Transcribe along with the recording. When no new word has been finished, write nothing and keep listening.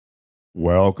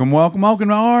Welcome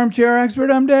to Armchair Expert.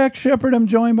 I'm Dak Shepard. I'm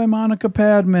joined by Monica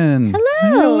Padman.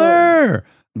 Hello.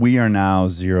 We are now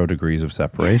 0 degrees of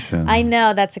separation. I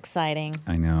know. That's exciting.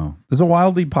 I know. This is a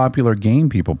wildly popular game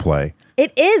people play.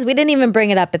 It is. We didn't even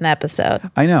bring it up in the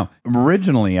episode. I know.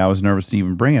 Originally, I was nervous to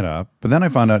even bring it up, but then I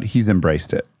found out he's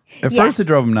embraced it. At first, it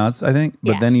drove him nuts, I think,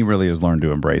 but then he really has learned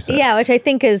to embrace it. Yeah, which I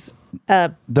think is...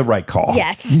 the right call.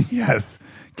 Yes. Yes.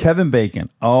 Kevin Bacon.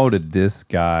 Oh, did this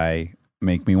guy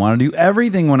make me want to do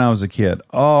everything when I was a kid.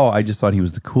 Oh, I just thought he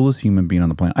was the coolest human being on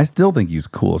the planet. I still think he's the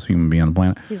coolest human being on the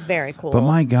planet. He's very cool. But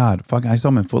my God, I saw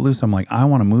him in Footloose. I'm like, I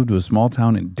want to move to a small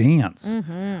town and dance.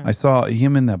 Mm-hmm. I saw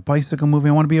him in that bicycle movie.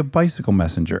 I want to be a bicycle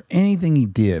messenger. Anything he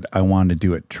did, I wanted to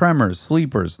do it. Tremors,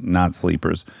 Sleepers, not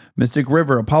Sleepers, Mystic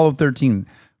River, Apollo 13,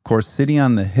 of course, City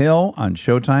on the Hill on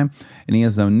Showtime. And he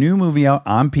has a new movie out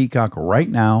on Peacock right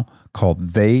now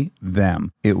called They,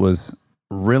 Them. It was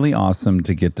really awesome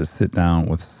to get to sit down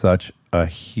with such a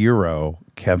hero,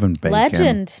 Kevin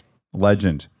Bacon.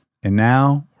 Legend. And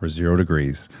now we're 0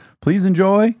 degrees. Please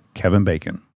enjoy Kevin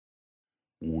Bacon.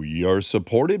 We are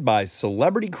supported by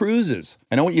Celebrity Cruises.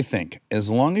 I know what you think. As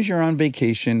long as you're on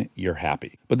vacation, you're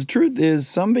happy. But the truth is,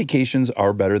 some vacations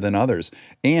are better than others.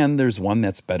 And there's one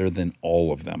that's better than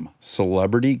all of them.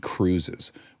 Celebrity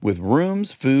Cruises. With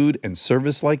rooms, food, and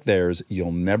service like theirs,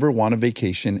 you'll never want a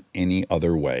vacation any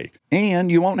other way.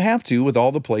 And you won't have to with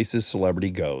all the places Celebrity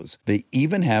goes. They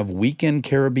even have weekend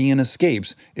Caribbean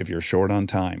escapes if you're short on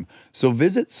time. So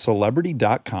visit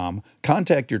Celebrity.com,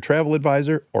 contact your travel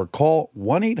advisor, or call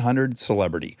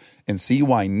 1-800-CELEBRITY and see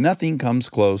why nothing comes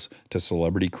close to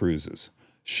Celebrity Cruises.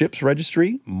 Ships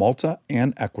Registry, Malta,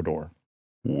 and Ecuador.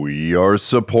 We are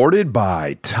supported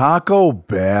by Taco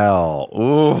Bell.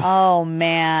 Ooh. Oh,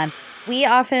 man. We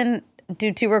often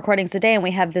do 2 recordings a day, and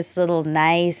we have this little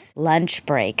nice lunch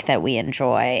break that we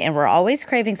enjoy, and we're always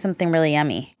craving something really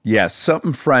yummy. Yes,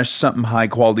 something fresh, something high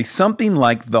quality, something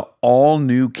like the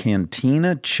all-new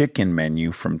Cantina chicken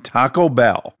menu from Taco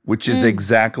Bell, which is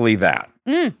exactly that.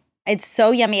 It's so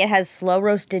yummy. It has slow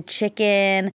roasted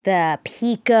chicken, the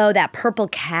pico, that purple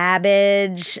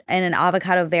cabbage, and an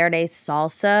avocado verde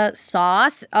salsa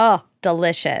sauce. Oh,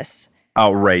 delicious.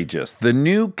 Outrageous. The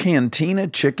new Cantina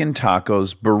chicken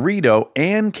tacos, burrito,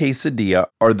 and quesadilla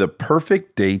are the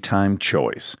perfect daytime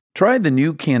choice. Try the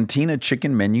new Cantina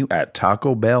chicken menu at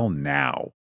Taco Bell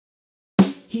now.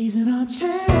 He's an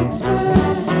armchair expert.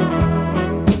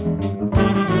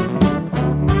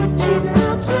 He's an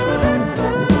armchair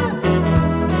expert.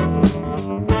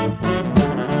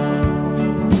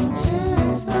 He's an armchair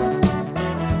expert.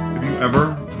 Have you ever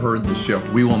heard the show?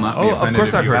 We will not be offended of course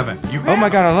if I've you heard haven't. it. Oh my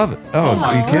God, I love it. Oh, my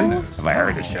are you kidding? goodness. Have I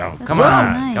heard the show? Come So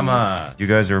on, nice. come on. You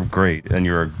guys are great, and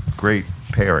you're a great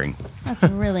pairing. That's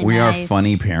really We nice. are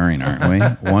funny pairing, aren't we?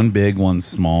 One big, one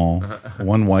small,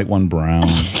 one white, one brown,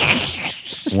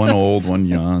 one old, one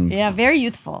young. Yeah, very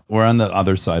youthful. We're on the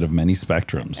other side of many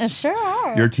spectrums. Sure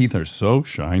are. Your teeth are so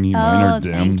shiny, mine are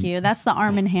dim. Thank you. That's the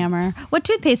Arm & Hammer. What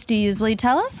toothpaste do you use? Will you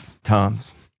tell us?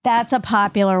 Tom's. That's a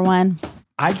popular one.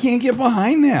 I can't get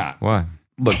behind that. Why?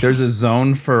 Look, there's a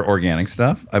zone for organic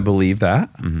stuff. I believe that.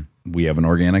 We have an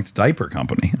organics diaper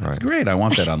company. That's great. I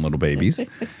want that on little babies.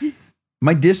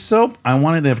 My dish soap, I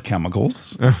want it to have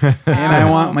chemicals. And I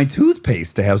want my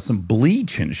toothpaste to have some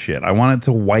bleach and shit. I want it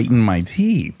to whiten my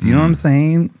teeth. You know what I'm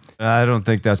saying? I don't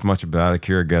think that's much about it.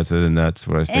 Kira gets it, and that's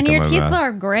what I stick And in your my teeth mouth.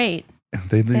 are great.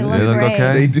 They do. They They look look great.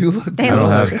 okay. They do look They good.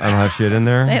 I don't have shit in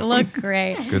there. They look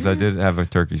great. Because I did have a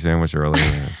turkey sandwich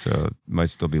earlier, so it might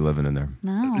still be living in there.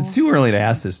 No. It's too early to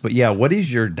ask this, but yeah, what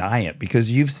is your diet?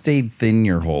 Because you've stayed thin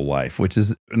your whole life, which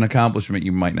is an accomplishment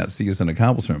you might not see as an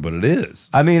accomplishment, but it is.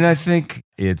 I mean, I think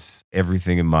it's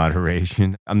everything in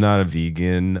moderation. I'm not a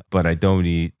vegan, but I don't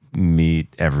eat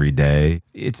meat every day.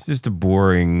 It's just a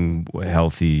boring,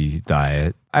 healthy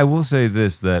diet. I will say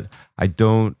this, that I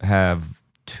don't have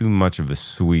too much of a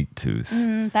sweet tooth.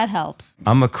 That helps.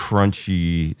 I'm a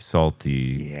crunchy,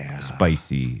 salty,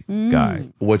 spicy guy.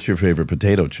 What's your favorite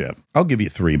potato chip? I'll give you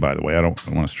 3, by the way. I don't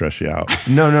want to stress you out.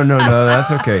 No,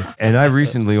 that's okay. And I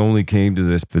recently only came to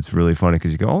this. It's really funny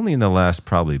because you go only in the last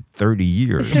probably 30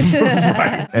 years.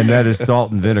 And that is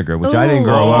salt and vinegar, which I didn't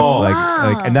grow up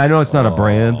like, and I know it's not a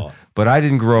brand, but I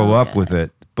didn't grow up with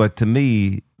it. But to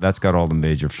me, that's got all the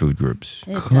major food groups.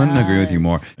 Couldn't agree with you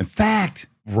more. In fact,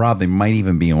 Rob, they might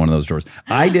even be in one of those stores.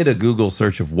 I did a Google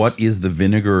search of what is the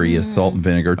vinegary salt and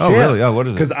vinegar chip. Oh, really? Oh, what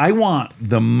is it? Because I want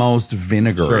the most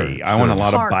vinegary. Sure, I want a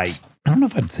lot Tart. of bite. I don't know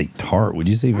if I'd say tart. Would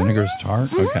you say vinegar is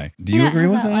tart? Okay. Do you Yeah, agree is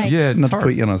with that that? like- Yeah, Not tart. to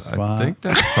put you on a spot. I think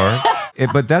that's tart.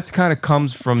 But that's kind of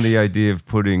comes from the idea of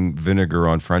putting vinegar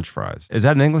on French fries. Is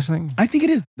that an English thing? I think it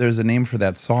is. There's a name for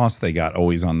that sauce they got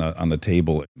always on the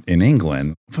table in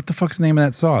England. What the fuck's the name of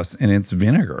that sauce? And it's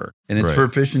vinegar. And it's Right. for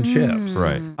fish and chips.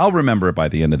 Right. I'll remember it by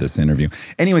the end of this interview.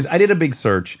 Anyways, I did a big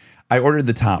search. I ordered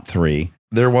the top 3.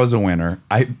 There was a winner.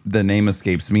 The name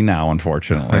escapes me now,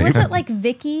 unfortunately. Was it like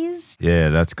Vicky's? Yeah,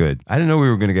 that's good. I didn't know we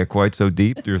were going to get quite so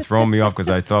deep. You're throwing me off because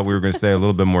I thought we were going to say a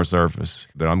little bit more surface,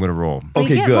 but I'm going to roll. They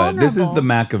Okay, get good. This is vulnerable. the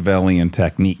Machiavellian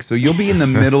technique. So you'll be in the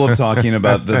middle of talking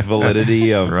about the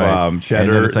validity of Right. And then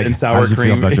cheddar it's like, and how sour did you feel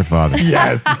cream. about your father?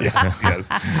 Yes.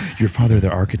 Your father, the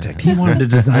architect, he wanted to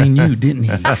design you, didn't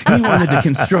he? He wanted to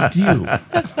construct you.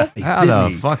 How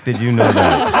the fuck did you know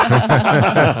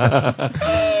that?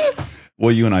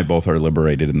 Well, you and I both are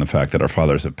liberated in the fact that our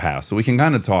fathers have passed. So we can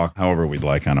kind of talk however we'd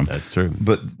like on them. That's true.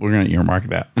 But we're going to earmark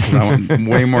that. That one,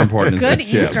 way more important is Good the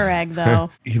chips. Easter egg,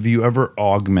 though. Have you ever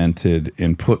augmented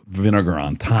and put vinegar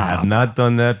on top? I've not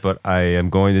done that, but I am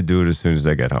going to do it as soon as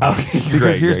I get home. Because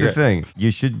great, here's great, the thing.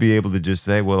 You should be able to just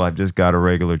say, well, I've just got a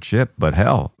regular chip, but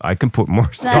hell, I can put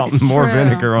more salt That's and more true.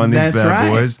 vinegar on these That's bad right.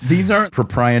 boys. These aren't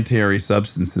proprietary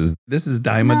substances. This is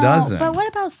dime a No, dozen. but what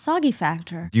about soggy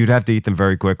factor? You'd have to eat them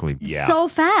very quickly. Yeah. So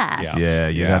fast. Yeah,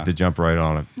 you'd Yeah. have to jump right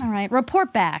on it. All right,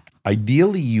 report back.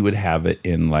 Ideally, you would have it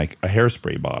in like a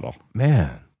hairspray bottle.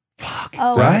 Man,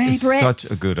 Oh, Right? spritz.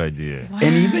 such a good idea.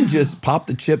 And even just pop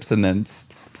the chips and then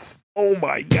oh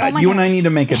my God. You and I need to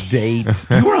make a date.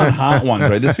 You were on Hot Ones,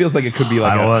 right? This feels like it could be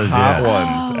like I a was, Hot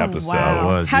yeah. Ones episode. Wow.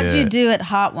 was, How'd yeah. you do at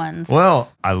Hot Ones?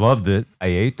 Well, I loved it. I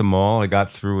ate them all. I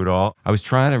got through it all. I was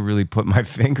trying to really put my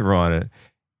finger on it.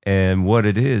 And what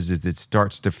it is it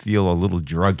starts to feel a little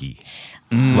druggy.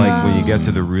 Like when you get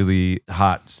to the really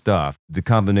hot stuff, the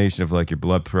combination of like your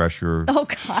blood pressure oh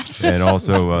God. and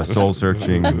also soul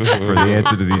searching for the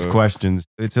answer to these questions,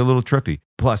 it's a little trippy.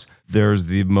 Plus, there's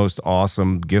the most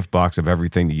awesome gift box of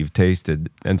everything that you've tasted.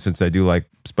 And since I do like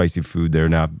spicy food, they're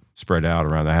now spread out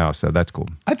around the house. So that's cool.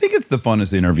 I think it's the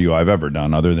funnest interview I've ever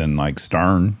done, other than like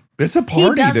Stern. It's a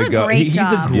party does to a go. great He's a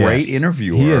job. great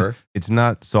interviewer. He is. It's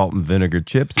not salt and vinegar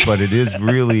chips, but it is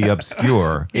really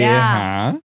obscure. Yeah.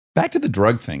 Uh-huh. Back to the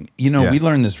drug thing. You know, Yeah. we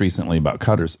learned this recently about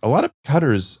cutters. A lot of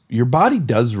cutters, your body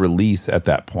does release at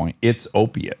that point. It's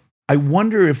opiate. I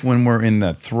wonder if when we're in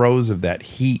the throes of that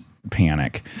heat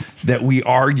panic, that we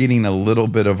are getting a little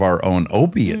bit of our own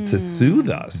opiate to soothe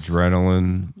us.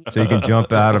 Adrenaline. So you can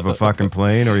jump out of a fucking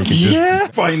plane or you can just. Yeah.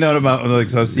 Find out about like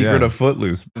a secret Yeah. of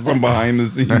Footloose. Some behind the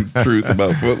scenes truth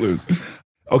about Footloose.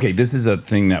 Okay, this is a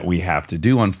thing that we have to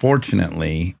do.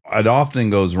 Unfortunately, it often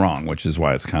goes wrong, which is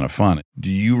why it's kind of fun.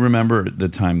 Do you remember the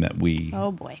time that we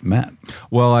Oh boy. met?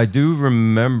 Well, I do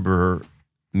remember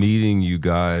meeting you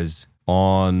guys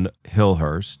on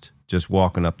Hillhurst, just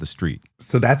walking up the street.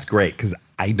 So that's great because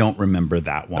I don't remember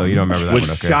that one. Oh, you don't remember that which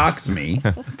one, okay. shocks me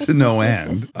to no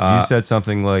end. You said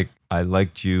something like, I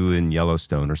liked you in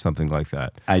Yellowstone or something like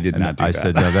that. I did And not do I that.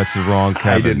 said, no, that's the wrong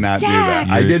Kevin. I did not do that.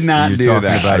 I You're- did not you're do talking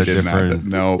that. about I a did different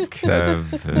not. No,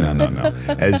 Kevin. no.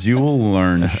 As you will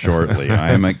learn shortly,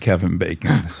 I am a Kevin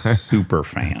Bacon super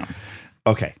fan.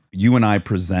 Okay, you and I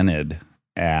presented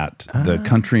at the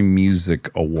Country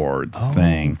Music Awards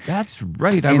thing. That's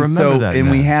right. I And remember that. And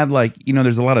now. we had like, you know,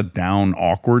 there's a lot of down,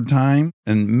 awkward time.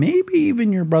 And maybe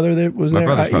even your brother that was My there.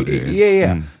 brother's probably there.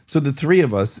 Yeah. Mm. So the three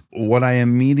of us, what I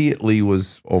immediately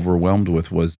was overwhelmed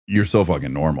with was, you're so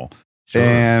fucking normal. Sure.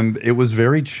 And it was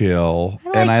very chill. I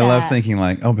like and I left that. thinking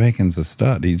like, oh, Bacon's a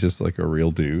stud. He's just like a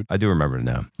real dude. I do remember it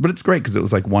now. But it's great because it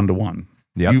was like 1-to-1.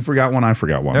 Yep. You forgot one, I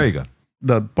forgot one. There you go.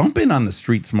 The bumping on the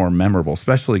street's more memorable,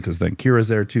 especially because then Kira's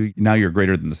there too. Now you're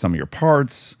greater than the sum of your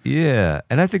parts. Yeah.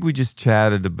 And I think we just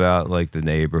chatted about like the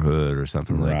neighborhood or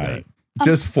something like that.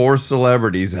 Just 4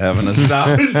 celebrities having a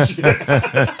stop. It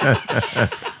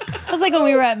was like when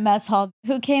we were at mess hall.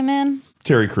 Who came in?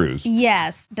 Terry Crews.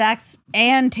 Yes, Dax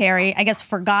and Terry, I guess,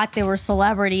 forgot they were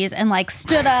celebrities and like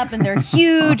stood up and they're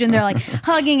huge and they're like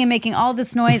hugging and making all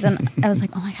this noise. And I was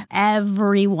like, oh my God,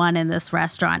 everyone in this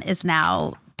restaurant is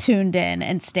now tuned in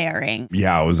and staring.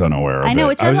 Yeah, I was unaware of I know, it.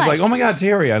 which I I was just like. like, oh my God,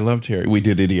 Terry. I love Terry. We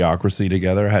did Idiocracy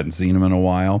together. I hadn't seen him in a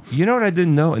while. You know what I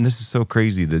didn't know? And this is so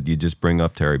crazy that you just bring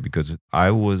up Terry because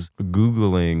I was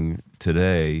Googling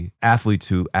today athletes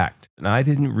who act. And I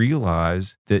didn't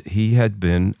realize that he had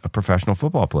been a professional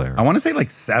football player. I want to say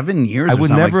like 7 years. I or would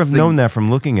something, never like have known that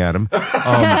from looking at him.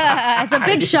 It's a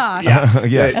big shock.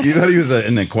 Yeah. You thought he was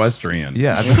an equestrian.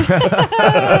 Yeah.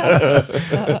 I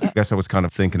guess I was kind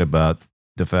of thinking about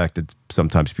the fact that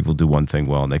sometimes people do one thing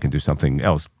well and they can do something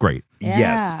else great. Yes.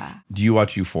 Yeah. Do you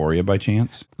watch Euphoria by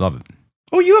chance? Love it.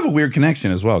 Oh, you have a weird connection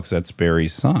as well because that's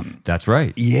Barry's son. That's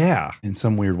right. Yeah. In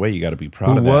some weird way, you got to be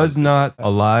proud Who of that. was not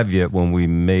alive yet when we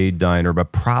made Diner,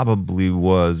 but probably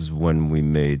was when we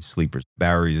made Sleepers.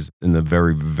 Barry is in the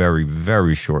very, very,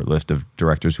 very short list of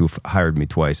directors who've hired me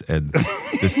twice. And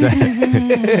the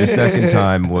second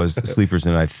time was Sleepers,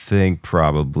 and I think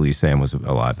probably Sam was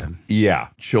alive then. Yeah.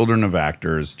 Children of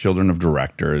actors, children of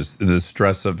directors, the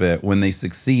stress of it. When they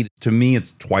succeed, to me,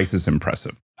 it's twice as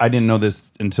impressive. I didn't know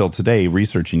this until today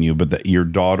researching you, but that your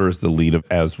daughter is the lead of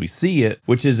As We See It,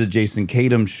 which is a Jason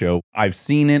Tatum show. I've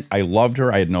seen it. I loved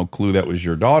her. I had no clue that was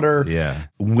your daughter. Yeah.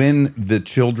 When the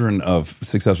children of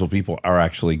successful people are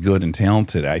actually good and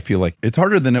talented, I feel like it's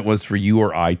harder than it was for you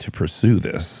or I to pursue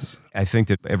this. I think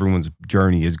that everyone's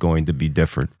journey is going to be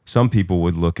different. Some people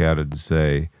would look at it and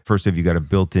say, first, have you got a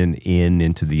built-in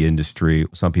into the industry?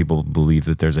 Some people believe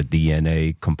that there's a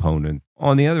DNA component.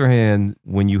 On the other hand,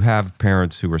 when you have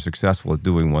parents who are successful at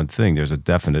doing one thing, there's a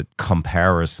definite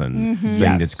comparison thing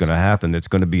Yes. that's going to happen. That's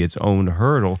going to be its own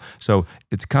hurdle. So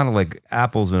it's kind of like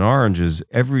apples and oranges.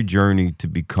 Every journey to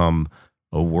become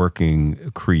a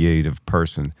working, creative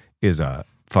person is a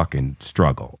fucking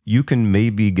struggle. You can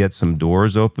maybe get some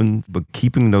doors open, but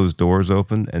keeping those doors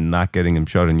open and not getting them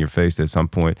shut in your face at some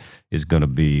point is going to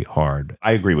be hard.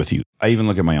 I agree with you. I even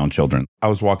look at my own children. I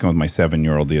was walking with my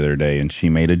 7-year-old the other day and she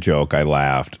made a joke. I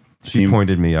laughed. She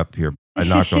pointed me up here. I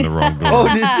knocked on the wrong door.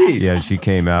 Oh, did she? Yeah, she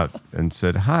came out and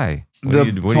said, hi. What The are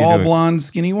you tall, doing? blonde,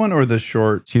 skinny one or the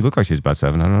short? She looked like she was about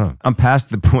 7. I don't know. I'm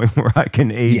past the point where I can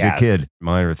age Yes. a kid.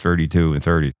 Mine are 32 and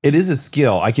 30. It is a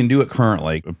skill. I can do it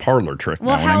currently. A parlor trick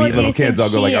Well, now. When how I old meet do little you kids, think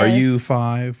I'll go like, she are you is?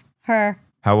 5? Her.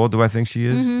 How old do I think she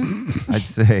is? I'd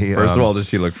say. First of all, does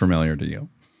she look familiar to you?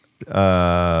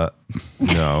 No.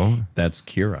 That's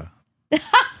Kira.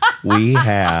 We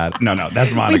had no,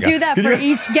 that's Monica. We do that Can for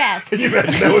you- each guest. Can you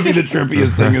imagine? That would be the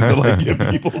trippiest thing is to like give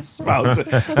people's spouse.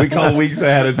 We call weeks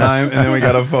ahead of time, and then we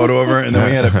got a photo of her, and then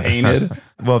we had it painted.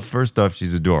 Well, first off,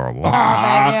 she's adorable.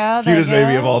 Cutest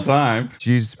baby of all time.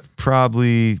 She's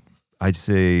probably, I'd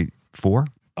say, 4.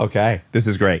 Okay, this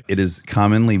is great. It is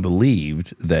commonly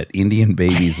believed that Indian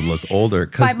babies look older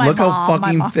because By my look mom, how my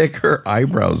fucking mom. thick her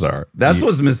eyebrows are. That's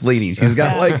what's misleading. She's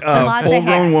got like a Lots of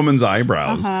full-grown hair. woman's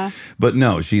eyebrows, but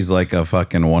no, she's like a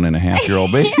fucking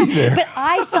 1.5-year-old baby. But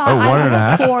I thought Oh, 1.5?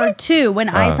 I was 4 too. When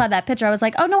I saw that picture, I was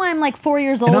like, oh no, I'm like 4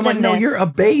 years old. And I'm like, in no, this. you're a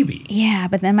baby. Yeah,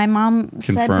 but then my mom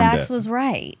said Confirmed Dax it. was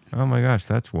right. Oh my gosh,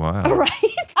 that's wild. Right?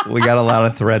 We got a lot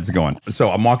of threads going. So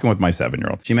I'm walking with my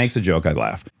 7-year-old. She makes a joke, I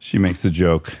laugh. She makes the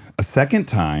joke a second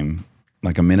time,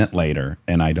 like a minute later,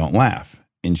 and I don't laugh.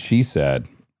 And she said,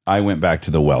 I went back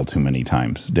to the well too many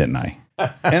times, didn't I?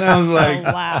 And I was like,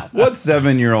 wow. what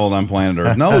 7-year-old on planet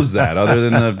Earth knows that other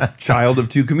than the child of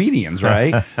 2 comedians,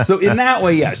 right? So in that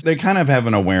way, yes, they kind of have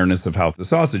an awareness of how the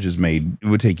sausage is made. It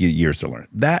would take you years to learn.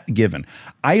 That given,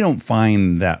 I don't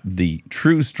find that the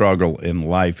true struggle in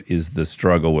life is the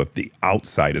struggle with the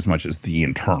outside as much as the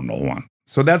internal one.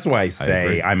 So that's why I say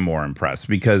agree. I'm more impressed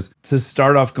because to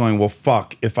start off going, well,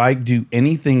 fuck, if I do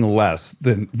anything less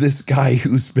than this guy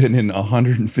who's been in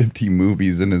 150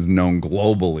 movies and is known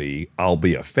globally, I'll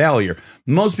be a failure.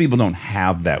 Most people don't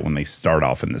have that when they start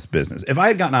off in this business. If I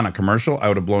had gotten on a commercial, I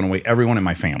would have blown away everyone in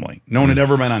my family. No one had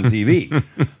ever been on TV.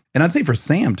 And I'd say for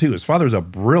Sam, too, his father's a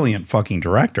brilliant fucking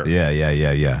director.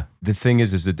 Yeah. The thing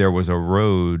is that there was a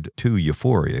road to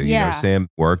Euphoria. You Yeah. know, Sam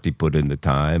worked, he put in the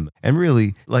time. And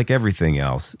really, like everything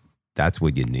else, that's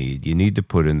what you need. You need to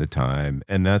put in the time.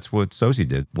 And that's what Sosie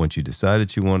did. Once you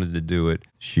decided she wanted to do it,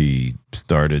 she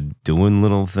started doing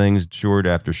little things, short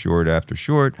after short after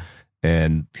short,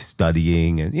 and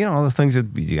studying and, you know, all the things that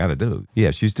you got to do.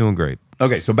 Yeah, she's doing great.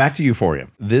 Okay, so back to Euphoria.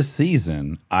 This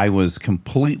season, I was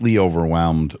completely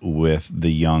overwhelmed with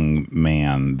the young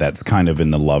man that's kind of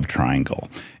in the love triangle.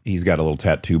 He's got a little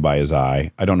tattoo by his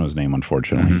eye. I don't know his name,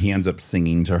 unfortunately. He ends up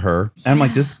singing to her. And I'm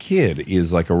like, this kid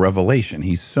is like a revelation.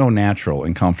 He's so natural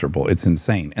and comfortable. It's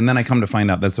insane. And then I come to find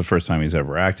out that's the first time he's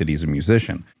ever acted. He's a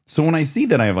musician. So when I see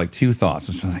that, I have like 2 thoughts.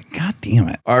 It's like, God damn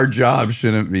it. Our job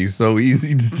shouldn't be so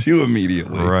easy to do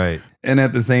immediately. Right. And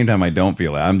at the same time, I don't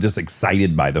feel it. I'm just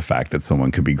excited by the fact that someone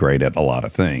could be great at a lot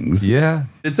of things. Yeah.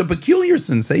 It's a peculiar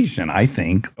sensation, I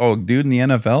think. Oh, dude in the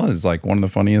NFL is like one of the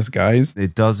funniest guys.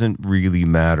 It doesn't really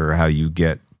matter how you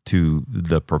get to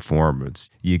the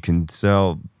performance. You can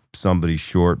sell somebody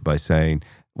short by saying,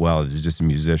 well, he's just a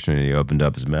musician and he opened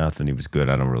up his mouth and he was good.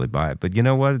 I don't really buy it. But you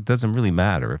know what? It doesn't really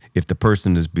matter. If the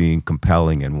person is being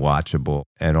compelling and watchable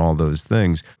and all those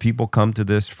things, people come to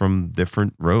this from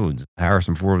different roads.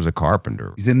 Harrison Ford was a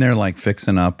carpenter. He's in there like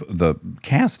fixing up the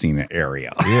casting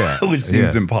area, Yeah. which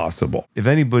seems Yeah. impossible. If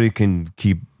anybody can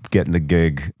keep getting the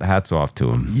gig, hats off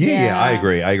to him. Yeah, Yeah. I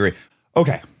agree.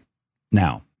 Okay.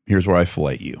 Now, here's where I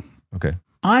fillet you. Okay.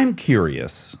 I'm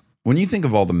curious, when you think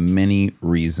of all the many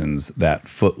reasons that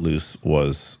Footloose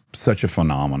was such a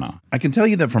phenomenon, I can tell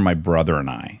you that for my brother and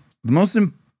I, the most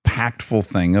impactful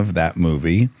thing of that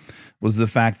movie was the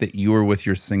fact that you were with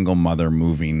your single mother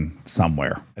moving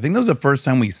somewhere. I think that was the first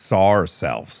time we saw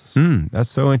ourselves.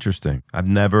 That's so interesting. I've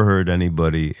never heard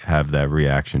anybody have that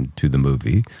reaction to the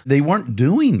movie. They weren't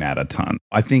doing that a ton.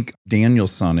 I think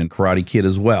Daniel's son in Karate Kid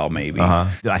as well, maybe.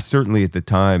 I certainly at the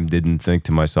time didn't think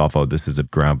to myself, oh, this is a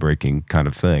groundbreaking kind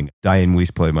of thing. Diane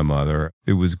Weiss played my mother.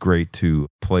 It was great to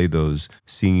play those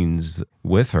scenes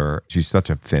with her. She's such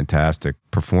a fantastic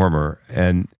performer.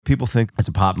 And people think it's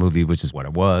a pop movie, which is what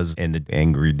it was, and the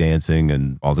angry dancing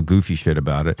and all the goofy shit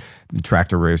about it,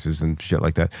 tractor races and shit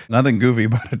like that. Nothing goofy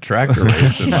about a tractor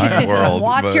race in my world.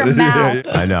 Watch your mouth.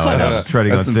 I know.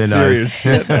 Treading That's on some thin serious ice.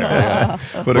 shit there.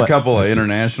 Yeah. But a couple of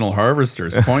international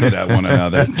harvesters pointed at one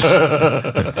another.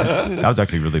 That was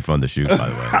actually really fun to shoot, by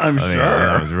the way. I'm sure.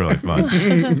 Yeah, it was really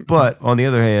fun. But on the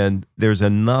other hand, there's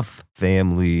enough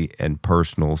family and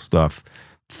personal stuff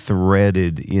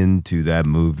threaded into that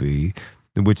movie,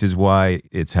 which is why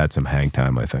it's had some hang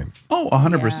time, I think. Oh,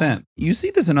 100%. You see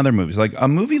this in other movies. Like a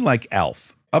movie like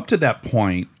Elf. Up to that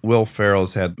point, Will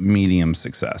Ferrell's had medium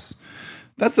success.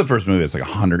 That's the first movie that's like a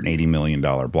 $180 million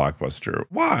blockbuster.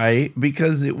 Why?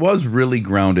 Because it was really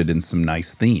grounded in some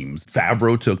nice themes.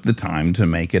 Favreau took the time to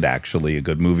make it actually a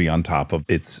good movie on top of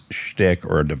its shtick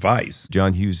or a device.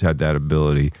 John Hughes had that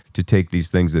ability to take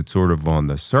these things that sort of on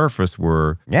the surface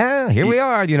were, yeah, here we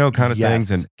are, kind of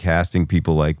things, and casting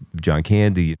people like John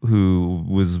Candy, who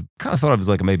was kind of thought of as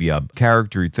like maybe a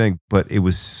character-y thing, but it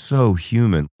was so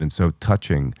human and so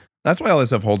touching. That's why all this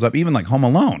stuff holds up, even like Home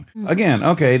Alone. Again,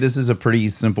 okay, this is a pretty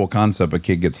simple concept. A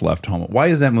kid gets left home. Why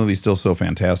is that movie still so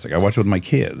fantastic? I watch it with my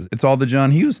kids. It's all the John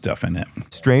Hughes stuff in it.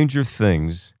 Stranger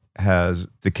Things has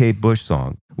the Kate Bush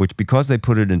song, which because they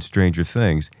put it in Stranger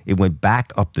Things, it went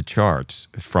back up the charts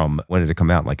from when it had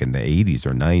come out, like in the 80s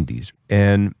or 90s.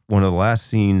 And one of the last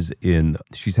scenes in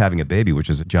She's Having a Baby, which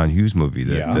is a John Hughes movie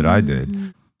that I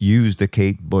did, used a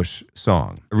Kate Bush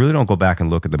song. I really don't go back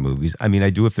and look at the movies. I mean, I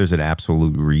do if there's an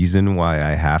absolute reason why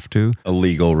I have to. A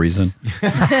legal reason.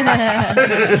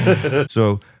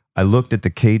 So I looked at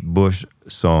the Kate Bush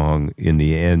song in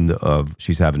the end of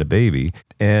She's Having a Baby,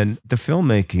 and the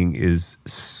filmmaking is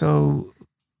so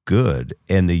good.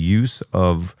 And the use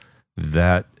of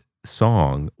that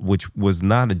song, which was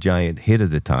not a giant hit at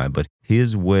the time, but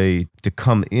his way to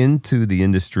come into the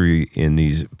industry in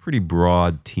these pretty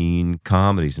broad teen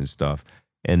comedies and stuff,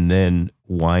 and then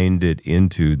wind it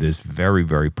into this very,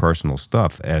 very personal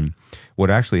stuff. And what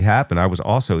actually happened, I was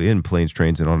also in Planes,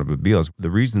 Trains, and Automobiles.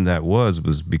 The reason that was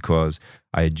because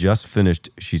I had just finished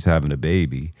She's Having a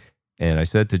Baby, and I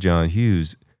said to John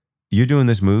Hughes, you're doing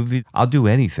this movie, I'll do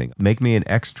anything. Make me an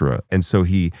extra. And so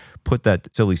he put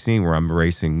that silly scene where I'm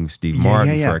racing Steve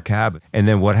Martin for a cab. And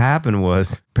then what happened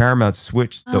was Paramount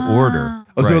switched the order.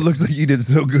 Oh, so it looks like you did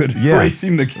so good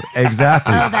racing the cab.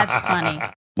 Exactly. Oh, that's funny.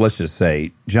 Let's just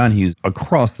say John Hughes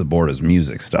across the board is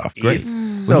music stuff. Great.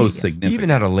 It's so significant. He even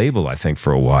had a label, I think,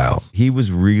 for a while. He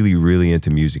was really, really into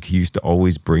music. He used to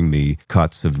always bring me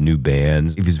cuts of new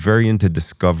bands. He was very into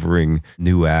discovering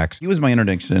new acts. He was my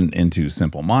introduction into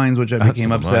Simple Minds, which I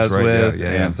became obsessed with,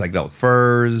 and Psychedelic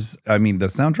Furs. I mean, the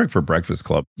soundtrack for Breakfast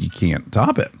Club, you can't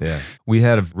top it. Yeah. We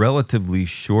had a relatively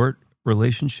short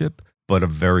relationship, but a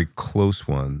very close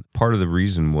one. Part of the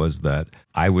reason was that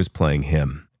I was playing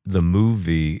him. The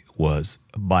movie was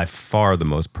by far the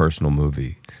most personal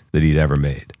movie that he'd ever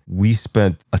made. We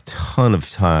spent a ton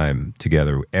of time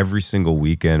together every single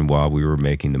weekend while we were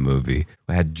making the movie.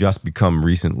 I had just become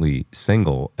recently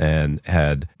single and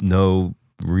had no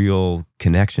real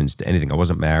connections to anything. I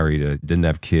wasn't married, I didn't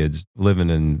have kids,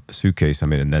 living in a suitcase. I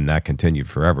mean, and then that continued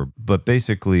forever. But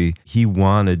basically, he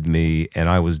wanted me and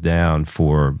I was down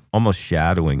for almost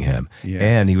shadowing him. Yeah.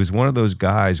 And he was one of those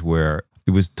guys where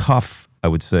it was tough, I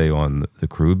would say, on the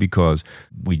crew because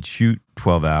we'd shoot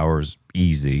 12 hours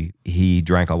easy. He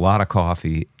drank a lot of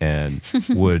coffee and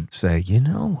would say, you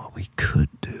know what we could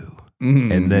do?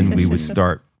 And then we would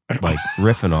start like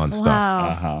riffing on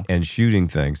stuff and shooting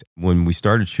things. When we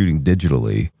started shooting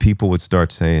digitally, people would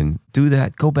start saying, do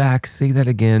that, go back, say that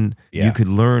again. Yeah. You could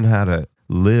learn how to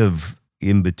live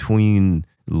in between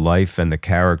life and the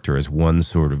character as one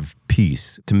sort of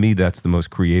piece. To me, that's the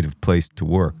most creative place to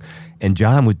work. And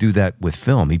John would do that with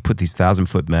film. He'd put these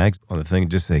 1,000-foot mags on the thing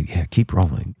and just say, yeah, keep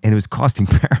rolling. And it was costing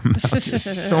Paramount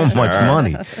just so much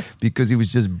money because he was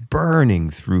just burning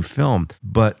through film.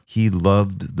 But he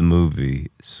loved the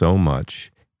movie so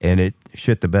much and it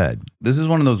shit the bed. This is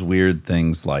one of those weird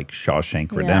things like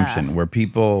Shawshank Redemption where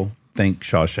people think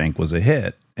Shawshank was a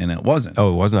hit, and it wasn't.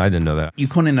 Oh, it wasn't? I didn't know that. You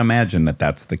couldn't imagine that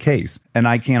that's the case. And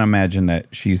I can't imagine that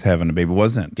she's having a baby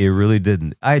wasn't. It really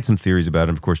didn't. I had some theories about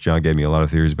it. Of course, John gave me a lot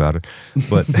of theories about it.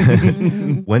 But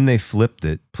when they flipped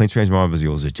it, Planes, Trains, and Automobiles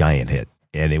was a giant hit.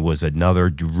 And it was another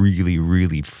really,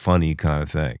 really funny kind of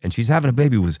thing. And She's Having a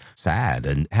Baby was sad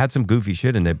and had some goofy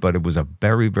shit in it, but it was a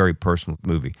very, very personal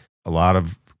movie. A lot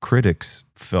of critics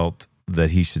felt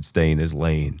that he should stay in his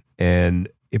lane. And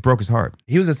it broke his heart.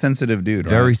 He was a sensitive dude, right?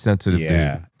 Very sensitive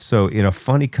Yeah. dude. So in a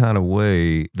funny kind of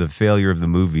way, the failure of the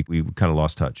movie, we kind of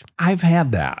lost touch. I've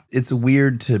had that. It's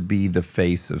weird to be the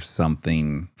face of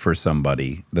something for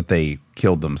somebody that they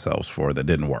killed themselves for that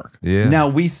didn't work. Yeah. Now,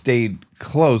 we stayed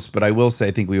close, but I will say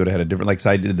I think we would have had a different, like,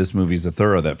 so I did this movie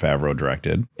Zathura that Favreau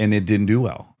directed, and it didn't do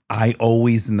well. I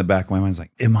always, in the back of my mind, was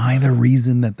like, am I the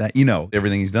reason that,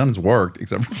 everything he's done has worked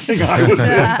except for the thing I was in. So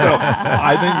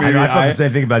I think maybe I thought the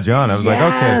same thing about John. I was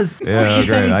Yes. like, okay, yeah,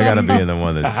 great. I got to be in the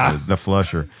one that the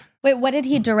flusher. Wait, what did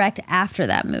he direct after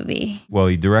that movie? Well,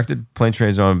 he directed Planes,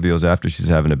 Trains, and Automobiles after She's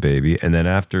Having a Baby. And then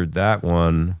after that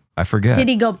one, I forget. Did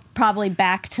he go probably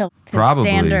back to his Probably.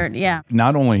 standard? Yeah.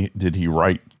 Not only did he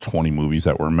write 20 movies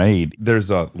that were made, there's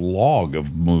a log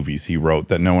of movies he wrote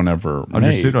that no one ever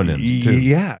Understood made. on him, too.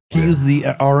 Yeah. He's the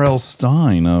R.L.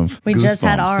 Stein of We just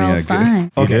had Goosebumps. R.L. Yeah,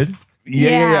 Stein. You did?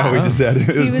 Yeah, we just had it.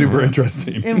 It was was- super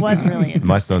interesting. It was really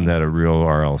My son had a real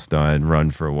R.L. Stein run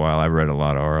for a while. I read a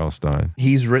lot of R.L. Stein.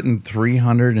 He's written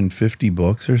 350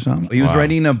 books or something. He was Wow.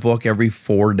 writing a book every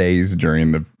 4 days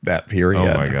during that period.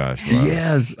 Oh my gosh. Wow.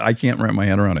 Yes, I can't wrap my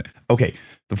head around it. Okay,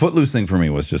 the Footloose thing for me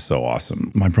was just so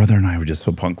awesome. My brother and I were just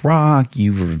so punk rock.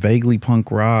 You were vaguely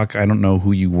punk rock. I don't know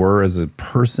who you were as a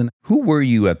person. Who were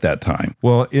you at that time?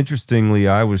 Well, interestingly,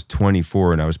 I was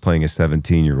 24 and I was playing a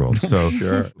 17-year-old.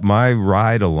 So my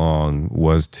ride along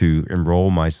was to enroll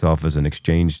myself as an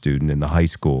exchange student in the high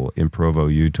school in Provo,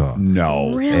 Utah.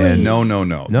 No. Really? No.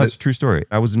 No, it's a true story.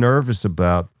 I was nervous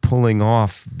about pulling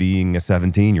off being a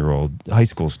 17-year-old high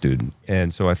school student.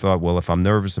 And so I thought, well, if I'm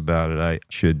nervous about it, I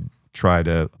should try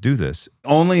to do this.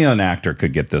 Only an actor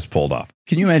could get this pulled off.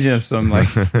 Can you imagine if some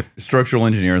structural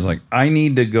engineer is like, I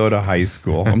need to go to high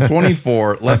school. I'm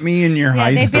 24. Let me in your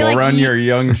high they'd be school like, run your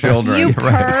young children. You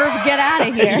perv, get out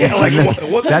of here. Yeah, like,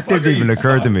 what the That fuck didn't are even you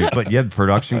occur to me. But yeah,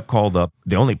 production called up.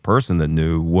 The only person that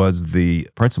knew was the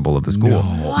principal of the school.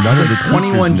 None of the teachers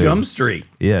 21 knew. Jump Street.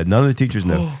 Yeah, none of the teachers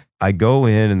knew. I go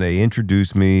in and they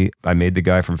introduce me. I made the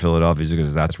guy from Philadelphia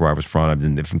because that's where I was from. I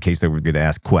didn't, in case they were going to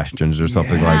ask questions or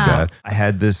something like that. I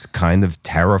had this kind of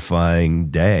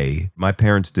terrifying day. My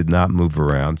parents did not move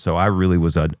around, so I really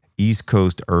was an East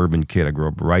Coast urban kid. I grew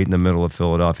up right in the middle of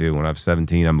Philadelphia. When I was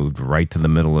 17, I moved right to the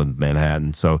middle of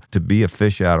Manhattan. So to be a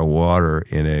fish out of water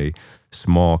in a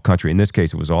small country, in this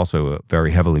case, it was also a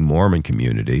very heavily Mormon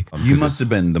community. You must have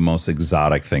been the most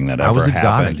exotic thing that ever I was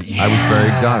exotic. happened. I was very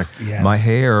exotic. Yes. My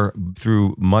hair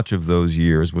through much of those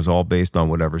years was all based on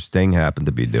whatever Sting happened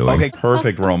to be doing. Okay,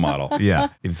 perfect role model. Yeah.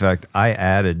 In fact, I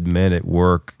added Men at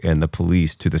Work and the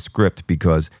Police to the script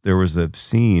because there was a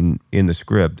scene in the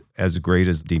script, as great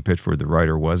as Dean Pitchford, the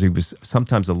writer, was, he was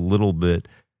sometimes a little bit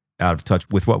out of touch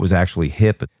with what was actually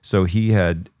hip. So he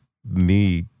had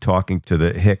me talking to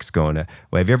the Hicks going, well,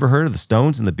 have you ever heard of the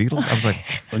Stones and the Beatles? I was like,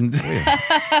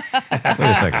 wait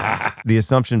a second. The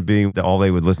assumption being that all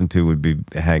they would listen to would be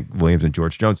Hank Williams and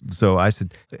George Jones. So I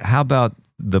said, how about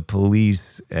the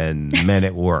Police and Men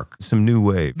at Work? Some new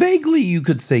wave. Vaguely, you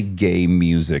could say gay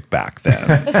music back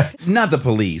then. Not the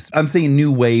Police. I'm saying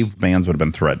new wave bands would have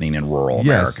been threatening in rural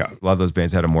America. A lot of those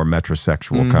bands had a more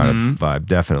metrosexual kind of vibe,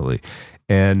 definitely.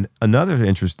 And another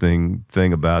interesting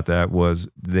thing about that was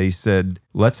they said,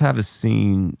 let's have a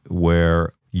scene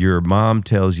where your mom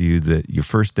tells you that your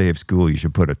first day of school, you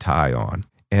should put a tie on.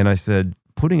 And I said,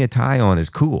 putting a tie on is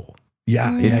cool.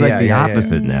 Yeah. It's like the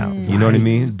opposite now. You know what I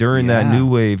mean? During that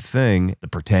new wave thing, the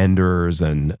Pretenders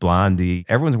and Blondie,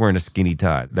 everyone's wearing a skinny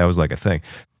tie. That was like a thing.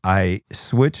 I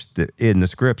switched it in the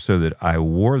script so that I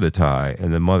wore the tie,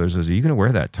 and the mother says, are you going to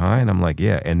wear that tie? And I'm like,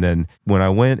 yeah. And then when I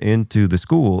went into the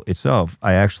school itself,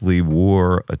 I actually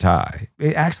wore a tie.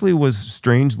 It actually was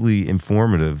strangely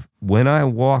informative. When I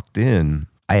walked in,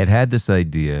 I had this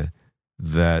idea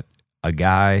that a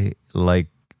guy like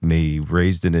me,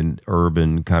 raised in an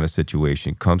urban kind of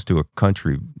situation, comes to a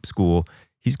country school,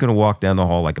 he's going to walk down the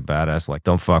hall like a badass, like,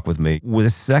 don't fuck with me. Well, the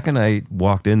second I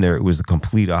walked in there, it was the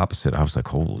complete opposite. I was like,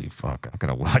 holy fuck, I got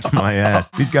to watch my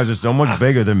ass. These guys are so much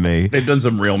bigger than me. They've done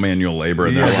some real manual labor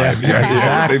in their life.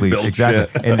 Exactly. They've built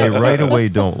Exactly. shit. And they right away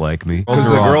don't like me. Because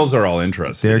They're the all- girls are all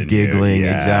interested. They're in you. giggling.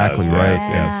 Yes, Exactly yes,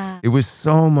 right. yes. It was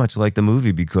so much like the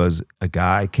movie because a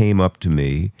guy came up to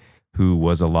me who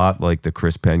was a lot like the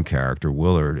Chris Penn character,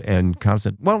 Willard, and kind of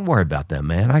said, well, don't worry about them,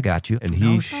 man. I got you. And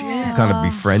he kind of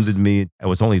befriended me. I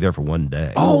was only there for one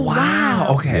day. Oh, wow.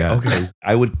 Okay. Yeah. Okay.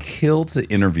 I would kill to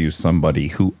interview somebody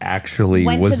who actually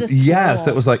Went to was. the school. Yes.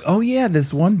 It was like, oh, yeah,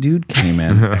 this one dude came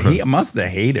in. He must have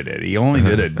hated it. He only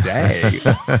did a day.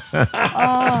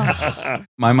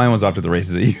 My mind was off to the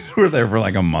races. You were there for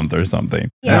like a month or something.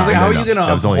 And I was like, how are you going That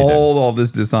to was only a day. uphold all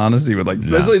this dishonesty with, like,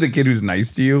 especially the kid who's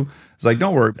nice to you? It's like,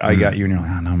 don't worry, I got you. And you're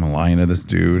like, oh, no, I'm lying to this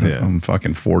dude. Yeah. I'm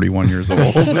fucking 41 years old.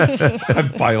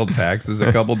 I've filed taxes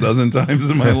a couple dozen times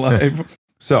in my life.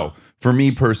 So for me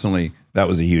personally, that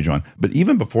was a huge one. But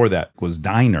even before that was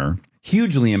Diner,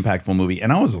 hugely impactful movie.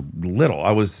 And I was little.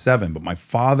 I was 7, but my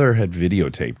father had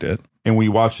videotaped it. And we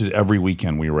watched it every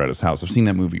weekend we were at his house. I've seen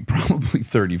that movie probably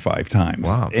 35 times.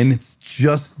 Wow. And it's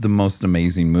just the most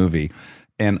amazing movie.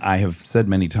 And I have said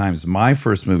many times, my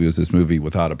first movie was this movie,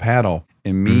 Without a Paddle.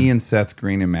 And me and Seth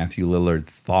Green and Matthew Lillard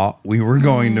thought we were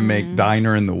going to make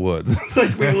Diner in the Woods.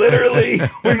 Like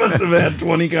we must have had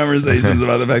 20 conversations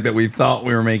about the fact that we thought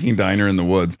we were making Diner in the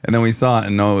Woods. And then we saw it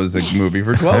and no, it was a movie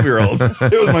for 12-year-olds.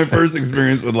 It was my first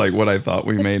experience with like what I thought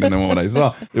we made and then what I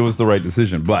saw. It was the right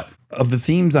decision. But of the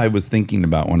themes I was thinking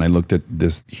about when I looked at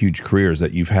this huge career is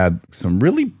that you've had some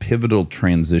really pivotal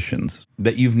transitions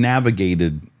that you've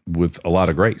navigated with a lot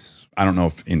of grace. I don't know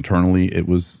if internally it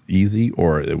was easy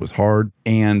or it was hard.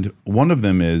 And one of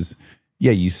them is,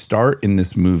 yeah, you start in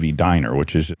this movie Diner,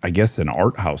 which is, I guess, an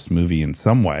art house movie in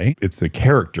some way. It's a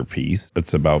character piece.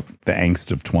 It's about the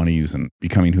angst of 20s and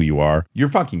becoming who you are. You're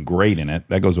fucking great in it.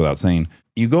 That goes without saying.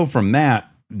 You go from that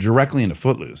directly into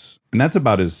Footloose. And that's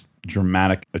about as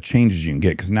dramatic a change as you can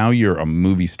get, because now you're a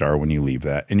movie star when you leave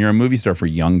that, and you're a movie star for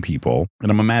young people.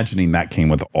 And I'm imagining that came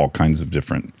with all kinds of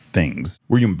different things.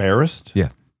 Were you embarrassed? Yeah.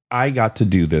 I got to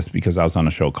do this because I was on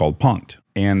a show called Punk'd.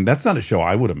 And that's not a show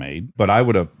I would have made, but I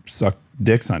would have sucked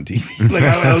dicks on TV. Like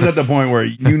I was at the point where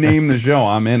you name the show,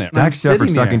 I'm in it. Dax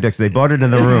Shepard sucking dicks. They bought it in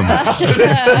the room.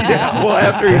 Yeah, well,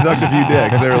 after he sucked a few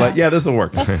dicks, they were like, yeah, this will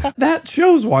work. That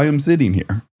shows why I'm sitting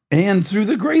here. And through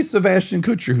the grace of Ashton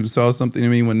Kutcher, who saw something in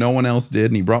me when no one else did,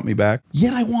 and he brought me back.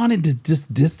 Yet I wanted to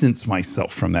just distance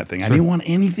myself from that thing. I didn't want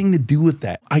anything to do with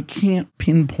that. I can't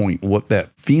pinpoint what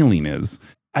that feeling is.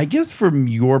 I guess from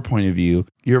your point of view,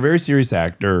 you're a very serious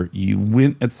actor. You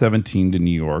went at 17 to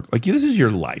New York. Like, this is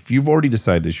your life. You've already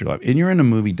decided this is your life. And you're in a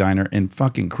movie Diner, and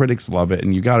fucking critics love it.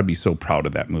 And you got to be so proud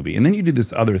of that movie. And then you do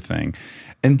this other thing.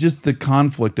 And just the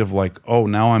conflict of like, oh,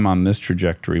 now I'm on this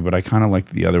trajectory, but I kind of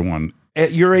like the other one.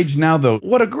 At your age now, though,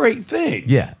 what a great thing.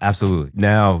 Yeah, absolutely.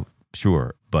 Now,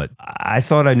 sure. But I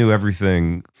thought I knew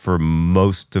everything for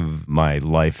most of my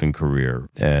life and career.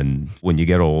 And when you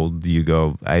get old, you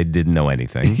go, I didn't know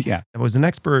anything. Yeah. I was an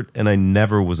expert and I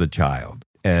never was a child.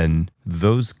 And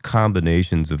those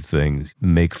combinations of things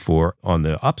make for, on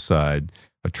the upside,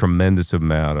 a tremendous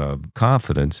amount of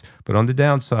confidence. But on the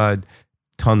downside,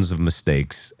 tons of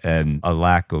mistakes and a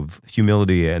lack of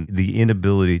humility and the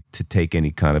inability to take any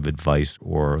kind of advice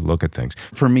or look at things.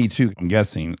 For me, too, I'm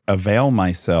guessing, avail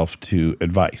myself to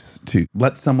advice, to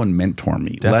let someone mentor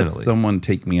me. Let Definitely. someone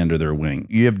take me under their wing.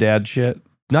 You have dad shit?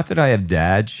 Not that I have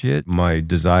dad shit. My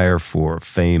desire for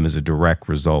fame is a direct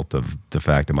result of the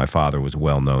fact that my father was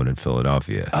well known in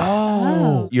Philadelphia.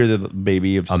 Oh. You're the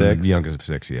baby of I'm 6? the youngest of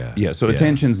 6, yeah. Yeah, so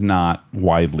attention's not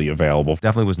widely available.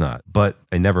 Definitely was not. But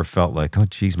I never felt like, oh,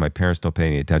 geez, my parents don't pay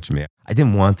any attention to me. I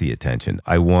didn't want the attention.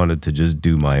 I wanted to just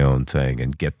do my own thing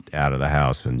and get out of the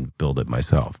house and build it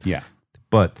myself. Yeah.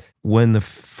 But when the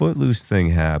Footloose thing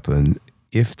happened,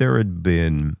 if there had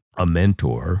been a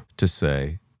mentor to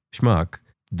say, Schmuck,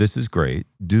 this is great.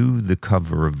 Do the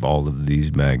cover of all of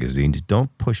these magazines.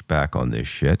 Don't push back on this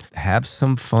shit. Have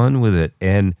some fun with it.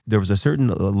 And there was a certain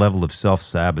level of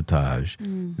self-sabotage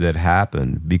that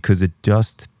happened because it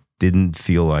just didn't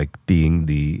feel like being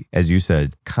the, as you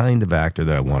said, kind of actor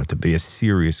that I wanted to be, a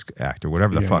serious actor,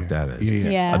 whatever the fuck that is.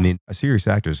 Yeah. I mean, a serious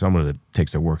actor is someone that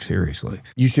takes their work seriously.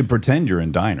 You should pretend you're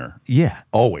in Diner. Yeah.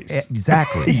 Always.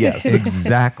 Exactly. Yes.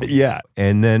 Exactly. Yeah.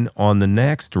 And then on the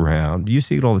next round, you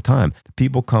see it all the time.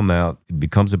 People come out, it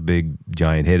becomes a big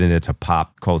giant hit, and it's a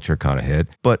pop culture kind of hit.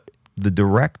 But the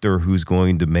director who's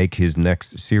going to make his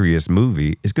next serious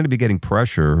movie is going to be getting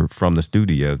pressure from the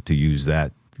studio to use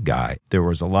that guy. There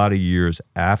was a lot of years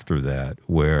after that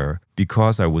where,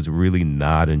 because I was really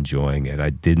not enjoying it, I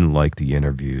didn't like the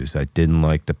interviews, I didn't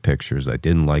like the pictures, I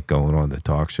didn't like going on the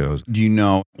talk shows. Do you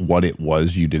know what it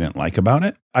was you didn't like about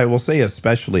it? I will say,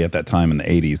 especially at that time in the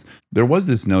 80s, there was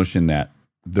this notion that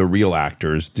the real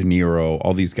actors, De Niro,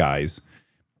 all these guys,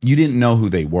 you didn't know who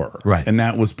they were. Right. And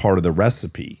that was part of the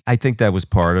recipe. I think that was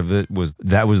part of it,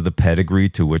 that was the pedigree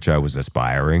to which I was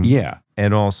aspiring. Yeah.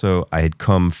 And also, I had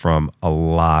come from a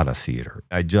lot of theater.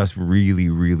 I just really,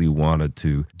 really wanted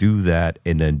to do that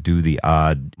and then do the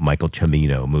odd Michael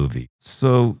Cimino movie.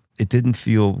 So it didn't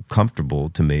feel comfortable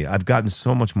to me. I've gotten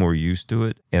so much more used to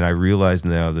it. And I realize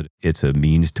now that it's a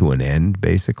means to an end,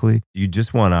 basically. You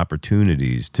just want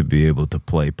opportunities to be able to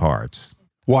play parts.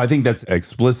 Well, I think that's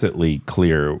explicitly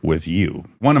clear with you.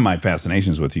 One of my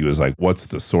fascinations with you is like, what's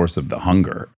the source of the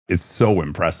hunger? It's so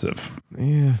impressive.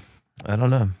 Yeah, I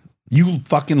don't know. You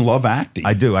fucking love acting.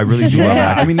 I do. I really do love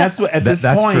acting. I mean, that's what, at this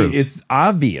That's point, true. it's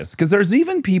obvious because there's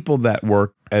even people that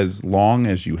work as long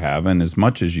as you have and as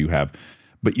much as you have,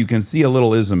 but you can see a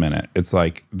little ism in it. It's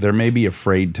like they're maybe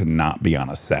afraid to not be on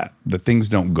a set, that things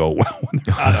don't go well when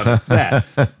they're not on a set.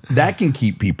 That can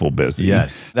keep people busy.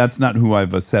 Yes. That's not who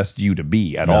I've assessed you to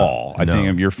be at all. I no.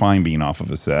 think you're fine being off of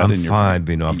a set. I'm and you're fine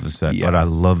being off the set, Yeah. but I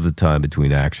love the time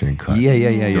between action and cut. Yeah.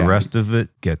 The rest of it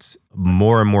gets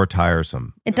more and more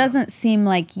tiresome. It doesn't seem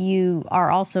like you are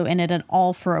also in it at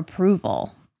all for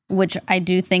approval, which I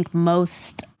do think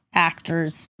most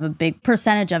actors, a big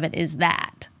percentage of it is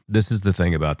that. This is the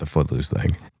thing about the Footloose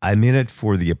thing. I'm in it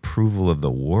for the approval of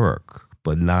the work,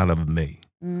 but not of me.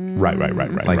 Right.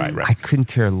 I couldn't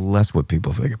care less what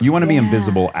people think about You want to be Yeah.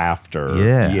 invisible after.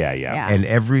 Yeah. Yeah. And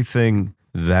everything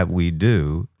that we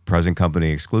do, present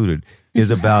company excluded,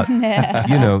 is about,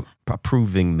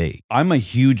 approving me. I'm a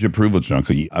huge approval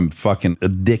junkie. I'm fucking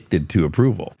addicted to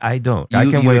approval. I don't. I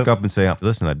You- can you wake have- up and say,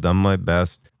 listen, I've done my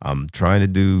best. I'm trying to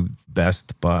do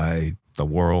best by the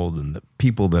world and the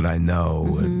people that I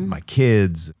know and my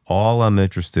kids. All I'm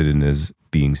interested in is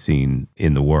being seen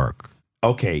in the work.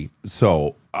 Okay,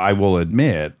 so I will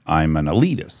admit I'm an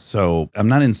elitist. So I'm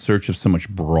not in search of so much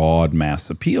broad mass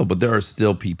appeal, but there are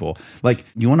still people like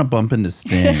you want to bump into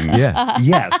Sting. Yeah.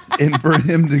 Yes. And for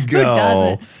him to go,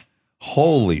 doesn't?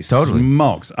 holy Totally.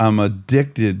 smokes, I'm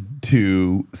addicted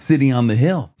to City on the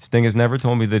Hill. Sting has never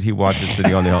told me that he watches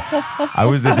City on the Hill. I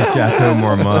was at the Chateau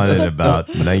Marmont in about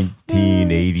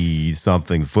 1980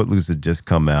 something. Footloose had just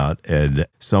come out, and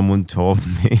someone told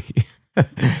me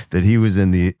that he was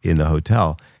in the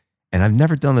hotel. And I've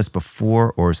never done this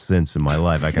before or since in my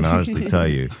life. I can honestly tell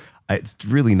you, it's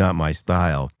really not my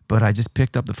style. But I just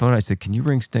picked up the phone. I said, "Can you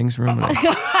ring Sting's room?" And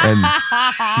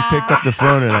he picked up the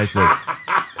phone, and I said,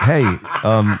 "Hey,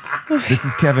 this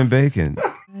is Kevin Bacon."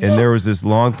 And there was this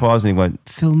long pause, and he went,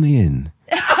 "Fill me in."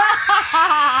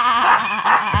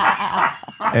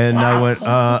 And I went,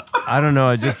 I don't know.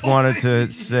 I just wanted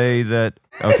to say that,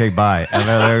 okay, bye. And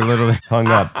then I literally hung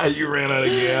up. You ran out of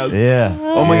gas. Yeah.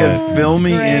 Oh my God, Fill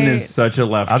Me In great. is such a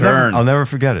left I'll turn. never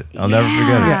forget it. I'll never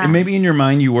forget it. Yeah, and maybe in your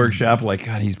mind you workshop like,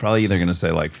 God, he's probably either gonna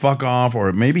say like "fuck off"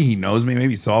 or maybe he knows me, maybe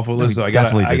he saw Footloose, he so I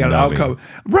definitely got didn't an know me. outcome.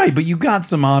 Right, but you got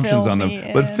some options Fill on them.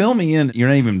 me But in. Fill Me In, you're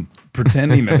not even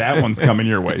pretending that one's coming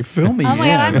your way. Fill Me Oh In. my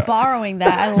God, I'm borrowing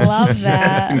that. I love That's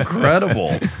that.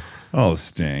 incredible. Oh,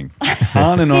 Sting.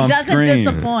 On and He off doesn't screen.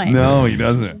 disappoint. No, he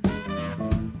doesn't.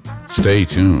 Stay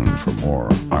tuned for more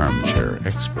Armchair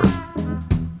Expert,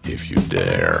 if you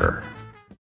dare.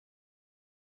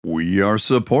 We are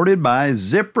supported by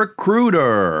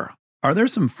ZipRecruiter. Are there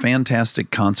some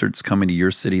fantastic concerts coming to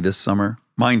your city this summer?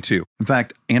 Mine too. In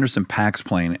fact, Anderson .Paak's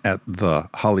playing at the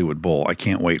Hollywood Bowl. I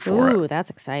can't wait for it. Ooh, that's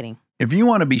exciting. If you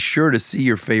want to be sure to see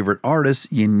your favorite artists,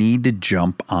 you need to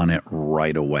jump on it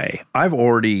right away. I've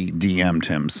already DM'd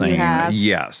him saying, have?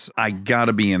 yes, I got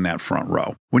to be in that front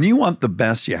row. When you want the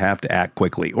best, you have to act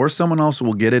quickly, or someone else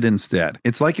will get it instead.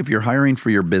 It's like if you're hiring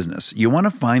for your business. You want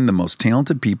to find the most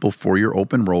talented people for your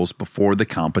open roles before the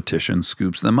competition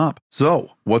scoops them up.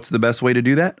 So, what's the best way to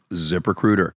do that?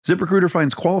 ZipRecruiter. ZipRecruiter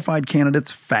finds qualified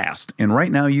candidates fast, and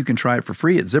right now you can try it for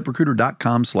free at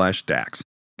ZipRecruiter.com/Dax.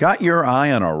 Got your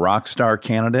eye on a rock star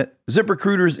candidate?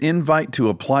 ZipRecruiter's invite to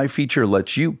apply feature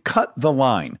lets you cut the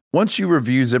line. Once you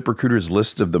review ZipRecruiter's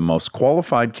list of the most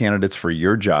qualified candidates for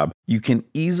your job, you can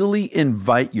easily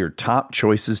invite your top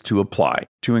choices to apply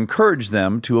to encourage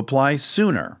them to apply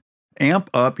sooner. Amp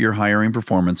up your hiring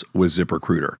performance with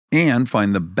ZipRecruiter and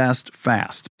find the best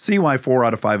fast. See why 4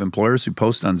 out of 5 employers who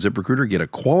post on ZipRecruiter get a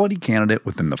quality candidate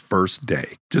within the first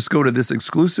day. Just go to this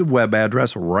exclusive web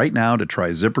address right now to try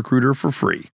ZipRecruiter for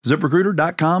free.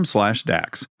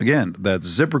 ZipRecruiter.com/Dax. Again, that's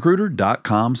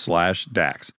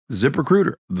ZipRecruiter.com/Dax.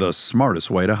 ZipRecruiter, the smartest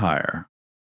way to hire.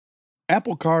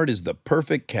 Apple Card is the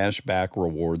perfect cashback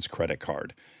rewards credit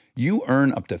card. You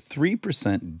earn up to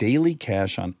 3% daily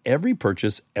cash on every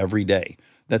purchase every day.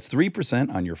 That's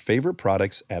 3% on your favorite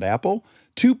products at Apple,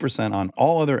 2% on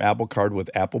all other Apple Card with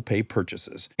Apple Pay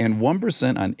purchases, and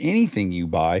 1% on anything you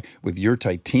buy with your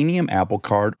titanium Apple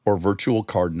Card or virtual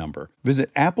card number.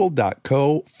 Visit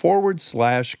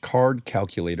apple.co/card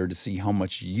calculator to see how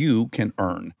much you can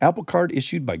earn. Apple Card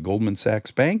issued by Goldman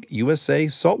Sachs Bank, USA,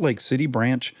 Salt Lake City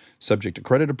branch, subject to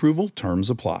credit approval, terms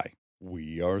apply.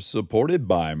 We are supported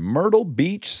by Myrtle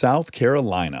Beach, South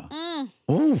Carolina.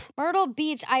 Ooh, Myrtle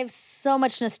Beach, I have so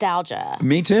much nostalgia.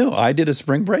 me too. I did a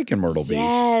spring break in Myrtle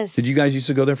Yes. Beach. Did you guys used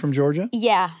to go there from Georgia?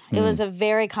 Yeah, it was a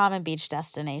very common beach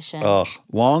destination. Ugh,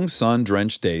 long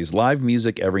sun-drenched days, live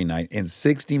music every night, and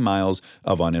 60 miles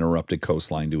of uninterrupted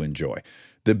coastline to enjoy.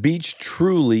 The beach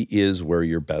truly is where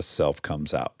your best self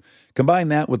comes out. Combine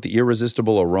that with the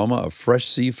irresistible aroma of fresh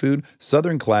seafood,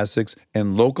 Southern classics,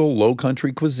 and local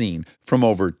low-country cuisine from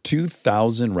over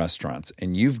 2,000 restaurants,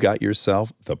 and you've got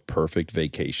yourself the perfect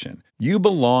vacation. You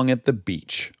belong at the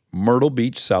beach. Myrtle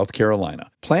Beach, South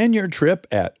Carolina. Plan your trip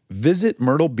at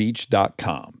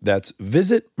visitmyrtlebeach.com. That's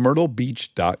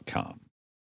visitmyrtlebeach.com.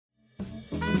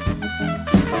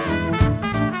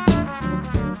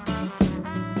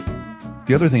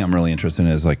 The other thing I'm really interested in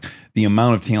is like the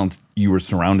amount of talent you were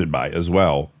surrounded by as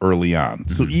well early on.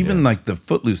 So even like the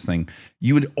Footloose thing,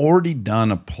 you had already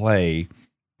done a play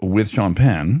with Sean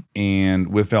Penn and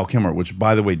with Val Kilmer, which,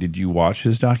 by the way, did you watch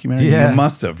his documentary? Yeah. You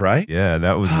must have, right? Yeah,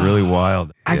 that was really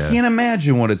wild. I Yeah. can't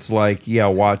imagine what it's like,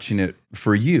 watching it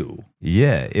for you.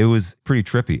 Yeah, it was pretty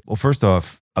trippy. Well, first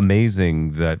off,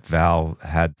 amazing that Val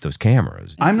had those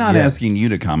cameras. I'm not Yeah. asking you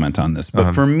to comment on this,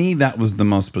 but for me, that was the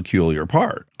most peculiar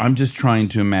part. I'm just trying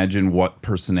to imagine what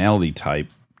personality type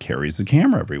carries a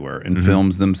camera everywhere and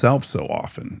films themselves so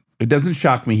often. It doesn't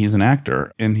shock me he's an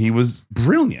actor, and he was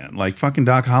brilliant. Like fucking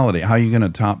Doc Holliday. How are you going to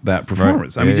top that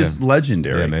performance? I mean, Yeah, just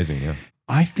legendary. Yeah, amazing, yeah.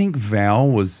 I think Val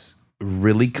was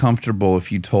really comfortable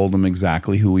if you told him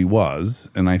exactly who he was.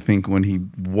 And I think when he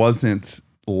wasn't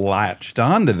latched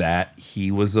onto that, he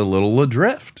was a little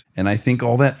adrift. And I think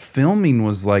all that filming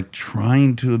was like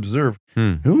trying to observe,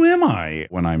 who am I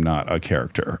when I'm not a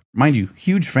character? Mind you,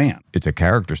 huge fan. It's a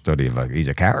character study of like, he's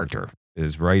a character.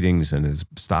 His writings and his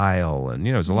style, and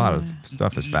there's a lot of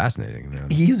stuff that's fascinating. Man.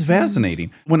 He's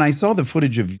fascinating. When I saw the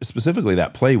footage of specifically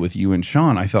that play with you and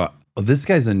Sean, I thought, oh, this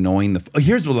guy's annoying.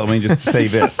 Here's what, let me just say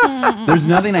this. There's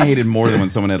nothing I hated more than when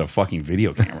someone had a fucking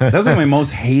video camera. That's like my most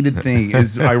hated thing.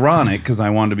 It's ironic because I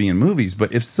wanted to be in movies,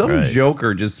 but if some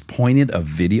joker just pointed a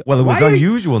video. Well, it was Why are you-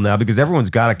 unusual now because everyone's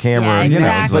got a camera. Yeah, and,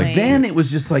 exactly. But then it was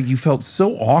just like you felt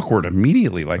so awkward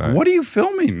immediately. Like, what are you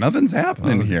filming? Nothing's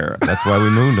happening here. That's why we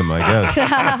mooned him, I guess.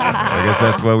 I guess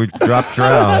that's why we dropped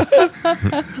trout.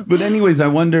 But anyways, I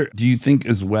wonder, do you think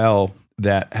as well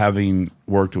that having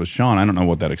worked with Sean, I don't know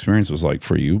what that experience was like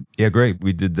for you. Yeah, great.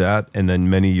 We did that. And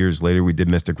then many years later, we did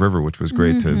Mystic River, which was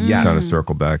great to Yes. kind of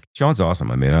circle back. Sean's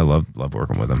awesome. I mean, I love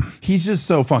working with him. He's just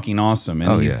so fucking awesome.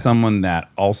 And Oh, he's yeah. someone that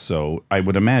also, I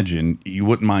would imagine, you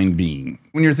wouldn't mind being.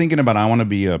 When you're thinking about, I want to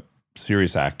be a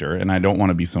serious actor and I don't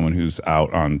want to be someone who's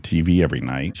out on TV every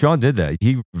night. Sean did that.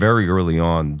 He very early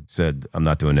on said, I'm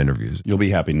not doing interviews. You'll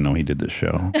be happy to know he did this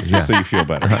show. Yeah. So you feel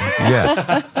better.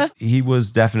 Yeah. He was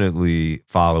definitely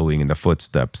following in the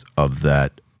footsteps of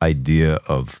that idea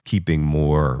of keeping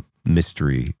more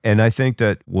mystery. And I think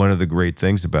that one of the great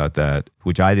things about that,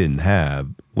 which I didn't have,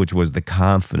 which was the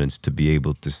confidence to be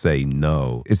able to say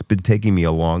no. It's been taking me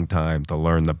a long time to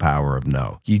learn the power of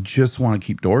no. You just want to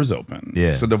keep doors open.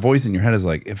 Yeah. So the voice in your head is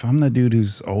like, if I'm the dude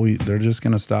who's always, they're just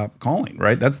going to stop calling,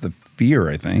 right? That's the fear,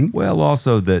 I think. Well,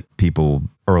 also that people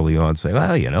early on say,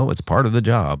 well, it's part of the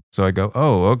job. So I go,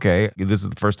 oh, okay. This is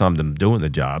the first time I'm doing the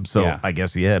job. So Yeah. I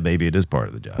guess, maybe it is part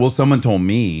of the job. Well, someone told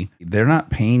me they're not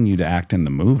paying you to act in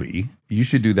the movie. You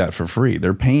should do that for free.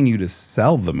 They're paying you to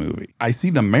sell the movie. I see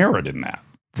the merit in that.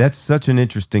 That's such an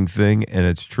interesting thing, and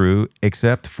it's true,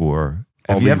 except for,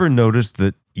 All have you ever these- noticed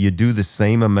that you do the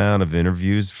same amount of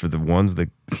interviews for the ones that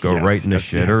go Yes, right in the yes,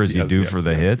 shitter yes, as you yes, do yes, for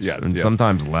the yes, hits, yes, and yes.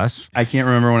 sometimes less? I can't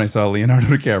remember when I saw Leonardo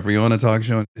DiCaprio on a talk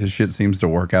show. His shit seems to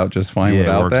work out just fine Yeah, it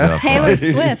without works that. out Taylor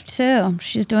Swift, too.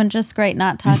 She's doing just great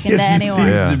not talking to Yes, anyone.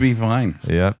 Seems Yeah. to be fine.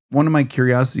 Yeah. One of my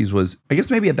curiosities was, I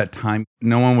guess maybe at that time,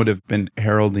 no one would have been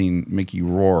heralding Mickey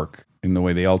Rourke in the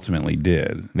way they ultimately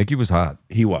did. Mickey was hot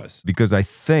He was. because I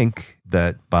think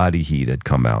that Body Heat had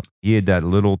come out. He had that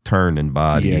little turn in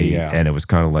Body Yeah, Heat, yeah. and it was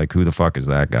kind of like, who the fuck is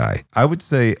that guy? I would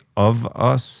say of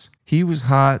us, he was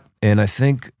hot, and I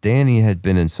think Danny had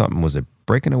been in something, was it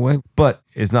Breaking Away? But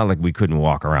it's not like we couldn't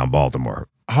walk around Baltimore.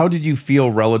 How did you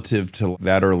feel relative to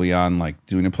that early on, like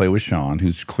doing a play with Sean,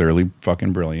 who's clearly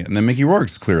fucking brilliant, and then Mickey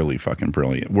Rourke's clearly fucking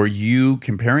brilliant? Were you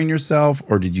comparing yourself,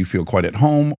 or did you feel quite at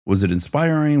home? Was it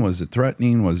inspiring? Was it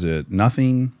threatening? Was it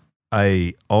nothing?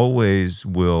 I always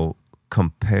will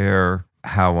compare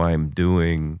how I'm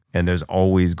doing, and there's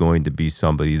always going to be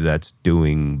somebody that's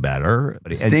doing better.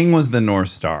 Sting was the North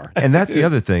Star. And that's the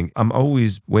other thing. I'm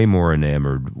always way more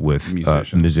enamored with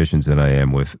musicians than I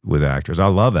am with actors. I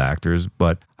love actors,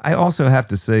 but I also have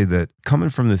to say that coming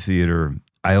from the theater,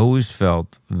 I always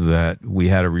felt that we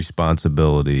had a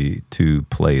responsibility to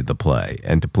play the play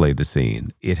and to play the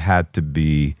scene. It had to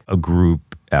be a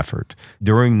group effort.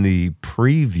 During the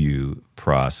preview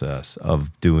process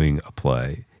of doing a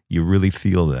play, you really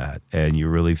feel that, and you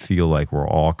really feel like we're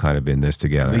all kind of in this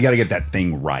together. You got to get that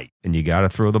thing right. And you got to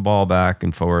throw the ball back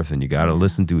and forth, and you got to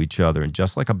listen to each other. And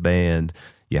just like a band,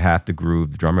 you have to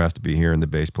groove. The drummer has to be here and the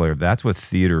bass player. That's what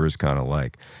theater is kind of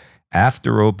like.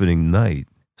 After opening night,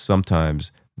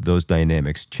 sometimes those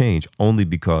dynamics change, only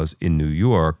because in New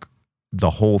York, the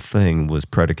whole thing was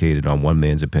predicated on one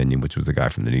man's opinion, which was the guy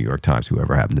from the New York Times,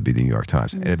 whoever happened to be the New York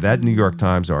Times. And if that New York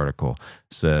Times article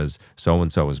says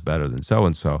so-and-so is better than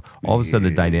so-and-so, all of a sudden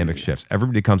the dynamic shifts.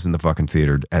 Everybody comes in the fucking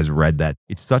theater, has read that.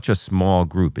 It's such a small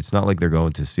group. It's not like they're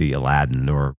going to see Aladdin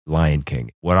or Lion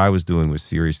King. What I was doing was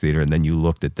serious theater, and then you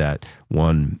looked at that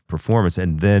one performance,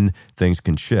 and then things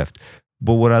can shift.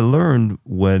 But what I learned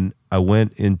when I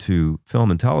went into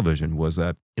film and television was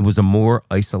that it was a more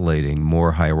isolating,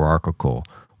 more hierarchical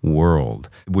world,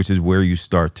 which is where you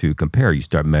start to compare. You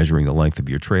start measuring the length of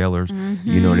your trailers.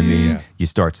 You know what I mean? Yeah. You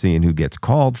start seeing who gets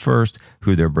called first,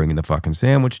 who they're bringing the fucking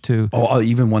sandwich to. Oh,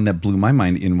 even one that blew my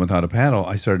mind in Without a Paddle,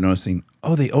 I started noticing,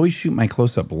 they always shoot my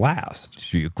close-up last.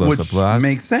 Shoot close-up which last?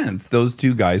 Makes sense. Those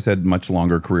two guys had much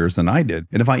longer careers than I did.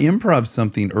 And if I improv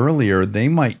something earlier, they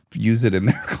might use it in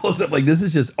their close-up. Like, this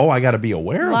is just, I got to be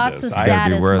aware Lots of this. of I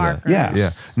gotta be status aware of markers. that. Yeah.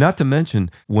 Yes. Not to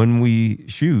mention, when we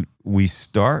shoot, we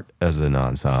start as an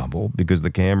ensemble because the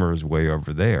camera is way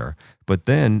over there. But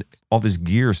then all this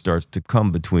gear starts to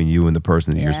come between you and the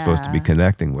person that you're supposed to be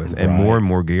connecting with, and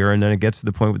more gear. And then it gets to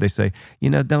the point where they say,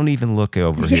 don't even look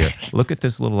over here. Look at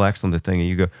this little excellent thing. And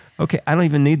you go, okay, I don't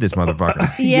even need this motherfucker.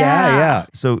 Yeah.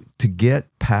 So to get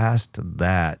past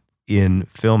that in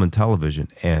film and television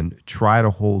and try to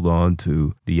hold on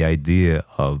to the idea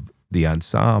of the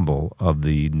ensemble of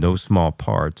the no small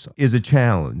parts is a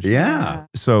challenge. Yeah.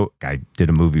 So I did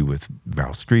a movie with Meryl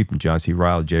Streep and John C.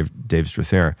 Reilly, Dave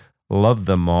Strathairn. Love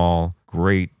them all.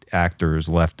 Great actors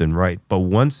left and right. But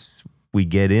once we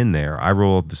get in there, I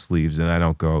roll up the sleeves and I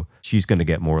don't go, she's going to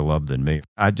get more love than me.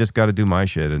 I just got to do my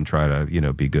shit and try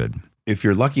to, be good. If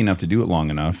you're lucky enough to do it long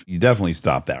enough, you definitely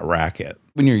stop that racket.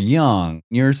 When you're young,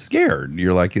 you're scared.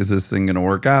 You're like, is this thing going to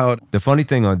work out? The funny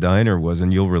thing on Diner was,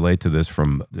 and you'll relate to this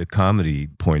from the comedy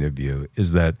point of view,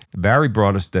 is that Barry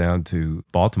brought us down to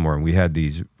Baltimore and we had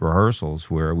these rehearsals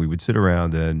where we would sit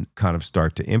around and kind of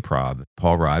start to improv.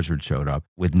 Paul Rogers showed up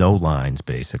with no lines,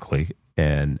 basically.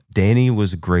 And Danny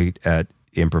was great at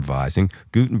improvising.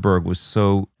 Gutenberg was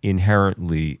so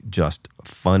inherently just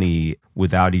funny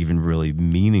without even really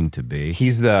meaning to be.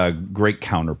 He's the great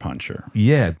counterpuncher.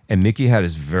 Yeah. And Mickey had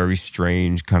this very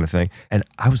strange kind of thing. And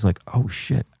I was like, oh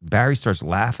shit. Barry starts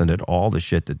laughing at all the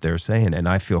shit that they're saying. And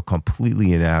I feel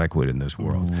completely inadequate in this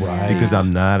world. Right. Because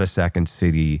I'm not a Second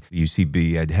City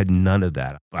UCB. I had none of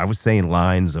that. I was saying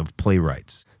lines of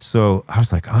playwrights. So I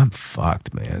was like, I'm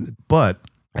fucked, man. But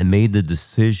I made the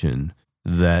decision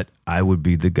that I would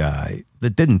be the guy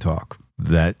that didn't talk,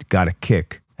 that got a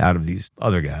kick out of these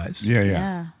other guys.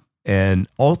 Yeah. And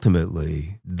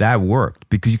ultimately, that worked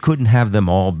because you couldn't have them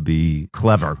all be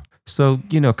clever. So,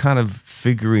 kind of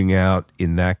figuring out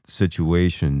in that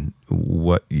situation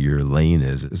what your lane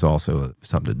is also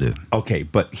something to do. Okay,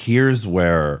 but here's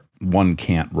where one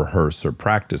can't rehearse or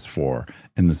practice for,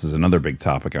 and this is another big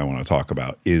topic I want to talk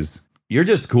about, is you're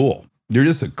just cool. You're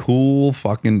just a cool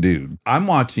fucking dude. I'm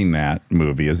watching that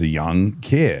movie as a young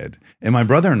kid, and my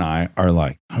brother and I are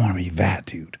like, I want to be that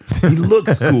dude. He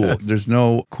looks cool. There's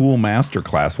no cool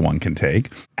masterclass one can take.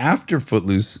 After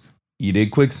Footloose, you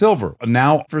did Quicksilver.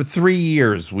 Now, for 3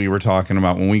 years, we were talking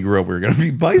about when we grew up, we were going to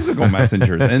be bicycle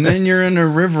messengers. And then you're in a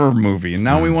river movie, and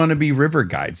now we want to be river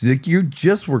guides. Like, you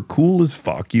just were cool as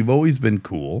fuck. You've always been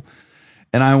cool.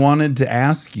 And I wanted to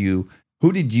ask you,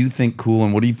 who did you think cool,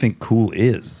 and what do you think cool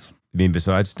is? You mean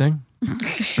besides Sting?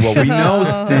 Well, we know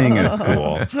Sting is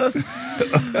cool.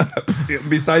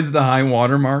 Besides the high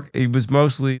watermark. It was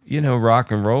mostly,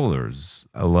 rock and rollers,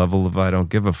 a level of I don't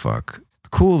give a fuck.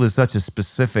 Cool is such a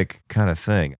specific kind of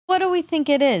thing. What do we think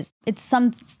it is? It's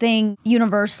something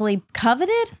universally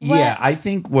coveted? Yeah, I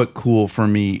think what cool for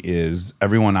me is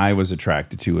everyone I was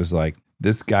attracted to is like,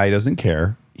 this guy doesn't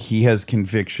care. He has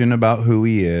conviction about who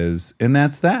he is, and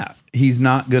that's that. He's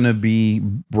not going to be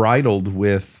bridled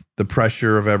with the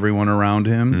pressure of everyone around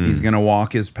him. He's going to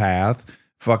walk his path.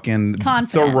 Fucking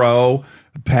Confidence. Thoreau,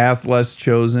 path less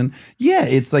chosen. Yeah,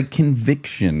 it's like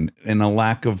conviction and a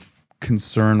lack of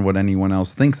concern what anyone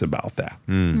else thinks about that.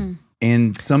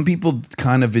 And some people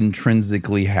kind of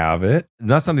intrinsically have it.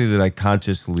 Not something that I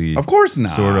consciously, Of course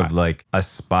not. sort of like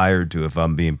aspired to, if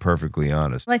I'm being perfectly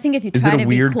honest. Well, I think if you Is try it a to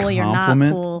weird be cool, you're not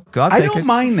compliment? cool. I'll I take don't it.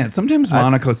 mind that. Sometimes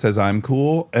Monica says I'm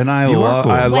cool, and I You are love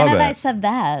cool. I When love have I it. said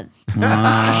that?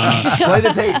 Play the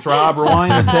tapes, Rob.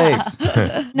 Rewind the tapes.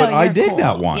 But I you're dig cool.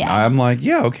 that one. Yeah. I'm like,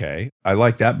 yeah, okay. I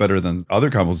like that better than other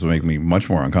compliments that make me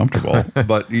much more uncomfortable.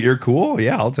 But you're cool.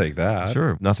 Yeah, I'll take that.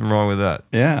 Sure, nothing wrong with that.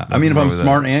 Yeah. I mean, if wrong I'm with that.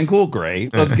 smart and cool,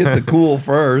 great. Let's get the cool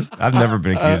first. I've never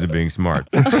been accused of being smart.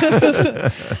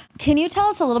 Can you tell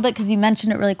us a little bit, because you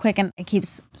mentioned it really quick and it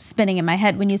keeps spinning in my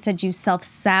head, when you said you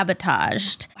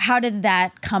self-sabotaged. How did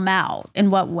that come out?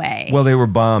 In what way? Well, they were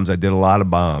bombs. I did a lot of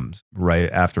bombs right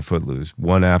after Footloose,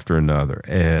 one after another.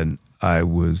 And I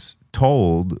was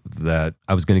told that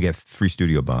I was going to get 3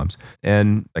 studio bombs.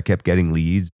 And I kept getting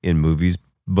leads in movies,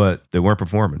 but they weren't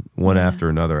performing one after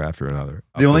another after another.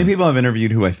 The only people I've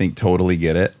interviewed who I think totally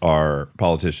get it are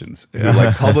politicians who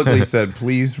like publicly said,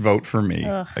 please vote for me.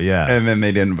 Yeah. And then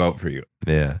they didn't vote for you.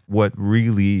 Yeah. What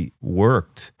really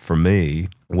worked for me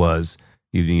was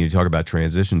you talk about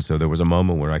transition. So there was a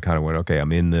moment where I kind of went, okay,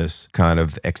 I'm in this kind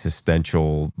of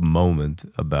existential moment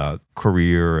about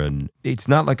career. And it's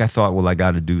not like I thought, well, I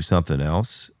got to do something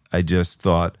else. I just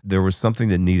thought there was something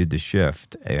that needed to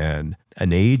shift. And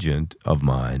an agent of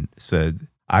mine said,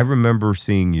 I remember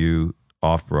seeing you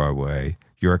off Broadway.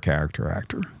 You're a character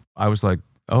actor. I was like,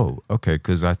 oh, okay,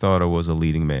 because I thought I was a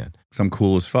leading man. So I'm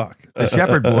cool as fuck. The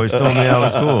Shepherd Boys told me I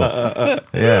was cool.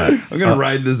 Yeah. I'm going to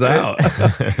ride this out.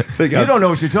 They got, You don't know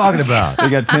what you're talking about. They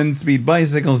got 10-speed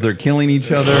bicycles. They're killing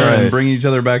each other and bringing each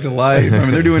other back to life. I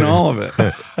mean, they're doing all of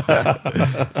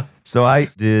it. So I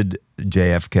did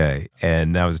JFK,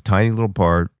 and that was a tiny little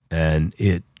part, and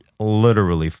it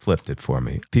literally flipped it for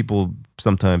me. People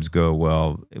sometimes go,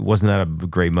 well, wasn't that a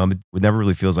great moment? It never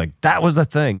really feels like that was the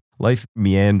thing. Life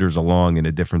meanders along in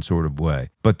a different sort of way.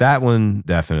 But that one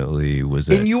definitely was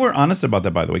it. And you were honest about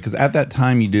that, by the way, because at that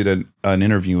time you did an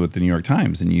interview with the New York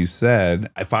Times, and you said,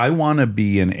 if I want to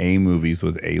be in A movies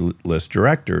with A-list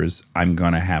directors, I'm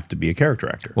going to have to be a character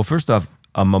actor. Well, first off,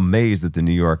 I'm amazed that the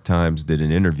New York Times did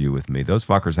an interview with me. Those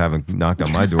fuckers haven't knocked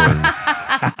on my door.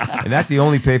 And that's the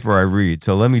only paper I read.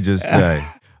 So let me just say,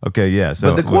 okay, yeah.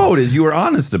 So, But the quote is you were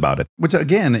honest about it, which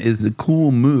again is a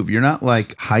cool move. You're not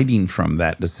like hiding from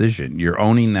that decision. You're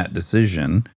owning that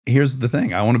decision. Here's the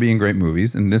thing. I want to be in great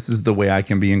movies, and this is the way I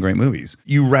can be in great movies.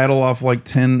 You rattle off like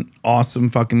 10 awesome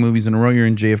fucking movies in a row. You're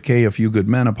in JFK, A Few Good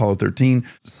Men, Apollo 13.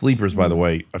 Sleepers, by the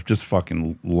way, I've just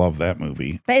fucking love that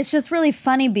movie. But it's just really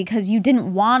funny because you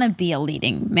didn't want to be a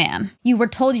leading man. You were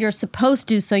told you're supposed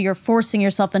to, so you're forcing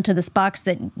yourself into this box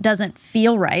that doesn't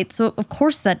feel right. So of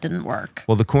course that didn't work.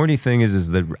 well, the corny thing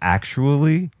is that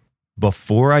actually,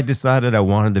 before I decided I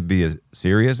wanted to be a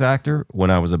serious actor, when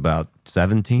I was about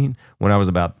 17, when I was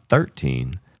about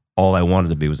 13, all I wanted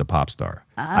to be was a pop star.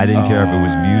 I didn't care if it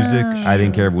was music. I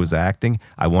didn't care if it was acting.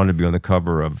 I wanted to be on the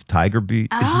cover of Tiger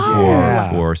Beat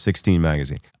or 16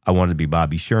 magazine. I wanted to be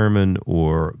Bobby Sherman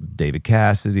or David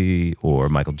Cassidy or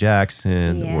Michael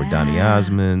Jackson or Donny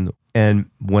Osmond. And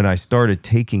when I started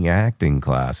taking acting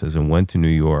classes and went to New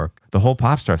York, the whole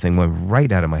pop star thing went right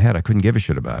out of my head. I couldn't give a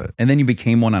shit about it. And then you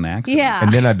became one on accident. Yeah.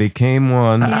 And then I became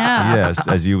one, Yeah. yes,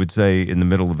 as you would say, in the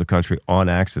middle of the country on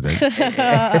accident.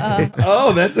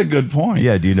 Oh, that's a good point.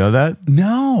 Yeah, do you know that?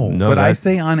 No, No, but I that-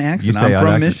 say on You accident. say I'm on from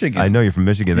accident. Michigan. I know you're from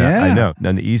Michigan. Yeah. I know.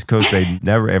 On the East Coast, they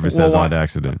never ever says Well, on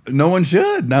accident. No one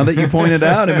should. Now that you pointed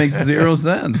out, it makes zero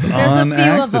sense. There's on a few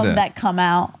accident. of them that come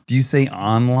out. Do you say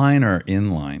online or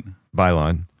inline?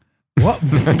 Byline. What?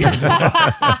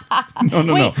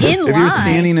 No. Wait, in If you're line?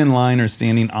 standing in line or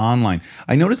standing online.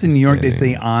 I notice in New York they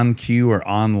say on cue or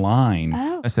online.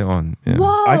 I say on. Yeah.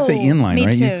 Whoa. I say inline, Me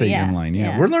right? too, You say yeah. inline.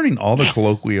 Yeah. We're learning all the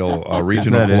colloquial, Isn't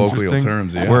regional that colloquial interesting?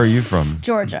 terms. Yeah. Where are you from?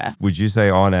 Georgia. Would you say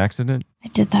on accident? I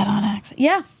did that on accident.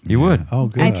 Yeah, You would. Oh,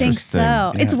 good. I think so.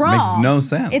 Yeah, It's it wrong. makes no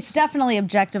sense. It's definitely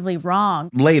objectively wrong.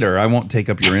 Later, I won't take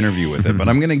up your interview with it, but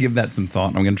I'm going to give that some thought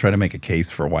and I'm going to try to make a case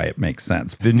for why it makes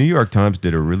sense. The New York Times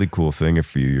did a really cool thing a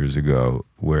few years ago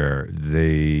where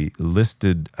they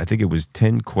listed, I think it was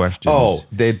 10 questions. Oh,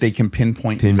 they can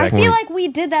pinpoint. I feel like we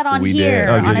did that on We here did.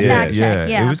 on a did. fact check.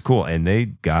 Yeah, It was cool. And they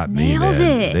got me, Nailed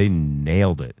man. it. They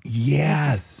nailed it.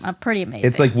 Yes. pretty amazing.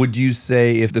 It's like, would you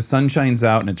say if the sun shines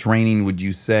out and it's raining, would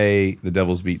you say the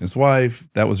devil's beating his wife?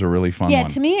 That was a really fun yeah, one.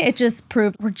 to me, it just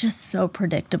proved we're just so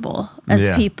predictable as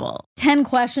Yeah. people. 10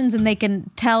 questions and they can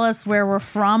tell us where we're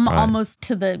from almost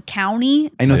to the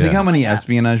county. I know. Think Yeah. how many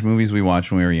espionage movies we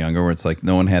watched when we were younger, where it's like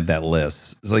no one had that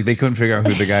list. It's like they couldn't figure out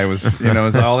who the guy was.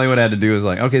 It's all they would have had to do is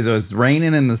like, okay, so it's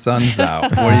raining and the sun's out.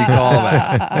 What do you call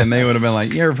that? And they would have been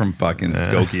like, you're from fucking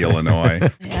Skokie, Illinois.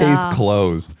 Case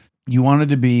closed. You wanted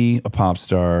to be a pop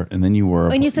star, and then you were.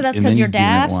 And you said that's and 'cause then your you didn't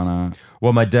dad? wanna-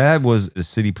 Well, my dad was a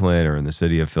city planner in the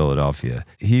city of Philadelphia.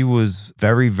 He was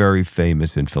very, very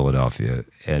famous in Philadelphia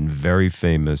and very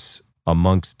famous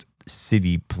amongst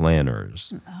city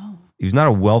planners. Oh. He was not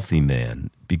a wealthy man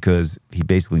because he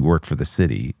basically worked for the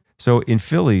city. So in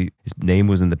Philly, his name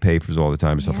was in the papers all the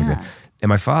time and stuff like that. And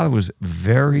my father was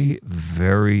very,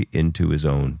 very into his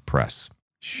own press.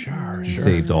 Sure. He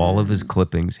saved all of his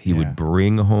clippings. He would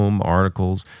bring home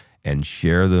articles and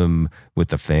share them with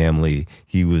the family.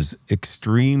 He was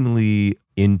extremely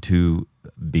into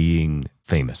being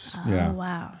famous. Yeah. Oh,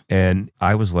 wow. And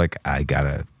I was like, I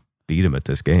gotta beat him at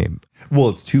this game. Well,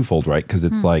 it's twofold, right? Because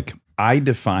it's like I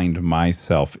defined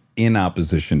myself in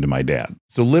opposition to my dad.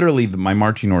 So literally, my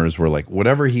marching orders were like,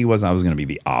 whatever he was, I was going to be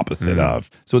the opposite of.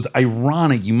 So it's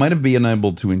ironic. You might have been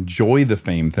able to enjoy the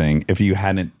fame thing if you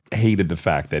hadn't hated the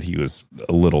fact that he was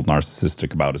a little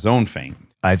narcissistic about his own fame.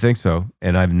 I think so.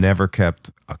 And I've never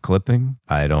kept a clipping.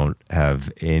 I don't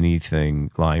have anything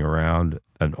lying around.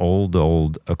 An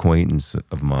old acquaintance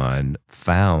of mine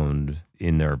found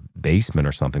in their basement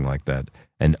or something like that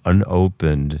an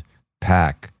unopened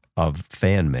pack of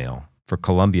fan mail for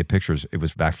Columbia Pictures. It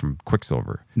was back from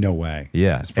Quicksilver. No way.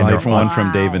 Yeah. It's probably they're from one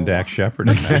from Dave and Dax Shepard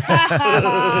in there.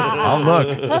 Oh,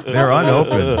 look, they're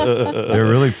unopened. They're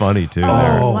really funny too.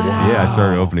 Oh, Yeah, I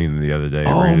started opening them the other day.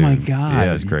 Oh Reading my them. God.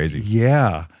 Yeah, it's crazy.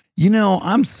 Yeah.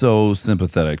 I'm so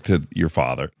sympathetic to your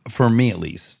father. For me, at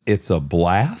least, it's a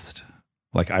blast.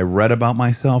 Like, I read about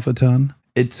myself a ton.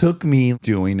 It took me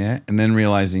doing it and then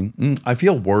realizing I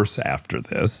feel worse after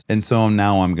this. And so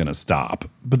now I'm going to stop.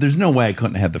 But there's no way I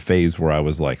couldn't have the phase where I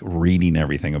was like reading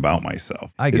everything about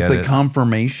myself. I get it's like it.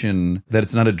 confirmation that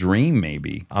it's not a dream,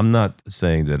 maybe. I'm not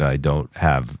saying that I don't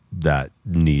have that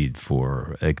need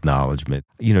for acknowledgement.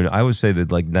 I would say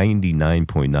that like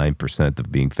 99.9%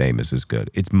 of being famous is good.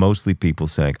 It's mostly people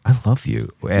saying, I love you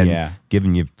and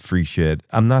giving you free shit.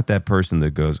 I'm not that person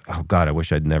that goes, oh God, I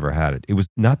wish I'd never had it. It was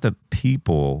not the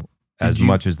people as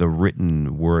much as the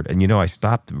written word. And I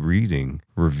stopped reading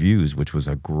reviews, which was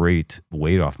a great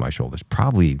weight off my shoulders,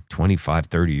 probably 25,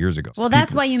 30 years ago. Well,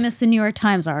 that's why you missed the New York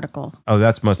Times article. Oh,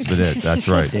 that must have been it. That's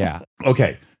right. Yeah.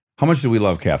 Okay. How much do we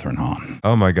love Catherine Hahn?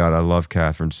 Oh my God, I love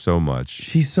Catherine so much.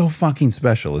 She's so fucking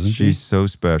special, isn't she? She's so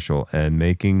special. And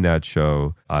making that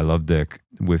show, I Love Dick,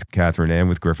 with Catherine and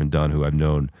with Griffin Dunn, who I've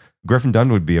known. Griffin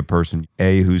Dunn would be a person,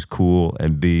 A, who's cool,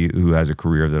 and B, who has a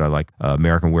career that I like.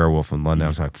 American Werewolf in London. I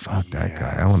was like, fuck that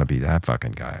guy. I want to be that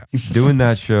fucking guy. Doing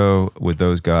that show with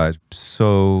those guys,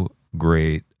 so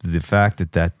great. The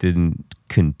fact that didn't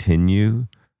continue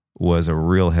was a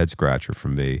real head scratcher for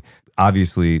me.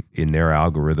 Obviously, in their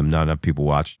algorithm, not enough people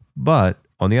watched. But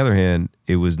on the other hand,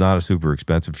 it was not a super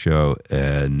expensive show.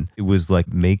 And it was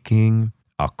like making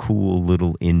a cool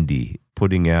little indie,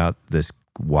 putting out this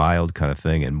wild kind of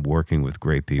thing and working with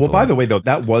great people. Well, by the way, though,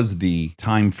 that was the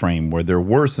time frame where there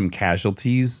were some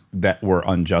casualties that were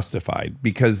unjustified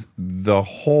because the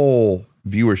whole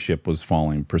viewership was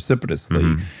falling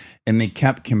precipitously. And they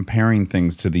kept comparing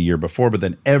things to the year before, but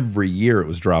then every year it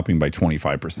was dropping by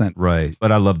 25%. Right.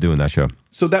 But I love doing that show.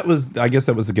 So I guess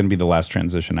that was going to be the last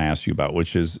transition I asked you about,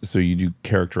 which is, so you do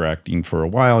character acting for a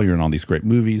while, you're in all these great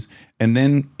movies, and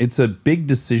then it's a big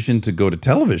decision to go to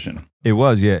television. It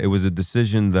was, yeah. It was a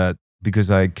decision that, because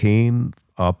I came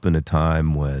up in a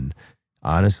time when,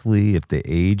 honestly, if the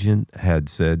agent had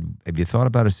said, have you thought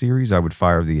about a series? I would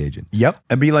fire the agent. Yep.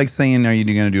 It'd be like saying, are you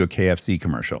going to do a KFC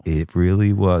commercial? It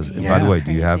really was. And by the way,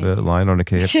 do you have a line on a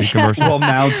KFC commercial? Well,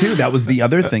 now too, that was the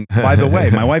other thing. By the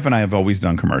way, my wife and I have always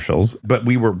done commercials, but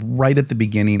we were right at the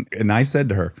beginning. And I said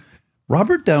to her,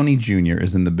 Robert Downey Jr.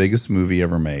 is in the biggest movie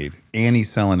ever made, and he's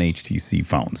selling HTC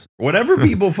phones. Whatever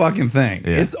people fucking think,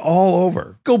 it's all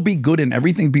over. Go be good in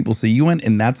everything people see you in,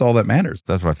 and that's all that matters.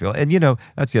 That's what I feel. And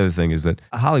that's the other thing is that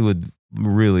Hollywood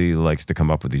really likes to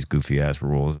come up with these goofy ass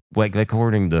rules. Like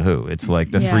according to who? It's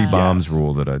like the 3 bombs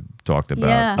rule that I talked about.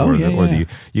 Yeah. Or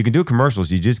you can do commercials,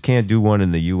 you just can't do one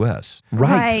in the US.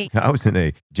 Right. I was in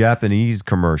a Japanese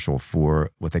commercial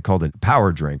for what they called a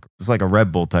power drink. It's like a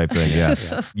Red Bull type thing.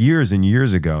 Yeah. Years and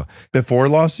years ago. Before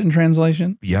Lost in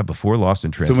Translation? Yeah, before Lost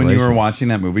in Translation. So when you were watching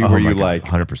that movie, were you like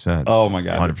 100%? Oh my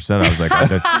God. 100%. I was like,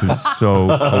 that's just so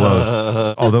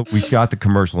close. Although we shot the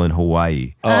commercial in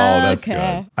Hawaii. Oh, that's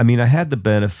Okay. good. I mean, I had the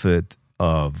benefit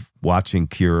of watching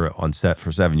Kira on set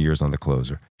for 7 years on The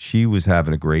Closer. She was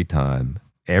having a great time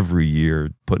every year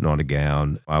putting on a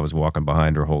gown. I was walking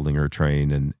behind her holding her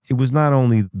train. And it was not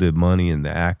only the money and the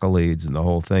accolades and the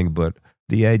whole thing, but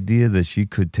the idea that she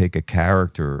could take a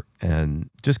character and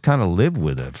just kind of live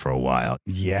with it for a while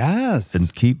Yes.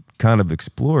 and keep kind of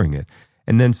exploring it.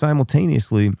 And then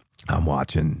simultaneously, I'm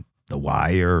watching The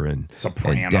Wire and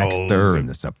Sopranos. Dexter and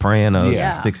The Sopranos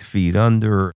Yeah. and 6 Feet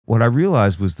Under. What I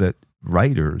realized was that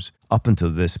writers, up until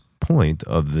this point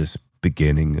of this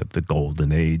beginning of the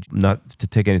golden age, not to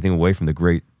take anything away from the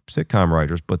great sitcom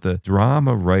writers, but the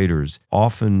drama writers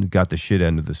often got the shit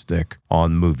end of the stick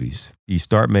on movies. You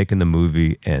start making the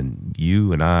movie and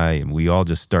you and I and we all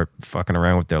just start fucking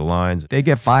around with their lines. They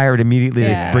get fired immediately.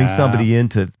 Yeah. They bring somebody in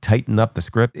to tighten up the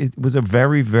script. It was a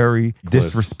very, very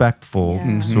disrespectful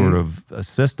sort of a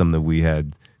system that we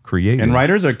had created. And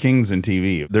writers are kings in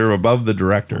TV. They're above the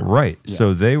director. Right.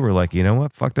 So they were like, you know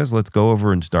what? Fuck this. Let's go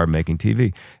over and start making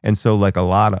TV. And so, like a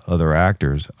lot of other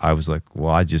actors, I was like,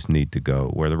 well, I just need to go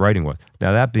where the writing was.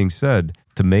 Now, that being said,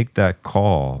 to make that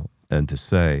call and to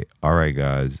say, all right,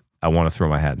 guys, I want to throw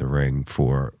my hat in the ring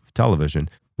for television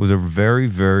was a very,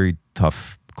 very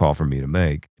tough call for me to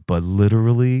make. But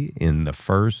literally in the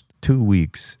first 2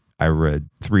 weeks, I read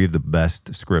 3 of the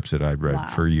best scripts that I'd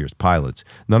read for years, pilots,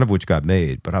 none of which got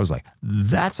made. But I was like,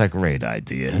 that's a great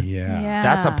idea. Yeah.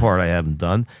 That's a part I haven't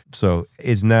done. So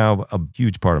it's now a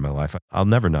huge part of my life. I'll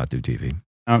never not do TV.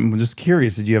 I'm just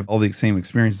curious, did you have all the same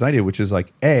experiences I did, which is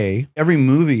like, every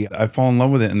movie, I fall in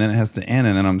love with it and then it has to end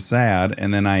and then I'm sad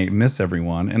and then I miss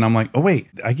everyone. And I'm like, oh, wait,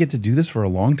 I get to do this for a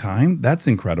long time? That's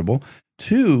incredible.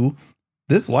 2,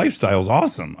 this lifestyle is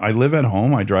awesome. I live at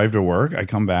home. I drive to work. I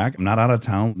come back. I'm not out of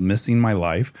town missing my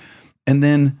life. And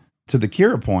then to the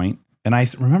Kira point, and I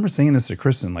remember saying this to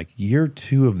Kristen, like year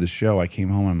 2 of the show, I came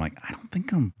home and I'm like, I don't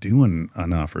think I'm doing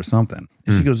enough or something.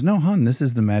 And she goes, no, hon, this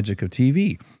is the magic of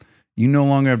TV. You no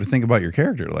longer have to think about your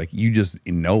character. Like you just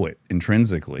know it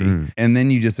intrinsically. And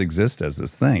then you just exist as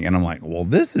this thing. And I'm like, well,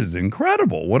 this is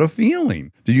incredible. What a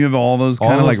feeling. Did you have all those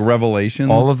kind of like revelations?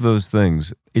 All of those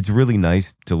things. It's really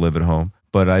nice to live at home,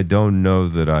 but I don't know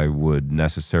that I would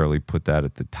necessarily put that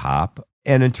at the top.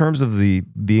 And in terms of the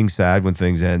being sad when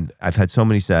things end, I've had so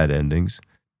many sad endings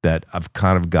that I've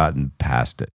kind of gotten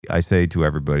past it. I say to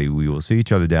everybody, we will see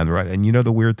each other down the road. And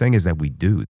the weird thing is that we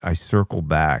do. I circle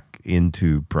back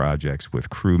into projects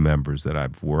with crew members that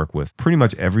I've worked with. Pretty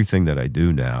much everything that I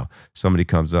do now, somebody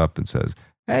comes up and says,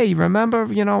 hey, remember,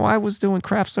 I was doing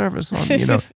craft service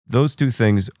on, those 2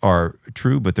 things are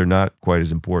true, but they're not quite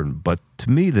as important. But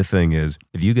to me, the thing is,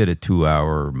 if you get a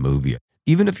 2-hour movie,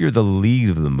 even if you're the lead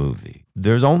of the movie,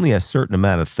 there's only a certain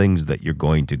amount of things that you're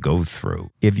going to go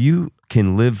through. If you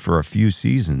can live for a few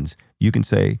seasons, you can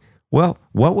say, well,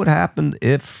 what would happen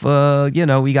if,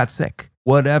 we got sick?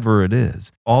 Whatever it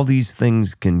is, all these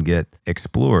things can get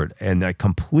explored. And I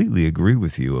completely agree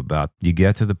with you about you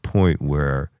get to the point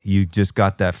where you just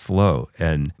got that flow.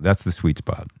 And that's the sweet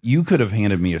spot. You could have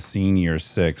handed me a scene year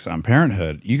 6 on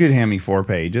Parenthood. You could hand me 4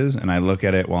 pages and I look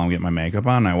at it while I'm getting my makeup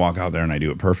on and I walk out there and I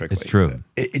do it perfectly. It's true.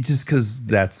 It just because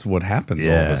that's what happens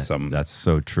all of a sudden. That's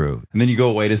so true. And then you go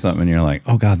away to something and you're like,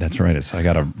 oh God, that's right. I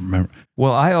got to remember.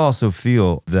 Well, I also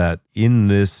feel that in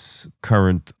this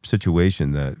current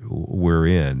situation that we're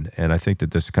in, and I think that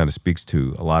this kind of speaks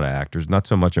to a lot of actors, not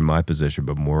so much in my position,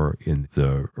 but more in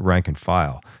the rank and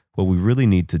file. What we really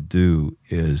need to do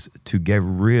is to get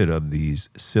rid of these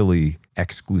silly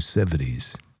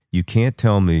exclusivities. You can't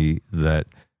tell me that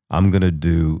I'm going to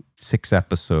do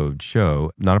 6-episode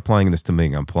show. Not applying this to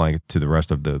me. I'm applying it to the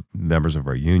rest of the members of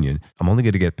our union. I'm only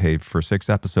going to get paid for 6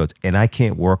 episodes and I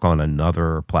can't work on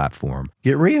another platform.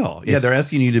 Get real. Yeah, they're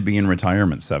asking you to be in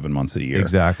retirement 7 months a year.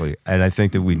 Exactly. And I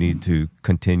think that we need to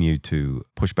continue to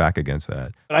push back against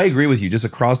that. But I agree with you. Just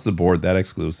across the board, that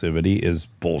exclusivity is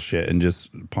bullshit and just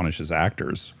punishes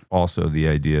actors. Also, the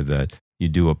idea that you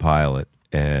do a pilot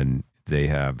and they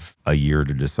have a year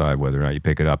to decide whether or not you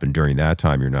pick it up. And during that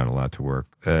time, you're not allowed to work.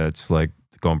 It's like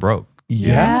going broke.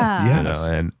 Yes, Yeah. You know?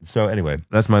 And so anyway,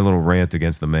 that's my little rant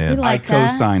against the man. We like I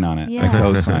that. co-sign on it. I Yeah.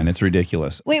 co-sign. It's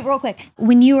ridiculous. Wait, real quick.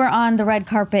 When you were on the red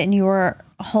carpet and you were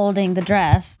holding the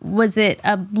dress, was it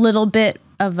a little bit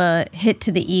of a hit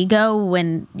to the ego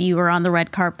when you were on the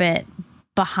red carpet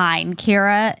behind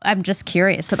Kira? I'm just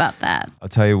curious about that. I'll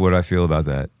tell you what I feel about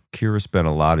that. Kira spent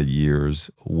a lot of years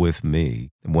with me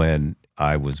when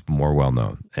I was more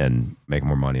well-known and making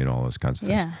more money and all those kinds of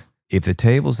things. Yeah. If the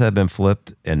tables had been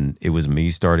flipped and it was me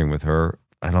starting with her,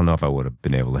 I don't know if I would have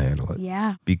been able to handle it.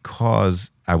 Yeah.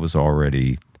 Because I was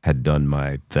already had done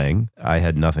my thing. I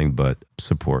had nothing but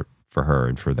support for her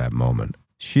and for that moment.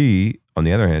 She, on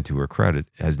the other hand, to her credit,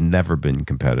 has never been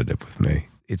competitive with me.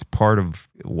 It's part of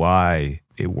why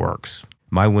it works.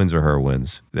 My wins are her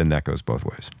wins, then that goes both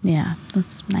ways. Yeah.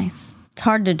 That's nice. It's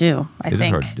hard to do, I It is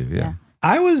think. hard to do, yeah.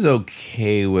 I was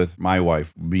okay with my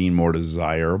wife being more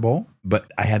desirable,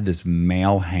 but I had this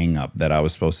male hang up that I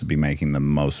was supposed to be making the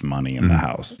most money in the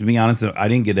house. To be honest, I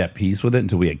didn't get at peace with it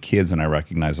until we had kids and I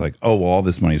recognized like, oh, well, all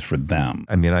this money's for them.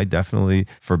 I mean, I definitely,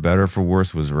 for better or for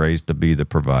worse, was raised to be the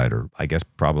provider. I guess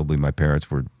probably my parents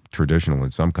were traditional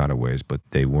in some kind of ways, but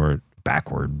they weren't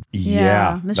backward.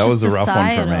 Yeah, It's that was just a rough one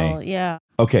for societal. me. Yeah.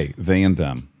 Okay, they and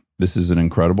them. This is an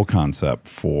incredible concept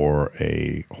for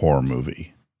a horror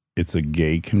movie. It's a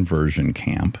gay conversion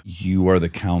camp. You are the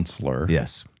counselor.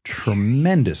 Yes.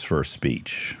 Tremendous first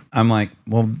speech. I'm like,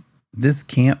 well, this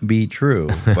can't be true,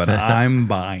 but I'm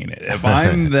buying it. If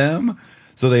I'm them,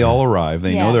 so they all arrive.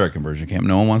 They know Yeah. they're at conversion camp.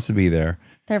 No one wants to be there.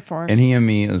 They're forced. And he and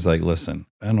me is like, listen,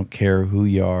 I don't care who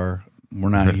you are. We're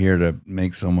not here to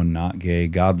make someone not gay.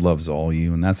 God loves all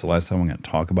you. And that's the last time I'm going to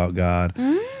talk about God.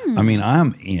 I mean,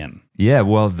 I'm in. Yeah,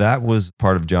 well, that was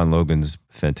part of John Logan's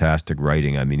fantastic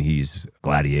writing. I mean, he's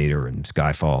Gladiator and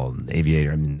Skyfall and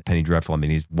Aviator. I mean, Penny Dreadful. I mean,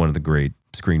 he's one of the great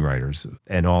screenwriters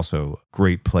and also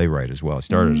great playwright as well. He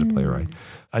started as a playwright.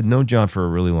 I'd known John for a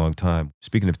really long time.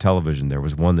 Speaking of television, there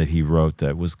was one that he wrote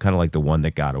that was kind of like the one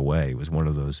that got away. It was one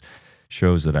of those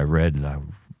shows that I read and I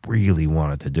really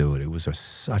wanted to do it. It was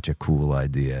such a cool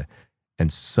idea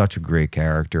and such a great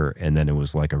character. And then it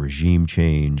was like a regime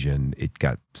change and it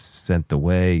got sent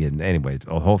away. And anyway,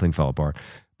 the whole thing fell apart.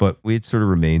 But we had sort of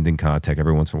remained in contact.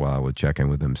 Every once in a while, I would check in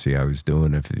with him, see how he was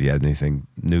doing, if he had anything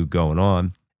new going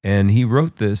on. And he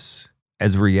wrote this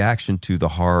as a reaction to the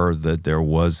horror that there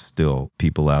was still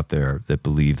people out there that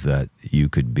believed that you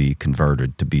could be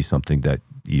converted to be something that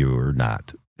you're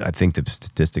not. I think the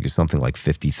statistic is something like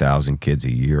 50,000 kids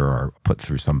a year are put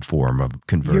through some form of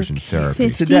conversion therapy.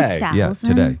 50,000? Today. Yeah,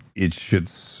 today. It should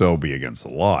so be against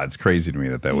the law. It's crazy to me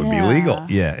that would be Yeah. legal.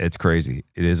 Yeah, it's crazy.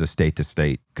 It is a state to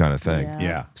state kind of thing. Yeah.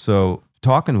 Yeah. So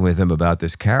talking with him about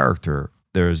this character,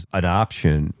 there's an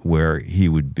option where he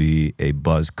would be a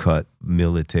buzz cut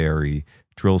military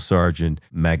drill sergeant,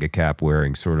 MAGA cap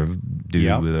wearing sort of dude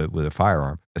Yep. with a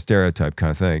firearm, a stereotype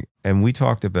kind of thing. And we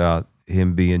talked about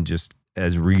him being just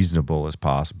as reasonable as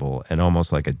possible and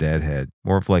almost like a deadhead,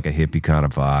 more of like a hippie kind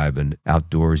of vibe and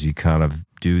outdoorsy kind of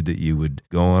dude that you would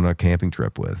go on a camping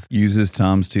trip with. Uses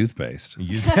Tom's toothpaste.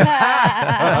 You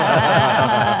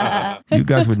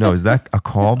guys would know. Is that a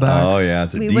callback? Oh, yeah.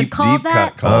 It's a We deep, would call deep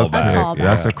that cut a callback. callback.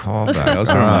 That's a callback. That was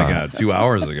from like 2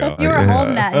 hours ago. You were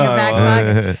holding that in your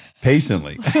back pocket.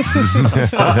 Patiently.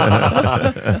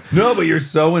 No, but you're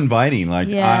so inviting. Like,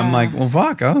 Yeah. I'm like, well,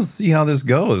 fuck, I'll see how this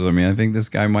goes. I mean, I think this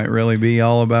guy might really be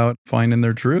all about finding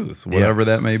their truth, whatever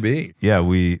that may be. Yeah,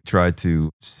 we tried to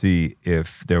see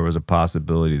if there was a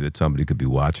possibility that somebody could be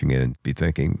watching it and be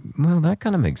thinking, well, that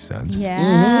kind of makes sense.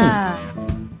 Yeah.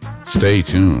 Stay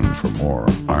tuned for more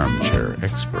Armchair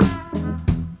Expert,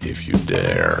 if you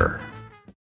dare.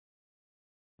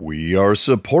 We are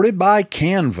supported by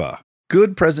Canva.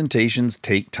 Good presentations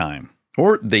take time,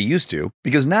 or they used to,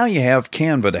 because now you have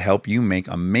Canva to help you make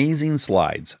amazing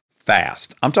slides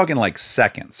fast. I'm talking like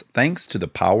seconds, thanks to the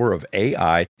power of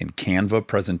AI in Canva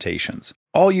presentations.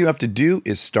 All you have to do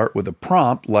is start with a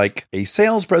prompt like a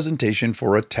sales presentation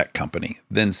for a tech company,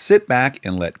 then sit back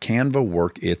and let Canva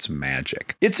work its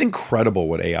magic. It's incredible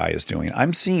what AI is doing.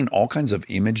 I'm seeing all kinds of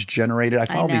image generated. I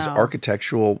follow these know.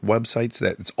 architectural websites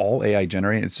that it's all AI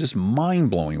generated. It's just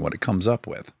mind-blowing what it comes up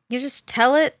with. You just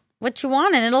tell it what you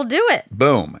want and it'll do it.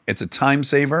 Boom. It's a time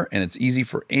saver and it's easy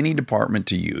for any department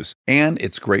to use. And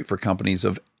it's great for companies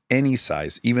of any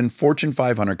size. Even Fortune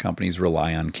 500 companies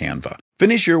rely on Canva.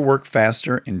 Finish your work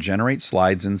faster and generate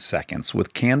slides in seconds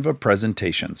with Canva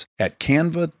presentations at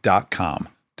canva.com.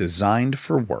 Designed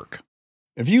for work.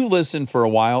 If you've listened for a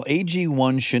while,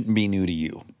 AG1 shouldn't be new to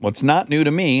you. What's not new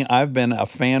to me, I've been a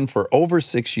fan for over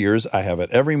 6 years. I have it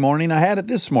every morning. I had it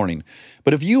this morning.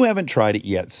 But if you haven't tried it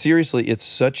yet, seriously, it's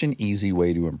such an easy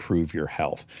way to improve your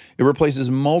health. It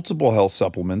replaces multiple health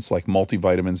supplements like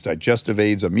multivitamins, digestive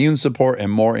aids, immune support,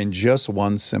 and more in just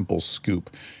one simple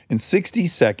scoop. In 60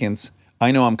 seconds, I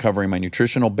know I'm covering my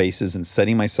nutritional bases and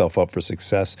setting myself up for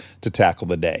success to tackle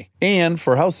the day. And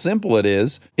for how simple it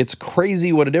is, it's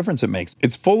crazy what a difference it makes.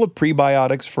 It's full of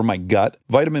prebiotics for my gut,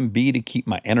 vitamin B to keep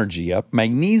my energy up,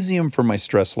 magnesium for my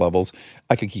stress levels.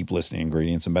 I could keep listing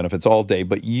ingredients and benefits all day,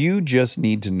 but you just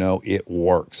need to know it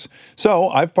works. So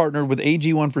I've partnered with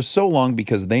AG1 for so long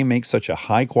because they make such a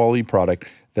high quality product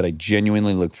that I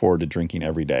genuinely look forward to drinking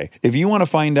every day. If you want to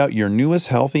find out your newest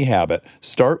healthy habit,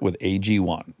 start with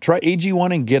AG1. Try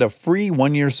AG1 and get a free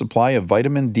 1-year supply of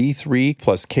vitamin D3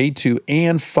 plus K2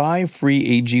 and 5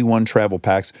 free AG1 travel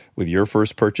packs with your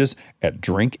first purchase at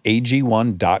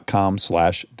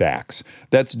drinkag1.com/Dax.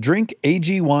 That's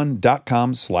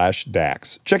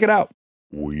drinkag1.com/Dax. Check it out.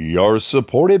 We are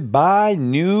supported by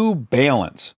New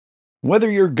Balance. Whether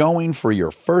you're going for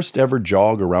your first ever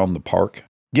jog around the park,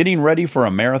 getting ready for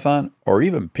a marathon, or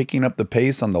even picking up the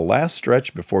pace on the last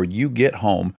stretch before you get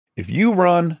home, if you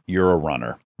run, you're a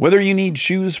runner. Whether you need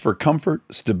shoes for comfort,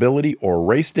 stability, or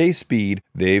race day speed,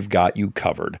 they've got you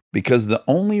covered. Because the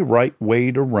only right way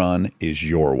to run is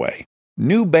your way.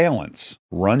 New Balance.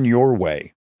 Run your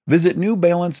way. Visit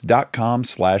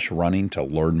newbalance.com/running to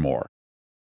learn more.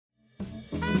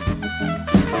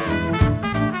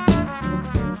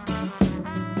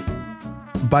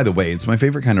 By the way, it's my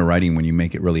favorite kind of writing when you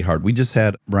make it really hard. We just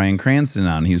had Bryan Cranston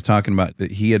on. He was talking about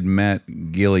that he had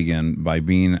met Gilligan by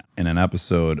being in an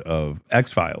episode of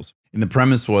X-Files. And the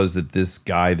premise was that this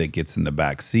guy that gets in the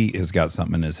back seat has got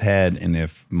something in his head, and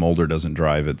if Mulder doesn't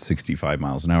drive at 65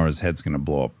 miles an hour, his head's going to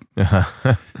blow up.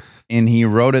 And he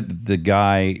wrote it that the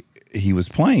guy he was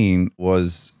playing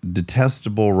was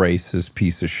detestable, racist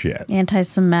piece of shit.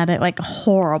 Anti-Semitic, like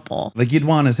horrible. Like you'd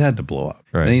want his head to blow up.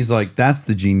 Right. And he's like, that's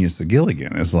the genius of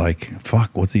Gilligan. It's like,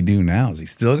 fuck, what's he do now? Is he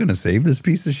still going to save this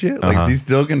piece of shit? Like, is he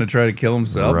still going to try to kill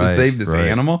himself to save this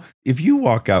animal? If you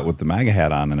walk out with the MAGA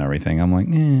hat on and everything, I'm like,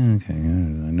 okay,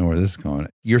 I know where this is going.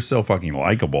 You're so fucking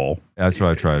likable. That's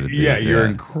what I try to do. Yeah, you're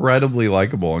incredibly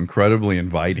likable, incredibly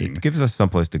inviting. It gives us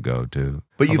someplace to go to.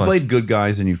 But you've played good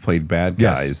guys and you've played bad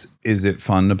guys. Yes. Is it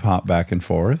fun to pop back and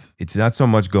forth? It's not so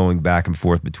much going back and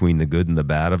forth between the good and the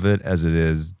bad of it as it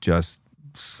is just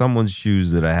someone's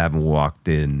shoes that I haven't walked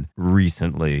in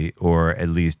recently, or at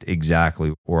least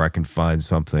exactly, or I can find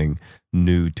something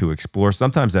new to explore.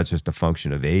 Sometimes that's just a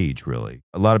function of age, really.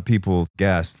 A lot of people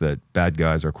guess that bad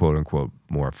guys are quote unquote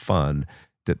more fun,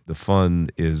 that the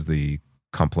fun is the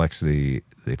complexity,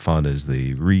 the fun is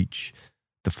the reach,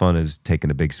 the fun is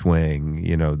taking a big swing,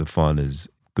 you know, the fun is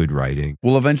good writing.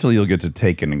 Well, eventually you'll get to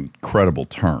take an incredible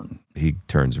turn. He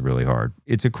turns really hard.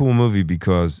 It's a cool movie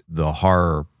because the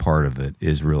horror part of it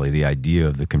is really the idea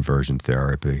of the conversion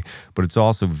therapy, but it's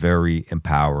also very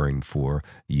empowering for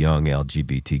young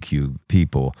LGBTQ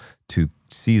people to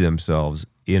see themselves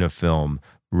in a film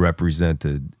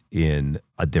represented in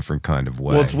a different kind of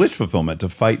way. Well, it's wish fulfillment to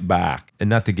fight back. And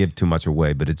not to give too much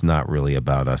away, but it's not really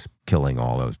about us killing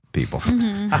all those people.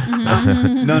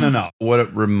 No. What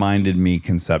it reminded me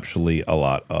conceptually a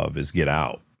lot of is Get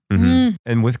Out. Mm-hmm.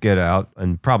 And with Get Out,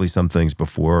 and probably some things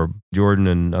before, Jordan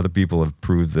and other people have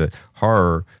proved that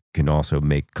horror can also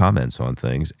make comments on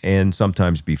things and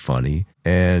sometimes be funny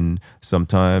and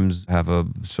sometimes have a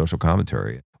social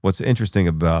commentary. What's interesting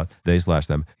about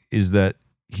They/Them is that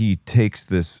he takes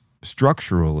this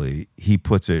structurally, he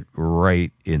puts it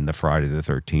right in the Friday the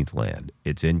 13th land.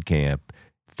 It's in camp.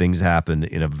 Things happen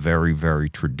in a very, very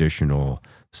traditional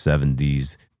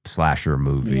 70s slasher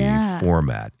movie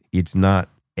format. It's not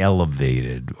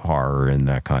elevated horror in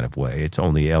that kind of way. It's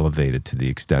only elevated to the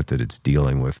extent that it's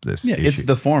dealing with this issue. It's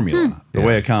the formula. The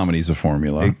way a comedy is a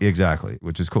formula. Exactly,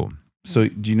 which is cool. So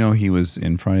do you know he was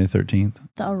in Friday the 13th?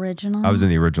 The original? I was in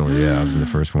the original, I was in the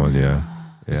first one, yeah.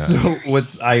 So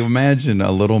what's, I imagine,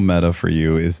 a little meta for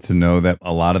you is to know that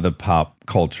a lot of the pop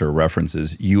culture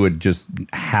references you would just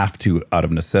have to, out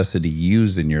of necessity,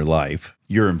 use in your life.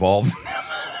 You're involved in them.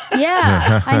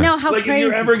 Yeah, I know how like crazy. If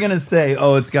you're ever going to say,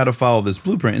 oh, it's got to follow this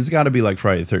blueprint, it's got to be like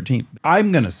Friday the 13th.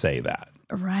 I'm going to say that.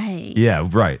 Right. Yeah,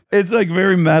 right. It's like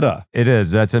very meta. It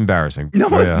is. That's embarrassing. No,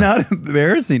 it's not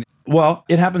embarrassing. Well,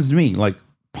 it happens to me. Like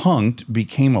punked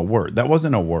became a word. That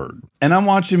wasn't a word. And I'm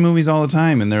watching movies all the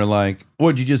time and they're like,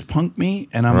 "What, you just punked me?"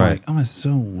 And I'm Right. like, "Oh, it's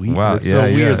so weird. Wow, It's yeah, so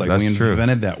yeah, weird. Like that's we true.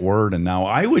 invented that word and now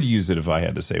I would use it if I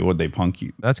had to say, would they punk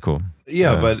you?" That's cool.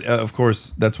 Yeah, but of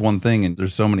course, that's one thing. And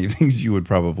there's so many things you would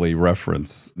probably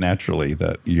reference naturally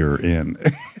that you're in.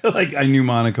 Like, I knew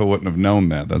Monica wouldn't have known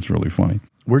that. That's really funny.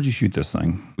 Where'd you shoot this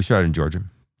thing? We shot in Georgia.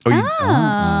 Oh, you,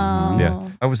 Yeah.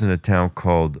 I was in a town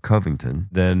called Covington.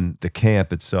 Then the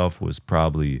camp itself was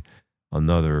probably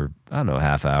another, I don't know,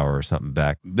 half hour or something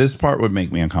back. This part would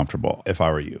make me uncomfortable if I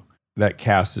were you. That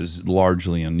cast is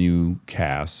largely a new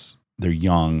cast. They're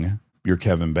young. You're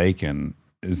Kevin Bacon.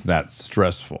 Is that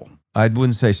stressful? I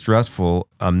wouldn't say stressful.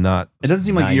 I'm not. It doesn't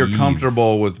seem like you're naive.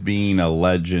 comfortable with being a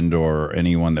legend or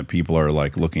anyone that people are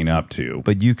like looking up to,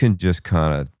 But you can just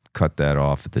kind of cut that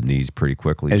off at the knees pretty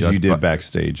quickly. as just you did by-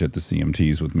 backstage at the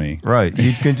CMTs with me. Right.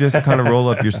 You can just kind of roll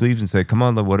up your sleeves and say, come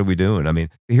on, what are we doing? I mean,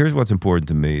 here's what's important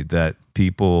to me, that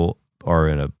people are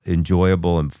in a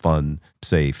enjoyable and fun,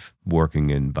 safe working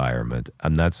environment.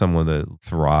 I'm not someone that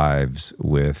thrives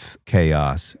with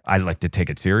chaos. I like to take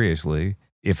it seriously.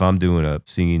 If I'm doing a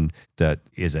scene that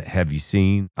is a heavy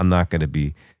scene, I'm not going to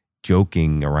be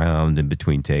joking around in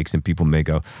between takes, and people may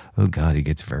go, "Oh God, he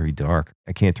gets very dark."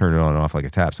 I can't turn it on and off like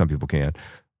a tap. Some people can,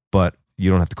 but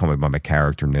you don't have to call me by my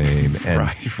character name, and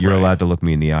Right, you're right. allowed to look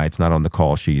me in the eye. It's not on the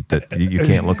call sheet that you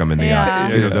can't look them in the Yeah.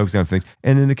 eye. You know, those kind of things.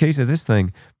 And in the case of this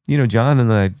thing, you know, John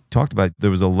and I talked about,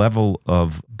 there was a level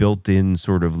of built-in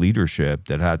sort of leadership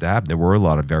that had to happen. There were a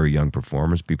lot of very young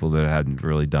performers, people that hadn't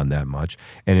really done that much,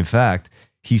 and in fact,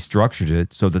 he structured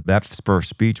it so that first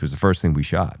speech was the first thing we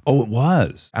shot. Oh, it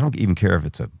was. I don't even care if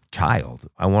it's a child.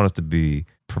 I want us to be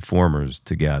performers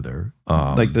together.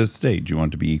 Like the stage, you want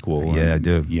it to be equal. Yeah, I and-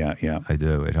 do. Yeah, yeah. I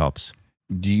do. It helps.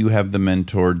 Do you have the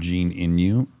mentor gene in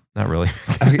you? Not really.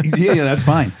 Yeah, that's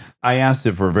fine. I asked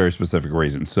it for a very specific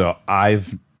reason. So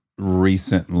I've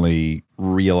recently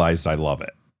realized I love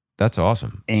it. That's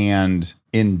awesome. And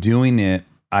in doing it,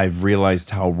 I've realized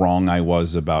how wrong I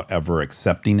was about ever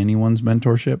accepting anyone's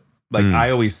mentorship. Like, I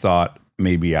always thought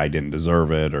maybe I didn't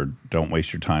deserve it, or don't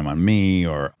waste your time on me,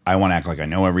 or I want to act like I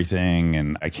know everything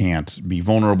and I can't be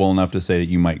vulnerable enough to say that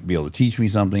you might be able to teach me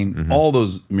something. All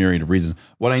those myriad of reasons.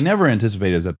 What I never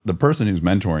anticipated is that the person who's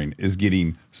mentoring is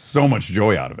getting so much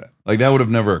joy out of it. Like, that would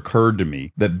have never occurred to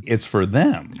me that it's for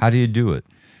them. How do you do it?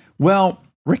 Well,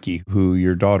 Ricky, who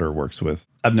your daughter works with,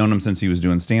 I've known him since he was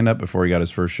doing stand-up before he got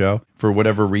his first show. For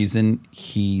whatever reason,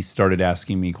 he started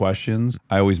asking me questions.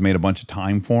 I always made a bunch of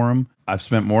time for him. I've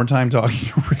spent more time talking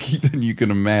to Ricky than you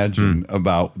can imagine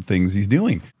about things he's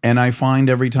doing. And I find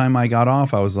every time I got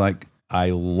off, I was like, I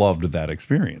loved that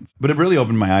experience. But it really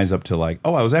opened my eyes up to like,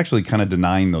 oh, I was actually kind of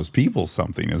denying those people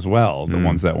something as well, the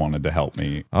ones that wanted to help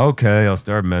me. Okay, I'll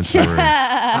start mentoring.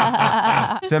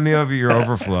 Send me over your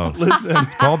overflow. Listen.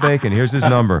 Call Bacon. Here's his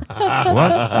number.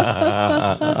 What?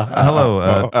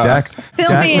 Hello, Dax. Fill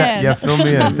Dax, me in. Yeah, fill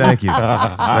me in. Thank you.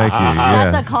 Thank you. Yeah.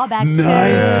 That's a callback too. Nice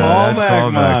Yeah, callback, that's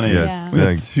callback, Monty. yes. Yeah. We had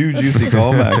Thanks. 2 juicy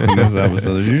callbacks in this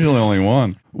episode. There's usually only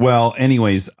one. Well,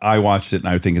 anyways, I watched it and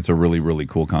I think it's a really, really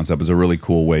cool concept. It's a really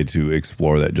cool way to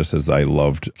explore that, just as I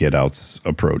loved Get Out's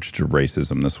approach to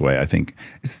racism this way. I think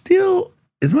still,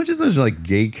 as much as there's like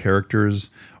gay characters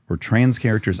or trans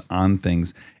characters on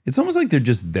things, it's almost like they're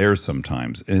just there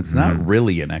sometimes. And it's not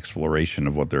really an exploration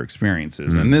of what their experience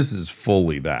is. And this is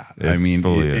fully that. It I mean,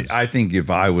 fully is. I think if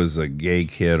I was a gay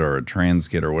kid or a trans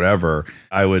kid or whatever,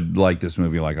 I would like this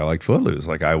movie like I liked Footloose.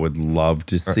 Like, I would love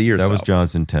to see yourself. That was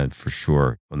John's intent for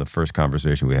sure. On the first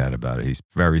conversation we had about it, he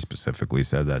very specifically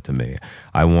said that to me.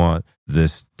 I want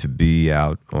this to be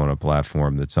out on a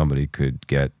platform that somebody could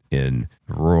get in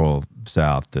rural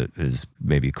South that is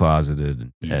maybe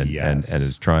closeted and Yes.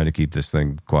 is trying to keep this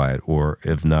thing quiet, or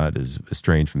if not, is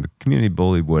estranged from the community,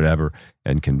 bullied, whatever,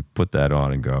 and can put that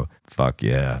on and go, fuck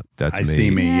yeah, that's I me. see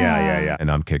me. Yeah.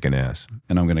 And I'm kicking ass.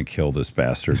 And I'm going to kill this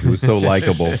bastard who was so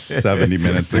likable 70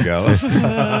 minutes ago.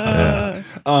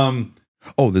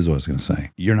 Oh, this is what I was going to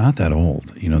say. You're not that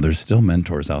old. You know, there's still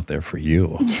mentors out there for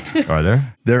you. Are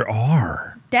there? There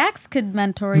are. Dax could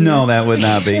mentor you. No, that would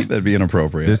not be. That'd be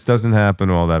inappropriate. This doesn't happen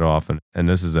all that often. And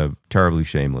this is a terribly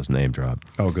shameless name drop.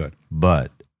 Oh, good.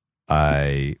 But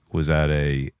I was at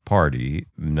a party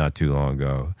not too long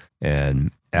ago,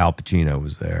 and Al Pacino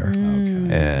was there.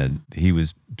 And he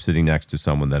was sitting next to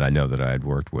someone that I know that I had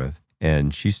worked with.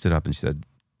 And she stood up and she said,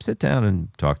 sit down and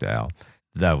talk to Al.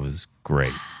 That was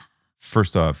great.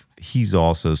 First off, he's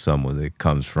also someone that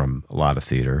comes from a lot of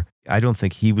theater. I don't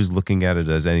think he was looking at it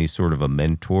as any sort of a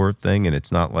mentor thing, and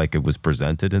it's not like it was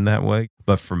presented in that way.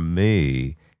 But for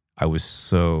me, I was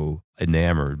so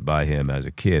enamored by him as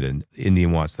a kid. And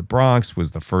Indian Wants the Bronx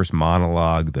was the first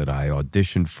monologue that I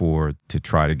auditioned for to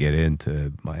try to get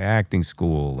into my acting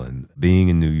school. And being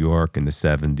in New York in the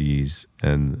 70s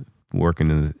and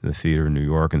working in the theater in New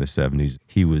York in the 70s,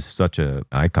 he was such an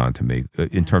icon to me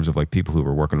in terms of like people who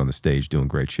were working on the stage doing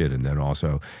great shit. And then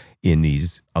also in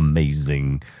these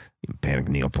amazing Panic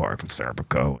at Needle Park and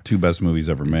Serpico. 2 best movies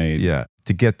ever made. Yeah.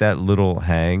 To get that little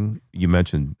hang, you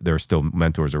mentioned there are still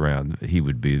mentors around. He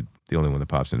would be the only one that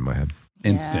pops into my head.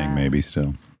 Instinct, maybe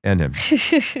still. And him.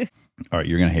 All right,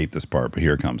 you're going to hate this part, but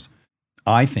here it comes.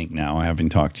 I think now, having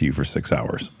talked to you for 6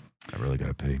 hours. I really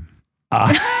got to pee.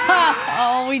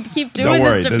 Oh, we keep doing Don't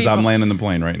worry, this to people. I'm landing the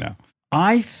plane right now.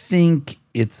 I think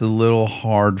it's a little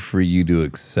hard for you to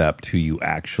accept who you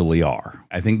actually are.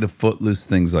 I think the Footloose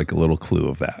thing's like a little clue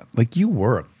of that. Like, you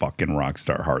were a fucking rock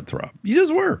star heartthrob. You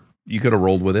just were. You could have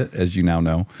rolled with it, as you now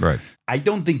know. Right. I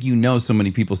don't think you know so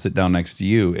many people sit down next to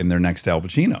you and they're next to Al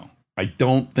Pacino. I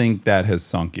don't think that has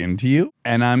sunk into you.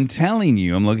 And I'm telling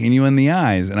you, I'm looking you in the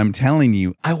eyes and I'm telling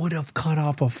you, I would have cut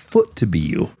off a foot to be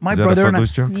you. My Is that brother a and I.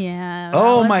 Footloose joke? Yeah.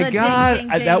 Oh that my was a God. ding,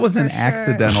 ding, ding That was an for sure.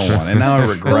 accidental one. And now I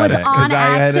regret It was it. 'cause on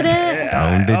I had it-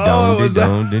 accident?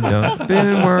 Don't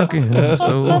been working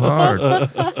so hard.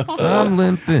 I'm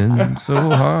limping so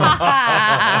hard.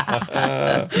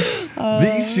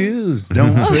 These shoes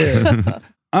don't fit.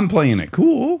 I'm playing it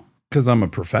cool because I'm a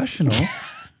professional.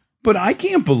 But I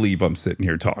can't believe I'm sitting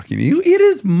here talking to you. It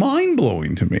is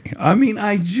mind-blowing to me. I mean,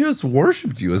 I just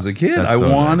worshipped you as a kid. That's I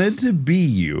so wanted nice. to be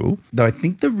you. Though I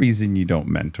think the reason you don't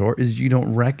mentor is you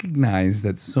don't recognize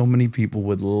that so many people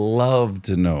would love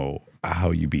to know how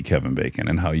you be Kevin Bacon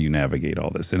and how you navigate all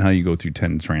this and how you go through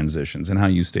 10 transitions and how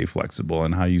you stay flexible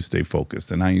and how you stay focused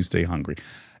and how you stay hungry.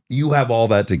 You have all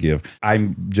that to give.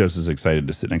 I'm just as excited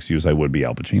to sit next to you as I would be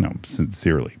Al Pacino,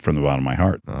 sincerely, from the bottom of my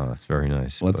heart. Oh, that's very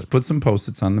nice. Let's But put some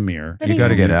Post-its on the mirror. you got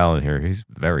to get Al in here. He's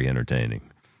very entertaining.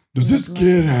 Does this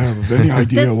kid have any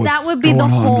idea This, what's that would be the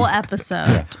going on? whole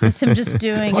episode. It's him just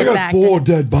doing I it got back. 4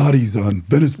 dead bodies on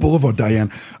Venice Boulevard, Diane.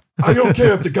 I don't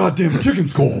care if the goddamn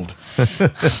chicken's cold. Oh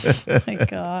my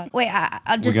God. Wait,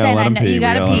 I'll just gotta end. let I him know pee. you We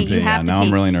got to gotta let pee. him You pee. have Yeah, to now pee.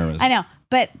 I'm really nervous. I know,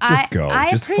 but Just go. I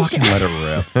Just appreciate. fucking let it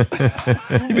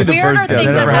rip. You'd be the Weirder first guest.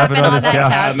 things That have ever happened happened on on this that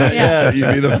couch? couch. Yeah,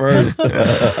 you'd be the first.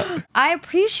 I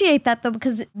appreciate that though,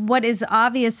 because what is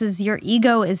obvious is your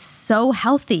ego is so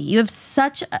healthy. You have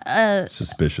such a.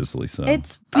 Suspiciously so.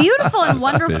 It's beautiful and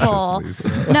wonderful.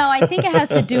 Suspiciously so. No, I think it has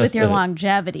to do with your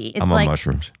longevity. It's I'm like on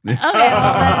mushrooms. okay,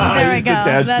 well, there we He's go.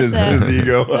 detached That's his it.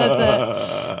 ego.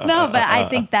 That's it. No, but I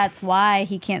think that's why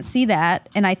he can't see that,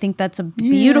 and I think that's a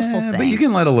beautiful Yeah, thing. But you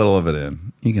can let a little of it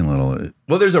in. You can let a little.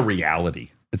 Well, there's a reality.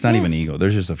 It's not even ego.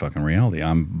 There's just a fucking reality.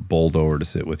 I'm bowled over to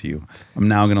sit with you. I'm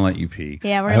now going to let you pee.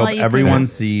 Yeah, we're I gonna hope let you pee. everyone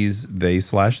sees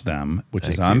They/Them, which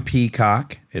is on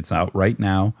Peacock. It's out right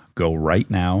now. Go right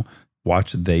now.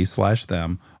 Watch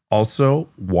They/Them. Also,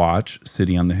 watch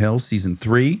City on the Hill season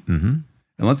 3. Mm-hmm.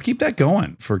 And let's keep that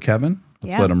going for Kevin.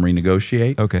 Let's Yeah. let him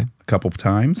renegotiate Okay. a couple of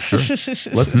times. Sure.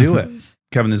 Let's do it.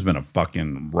 Kevin, this has been a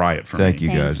fucking riot for Thank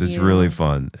me. you guys. It's you. really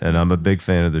fun. And I'm a big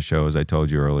fan of the show, as I told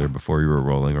you earlier before you were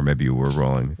rolling, or maybe you were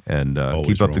rolling. And Always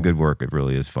keep up the rolling. good work. It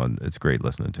really is fun. It's great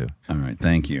listening to. All right,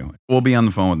 thank you. We'll be on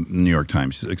the phone with the New York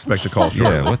Times. Expect a call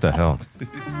shortly. Yeah, what the hell?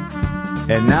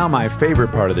 And now my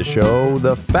favorite part of the show,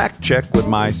 the fact check with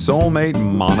my soulmate,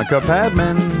 Monica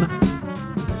Padman.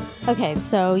 Okay,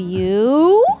 so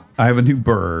you I have a new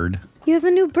bird. have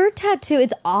a new bird tattoo.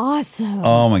 It's awesome.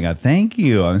 Oh my God, thank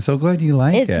you. I'm so glad you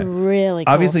like It's it. really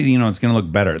cool. Obviously, you know, it's going to look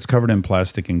better. It's covered in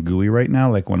plastic and gooey right now.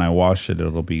 Like when I wash it,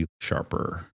 it'll be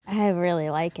sharper. I really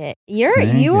like it.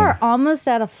 Thank You you. are almost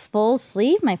at a full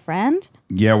sleeve, my friend.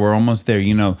 Yeah, we're almost there.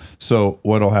 You know, so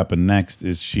what'll happen next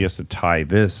is she has to tie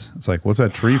this. It's like, what's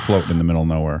that tree floating in the middle of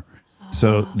nowhere?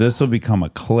 So this will become a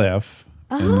cliff.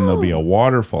 And then there'll be a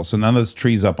waterfall. So now this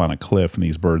tree's up on a cliff and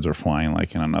these birds are flying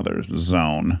like in another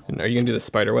zone. And are you gonna do the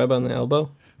spider web on the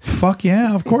elbow? Fuck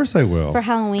yeah, of course I will. For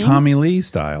Halloween? Tommy Lee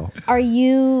style. Are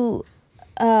you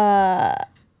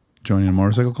Joining a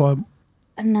motorcycle club?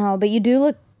 no, but you do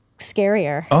look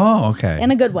scarier Oh, okay.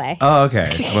 in a good way. Oh, okay.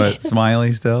 But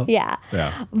smiley still? Yeah.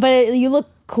 Yeah. But you look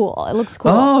cool. It looks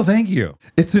cool. Oh, thank you.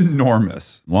 It's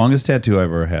enormous. Longest tattoo I've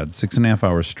ever had. 6.5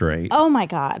 hours straight. Oh my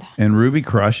God. And Ruby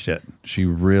crushed it. She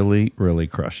really, really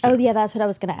crushed it. Oh yeah, that's what I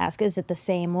was gonna ask. Is it the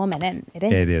same woman? And it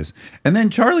is. It is. And then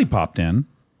Charlie popped in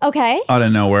Okay. out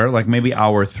of nowhere, like maybe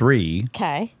hour 3,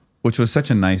 Okay. which was such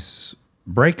a nice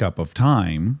breakup of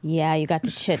time. Yeah, you got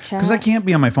to chit chat. Because I can't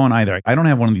be on my phone either. I don't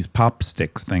have one of these pop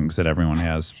sticks things that everyone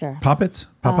has. Sure. Pop-its?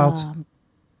 Pop-outs?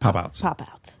 Pop-outs. pop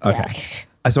outs. Okay. Yeah.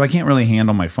 So I can't really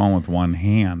handle my phone with one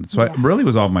hand. So I really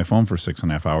was off my phone for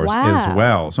 6.5 hours as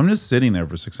well. So I'm just sitting there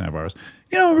for 6.5 hours.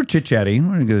 We're chit-chatting.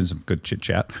 We're getting some good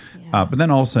chit-chat. Yeah. But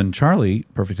then all of a sudden,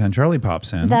 Perfect 10 Charlie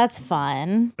pops in. That's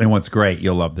fun. And what's great,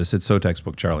 you'll love this. It's so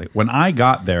textbook Charlie. When I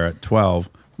got there at 12,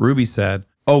 Ruby said,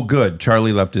 "Oh, good.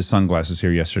 Charlie left his sunglasses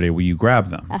here yesterday. Will you grab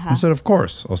them?" I said, "Of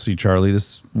course. I'll see Charlie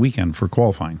this weekend for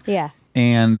qualifying." Yeah.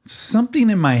 And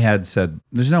something in my head said,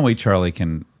 there's no way Charlie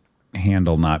can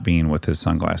handle not being with his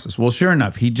sunglasses. Well, sure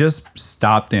enough, he just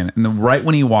stopped in. And then right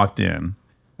when he walked in,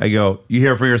 I go, "You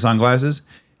here for your sunglasses?"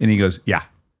 And he goes, "Yeah."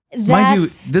 Mind you,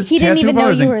 this he didn't tattoo even know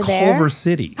bar is you in were there? Culver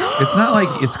City. It's not like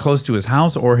it's close to his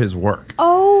house or his work.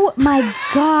 Oh my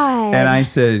God. And I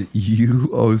said, "You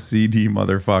OCD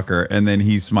motherfucker." And then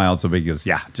he smiled so big. He goes,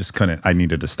 "Yeah, just couldn't. I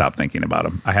needed to stop thinking about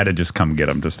him. I had to just come get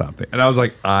him to stop thinking." And I was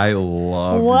like, I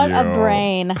love What you. a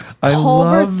brain. I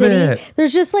Culver love City. it.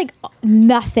 There's just like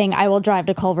nothing I will drive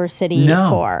to Culver City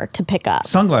for to pick up.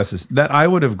 Sunglasses that I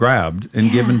would have grabbed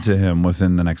and given to him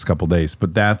within the next couple days.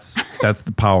 But that's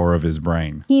the power of his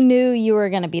brain. He knew you were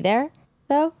going to be there,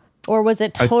 though? Or was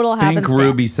it total I think happenstance?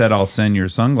 Ruby said, "I'll send your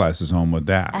sunglasses home with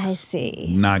Dax." I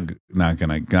see. Not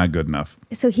good enough.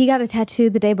 So he got a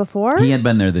tattoo the day before? He had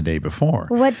been there the day before.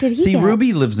 What did he See, get?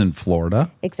 Ruby lives in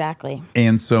Florida. Exactly.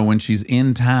 And so when she's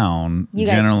in town, You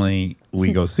guys generally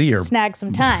we go see her. Snag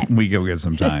some time. We go get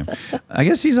some time. I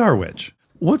guess she's our witch.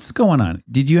 What's going on?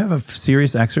 Did you have a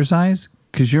serious exercise?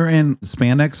 Because you're in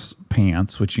spandex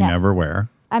pants, which you never wear.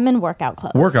 I'm in workout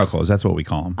clothes. Workout clothes, that's what we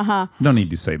call them. Uh-huh. Don't need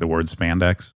to say the word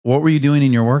spandex. What were you doing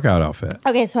in your workout outfit?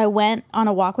 Okay, so I went on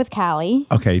a walk with Callie.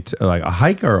 Okay, like a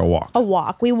hike or a walk? A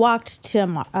walk. We walked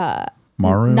to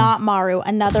Maru? Not Maru,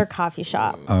 another coffee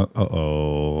shop.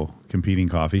 Competing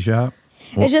coffee shop?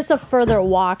 It's just a further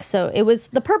walk. So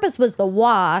the purpose was the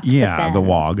walk. Yeah, the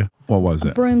WOG. What was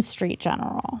it? Broome Street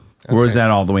General. Okay. Or is that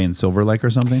all the way in Silver Lake or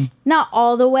something? Not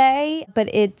all the way,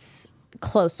 but it's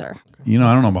closer. I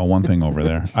don't know about one thing over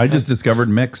there. I just discovered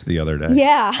Mix the other day.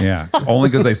 Yeah. Yeah. Only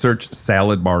because I searched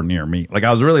salad bar near me. Like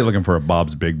I was really looking for a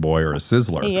Bob's Big Boy or a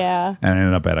Sizzler. Yeah. And I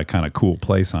ended up at a kind of cool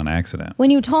place on accident. When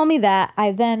you told me that,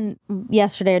 I then,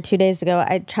 yesterday or 2 days ago,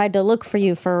 I tried to look for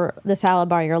you for the salad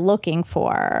bar you're looking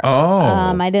for.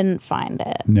 Oh. I didn't find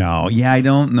it. No. Yeah, I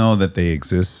don't know that they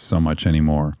exist so much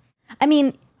anymore. I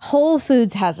mean, Whole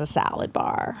Foods has a salad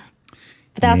bar.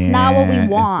 But that's not what we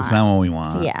want. It's not what we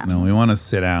want. Yeah. No, we want to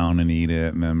sit down and eat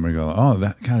it, and then we go, "Oh,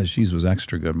 that cottage cheese was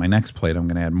extra good. My next plate, I'm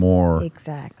going to add more."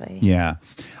 Exactly. Yeah.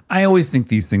 I always think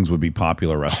these things would be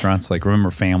popular restaurants. Like,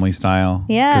 remember Family Style?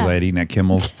 Yeah. Because I had eaten at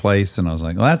Kimmel's place, and I was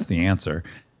like, well, that's the answer.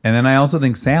 And then I also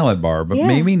think salad bar, but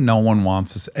maybe no one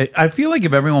wants I feel like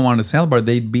if everyone wanted a salad bar,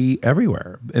 they'd be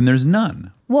everywhere, and there's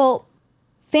none. Well,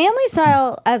 Family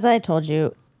Style, as I told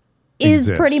you, is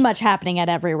Exists. pretty much happening at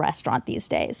every restaurant these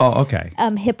days. Oh, okay.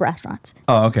 Hip restaurants.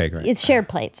 Oh, okay, great. It's shared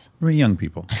plates We're young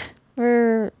people.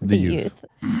 for the youth.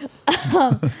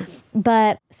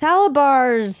 But salad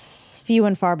bars, few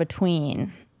and far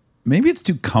between. Maybe it's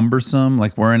too cumbersome.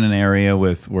 Like we're in an area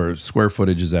where square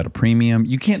footage is at a premium.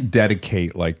 You can't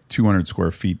dedicate like 200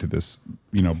 square feet to this,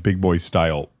 big boy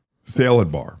style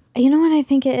salad bar. You know what I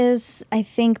think it is? I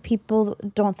think people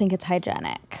don't think it's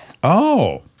hygienic.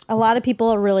 Oh. A lot of people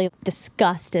are really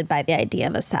disgusted by the idea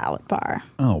of a salad bar.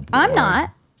 Oh, boy. I'm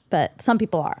not, but some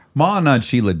people are. Ma and Aunt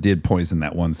Sheila did poison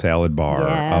that one salad bar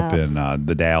up in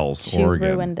the Dalles, She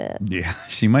Oregon. ruined it. Yeah,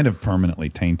 she might have permanently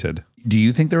tainted. Do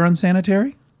you think they're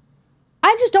unsanitary?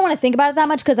 I just don't want to think about it that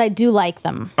much because I do like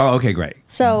them. Oh, okay, great.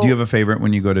 So, do you have a favorite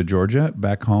when you go to Georgia,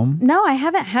 back home? No, I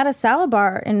haven't had a salad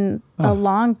bar in a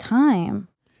long time.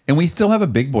 And we still have a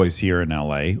Big Boys here in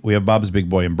LA. We have Bob's Big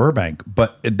Boy in Burbank,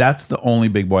 but that's the only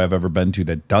Big Boy I've ever been to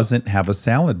that doesn't have a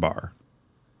salad bar.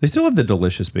 They still have the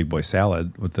delicious Big Boy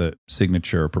salad with the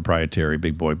signature proprietary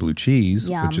Big Boy blue cheese,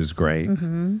 which is great.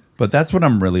 Mm-hmm. But that's what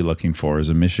I'm really looking for is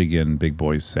a Michigan Big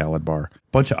Boys salad bar.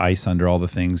 Bunch of ice under all the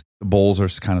things. The bowls are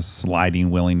kind of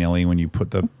sliding willy-nilly when you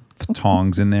put the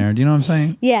tongs in there. Do you know what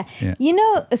I'm saying? Yeah.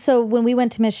 So when we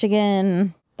went to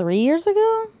Michigan 3 years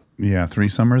ago? Yeah, 3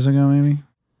 summers ago maybe.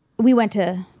 We went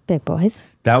to Big Boys.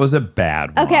 That was a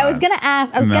bad one. Okay, I was gonna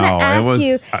ask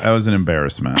you. That was an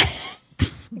embarrassment.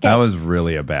 That was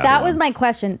really a bad one. That was my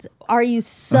question. Are you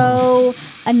so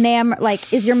enamored?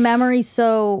 Like, is your memory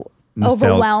so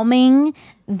overwhelming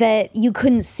that you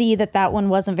couldn't see that one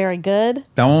wasn't very good?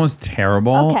 That one was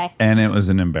terrible. Okay. And it was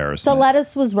an embarrassment. The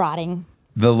lettuce was rotting.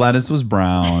 The lettuce was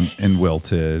brown and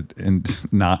wilted and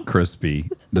not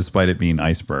crispy, despite it being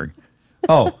iceberg.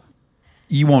 Oh,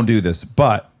 you won't do this,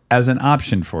 but as an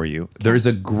option for you, there's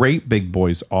a great Big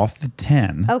Boys off the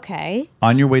 10. Okay.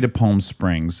 On your way to Palm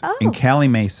Springs in Cali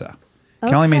Mesa.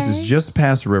 Calle Mesa is just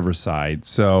past Riverside,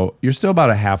 so you're still about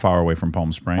a half hour away from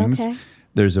Palm Springs. Okay.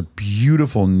 There's a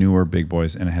beautiful newer Big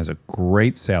Boys, and it has a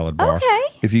great salad bar. Okay.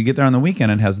 If you get there on the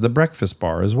weekend, it has the breakfast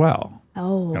bar as well.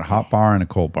 Oh, Got a hot bar and a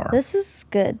cold bar. this is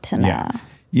good to know. Yeah.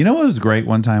 You know what was great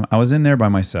one time? I was in there by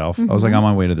myself. I was like on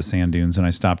my way to the sand dunes, and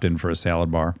I stopped in for a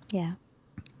salad bar. Yeah.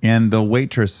 And the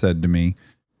waitress said to me,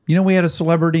 you know, we had a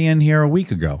celebrity in here a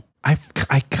week ago. I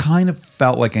kind of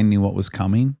felt like I knew what was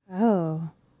coming. Oh.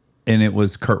 And it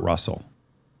was Kurt Russell.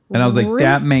 And I was like,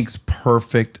 that makes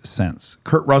perfect sense.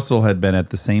 Kurt Russell had been at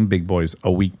the same Big Boys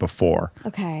a week before.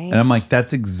 Okay. And I'm like,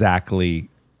 that's exactly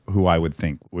who I would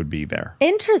think would be there.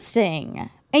 Interesting.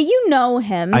 And you know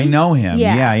him. I know him.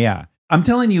 Yeah. Yeah. I'm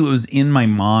telling you, it was in my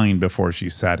mind before she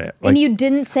said it. And you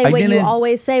didn't say what you didn't-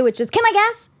 always say, which is, can I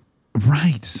guess?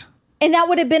 Right. And that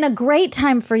would have been a great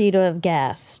time for you to have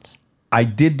guessed. I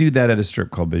did do that at a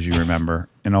strip club, as you remember,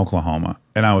 in Oklahoma.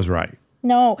 And I was right.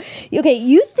 No. Okay,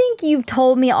 you think you've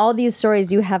told me all these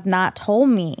stories you have not told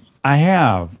me. I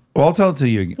have. Well, I'll tell it to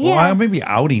you again. Yeah. Well, I may be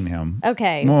outing him.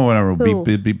 Okay. Well, whatever. Who?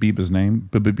 Beep his name.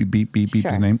 Beep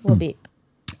Sure. his name. We'll beep.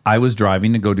 I was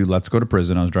driving to go do Let's Go to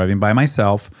Prison. I was driving by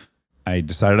myself. I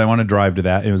decided I want to drive to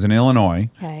that. It was in Illinois.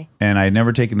 Okay. And I had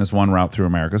never taken this one route through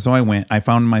America. So I went. I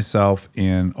found myself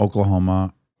in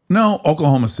Oklahoma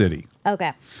City.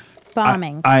 Okay.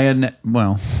 Bombings. I had,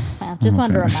 well, just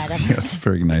wanted to remind everyone. yes,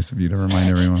 very nice of you to remind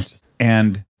everyone.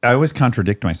 And I always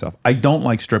contradict myself. I don't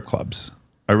like strip clubs.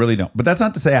 I really don't. But that's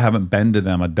not to say I haven't been to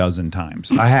them a dozen times.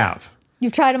 I have.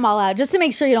 You've tried them all out just to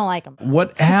make sure you don't like them.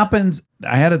 What happens,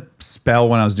 I had a spell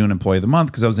when I was doing Employee of the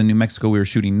Month because I was in New Mexico. We were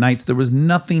shooting nights. There was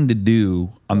nothing to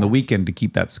do on the weekend to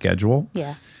keep that schedule.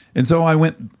 Yeah. And so I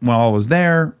went while I was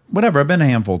there. Whatever. I've been a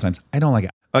handful of times. I don't like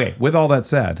it. Okay. With all that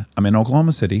said, I'm in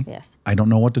Oklahoma City. Yes. I don't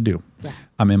know what to do. Yeah.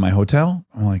 I'm in my hotel.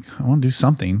 I'm like, I want to do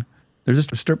something. There's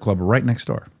just a strip club right next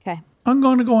door. Okay. I'm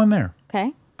going to go in there.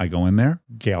 Okay. I go in there.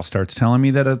 Gail starts telling me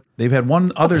that they've had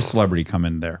one other celebrity come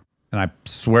in there. And I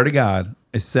swear to God,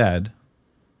 I said,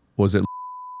 was it?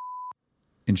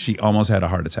 And she almost had a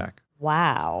heart attack.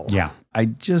 Wow. Yeah. I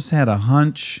just had a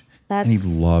hunch. And he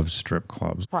That's loves strip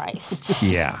clubs. Christ.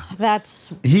 Yeah.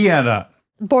 That's He had a,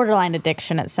 borderline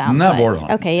addiction, it sounds Not like.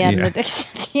 borderline. Okay, he had an Yeah. addiction.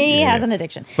 He has an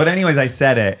addiction. but anyways, I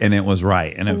said it and it was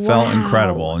right. And it felt Wow.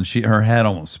 incredible. And her head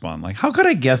almost spun. Like, how could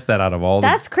I guess that out of all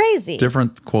That's the crazy.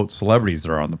 different, quote, celebrities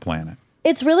that are on the planet?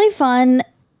 It's really fun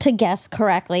to guess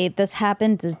correctly. This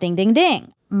happened, this ding, ding,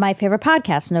 ding. My favorite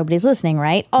podcast, Nobody's Listening,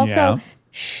 right? Also, Yeah.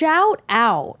 shout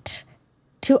out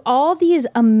to all these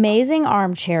amazing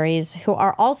armcherries who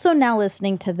are also now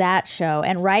listening to that show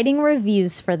and writing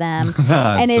reviews for them.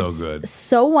 And so it's good.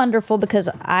 so wonderful because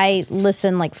I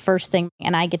listen like first thing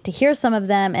and I get to hear some of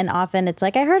them. And often it's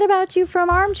like, I heard about you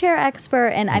from Armchair Expert,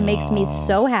 and it makes me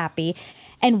so happy.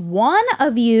 And one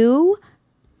of you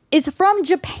is from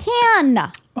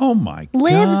Japan, Oh my God.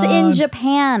 lives in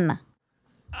Japan.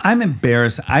 I'm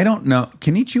embarrassed. I don't know.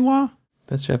 Konnichiwa?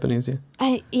 That's Japanese,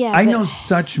 yeah. I know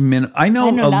such I know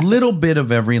know a nothing. little bit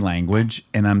of every language,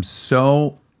 and I'm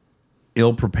so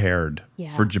ill prepared Yeah.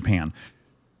 for Japan.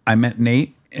 I met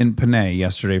Nate and Panay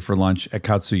yesterday for lunch at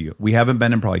Katsuyu. We haven't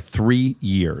been in probably 3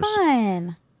 years.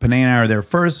 Fun. Panay and I are there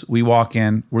first. We walk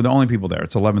in. We're the only people there.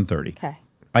 It's 11:30. Okay.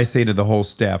 I say to the whole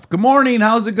staff, "Good morning.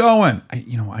 How's it going?" I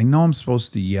know I'm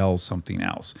supposed to yell something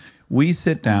else. We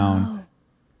sit down.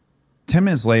 10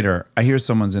 minutes later, I hear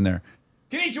someone's in there.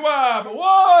 Konnichiwa!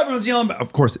 Whoa! Everyone's yelling.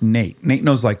 Of course, Nate. Nate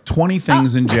knows like 20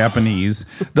 things in Japanese.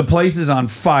 The place is on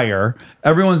fire.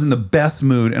 Everyone's in the best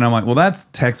mood. And I'm like, well, that's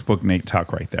textbook Nate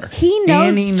Tuck right there. He knows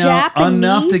And he Japanese?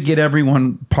 enough to get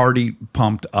everyone party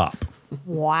pumped up.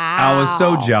 Wow. I was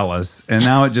so jealous. And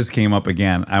now it just came up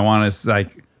again. I want to,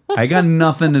 like, I got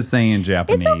nothing to say in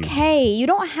Japanese. It's okay. You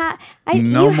don't have.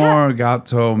 No more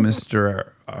arigato, Mr.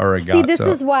 Arigato. See, this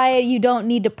is why you don't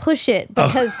need to push it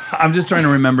because I'm just trying to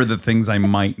remember the things I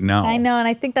might know. I know, and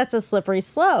I think that's a slippery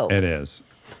slope. It is.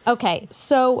 Okay,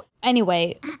 so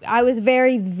anyway, I was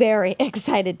very, very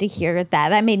excited to hear that.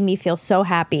 That made me feel so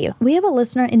happy. We have a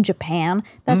listener in Japan.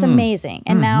 That's amazing.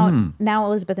 And now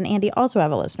Elizabeth and Andy also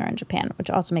have a listener in Japan, which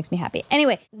also makes me happy.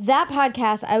 Anyway, that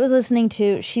podcast I was listening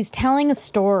to, she's telling a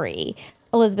story.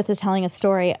 Elizabeth is telling a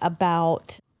story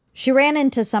about she ran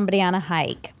into somebody on a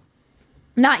hike.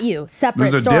 Not you,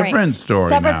 separate There's a story. different story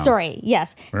Separate now. story,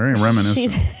 yes. Very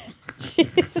reminiscent.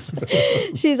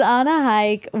 She's on a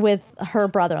hike with her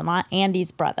brother-in-law,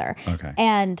 Andy's brother. Okay.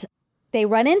 And they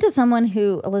run into someone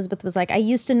who Elizabeth was like, I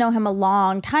used to know him a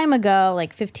long time ago,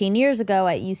 like 15 years ago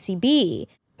at UCB.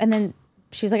 And then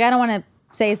she was like, I don't want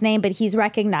to say his name, but he's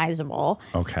recognizable.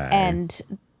 Okay. And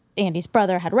Andy's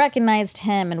brother had recognized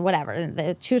him and whatever.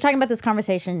 And she was talking about this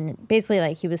conversation. Basically,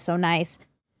 like, he was so nice.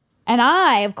 And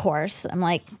I, of course, I'm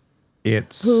like,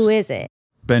 It's who is it?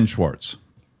 Ben Schwartz.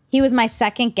 He was my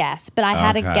second guess, but I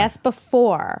had a Okay. guess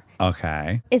before.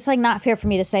 Okay. It's like not fair for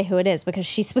me to say who it is because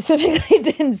she specifically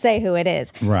didn't say who it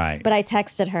is. Right. But I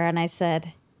texted her and I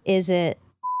said, is it?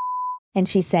 And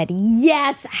she said,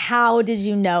 yes. How did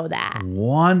you know that?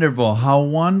 Wonderful. How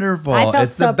wonderful. I felt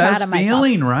It's so the best proud of myself.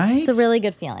 feeling, right? It's a really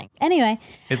good feeling. Anyway,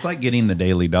 It's like getting the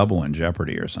daily double in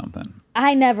Jeopardy or something.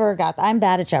 I never got that. I'm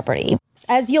bad at Jeopardy.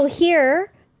 As you'll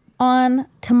hear on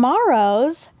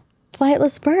tomorrow's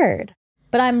Flightless Bird.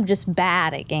 But I'm just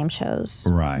bad at game shows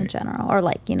Right. in general. Or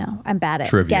like, I'm bad at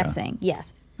Trivia. guessing.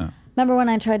 Yes. Remember when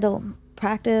I tried to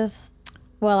practice?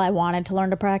 Well, I wanted to learn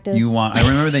to practice. I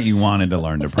remember that you wanted to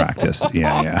learn to practice.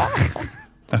 Yeah.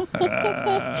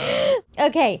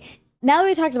 Okay. Now that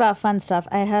we talked about fun stuff,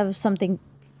 I have something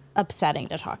upsetting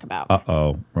to talk about.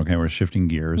 Uh-oh. Okay, we're shifting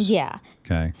gears. Yeah.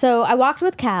 Okay. So I walked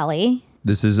with Callie.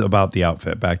 This is about the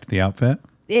outfit. Back to the outfit?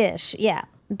 Ish. Yeah.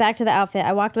 Back to the outfit.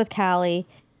 I walked with Callie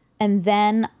and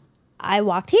then I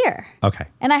walked here. Okay.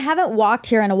 And I haven't walked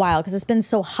here in a while because it's been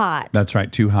so hot. That's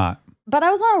right. Too hot. But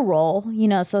I was on a roll,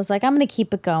 so it's like, I'm going to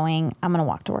keep it going. I'm going to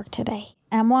walk to work today.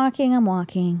 I'm walking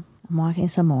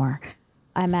some more.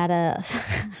 I'm at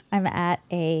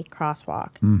a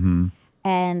crosswalk. Mm-hmm.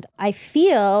 And I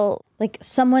feel like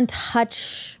someone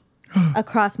touch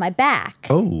across my back.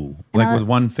 Oh, like with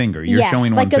one finger. You're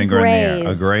showing one like a finger in the air. A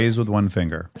graze. graze with one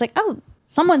finger. It's like, oh,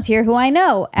 someone's here who I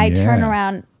know. I turn Yeah.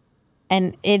 around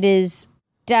and it is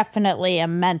definitely a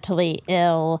mentally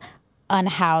ill,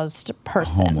 unhoused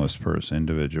person. Homeless person,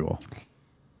 individual.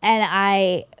 And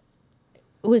I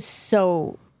was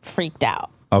so freaked out.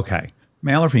 Okay.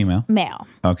 Male or female? Male.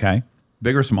 Okay.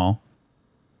 Big or small?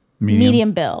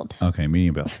 Medium build. Okay,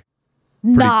 medium build.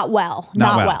 Not well.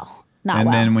 Not And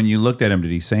well. then when you looked at him,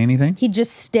 did he say anything? He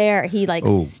just stared. He like,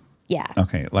 Oh. yeah.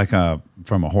 Okay, like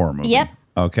from a horror movie. Yep.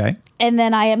 Okay. And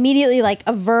then I immediately like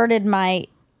averted my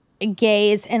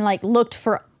gaze and like looked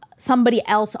for somebody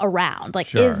else around. Like,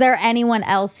 Sure. is there anyone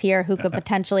else here who could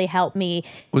potentially help me?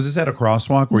 Was this at a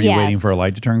crosswalk? Were you Yes. waiting for a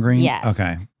light to turn green? Yes.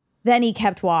 Okay. Then he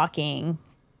kept walking,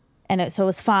 and so it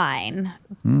was fine.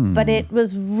 But it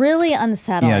was really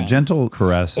unsettling. Yeah, gentle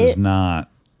caress is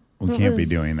not. We can't be was-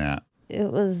 doing that. It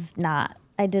was not.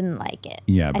 I didn't like it.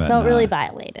 Yeah, I but felt really not.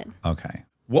 violated. Okay.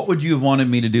 What would you have wanted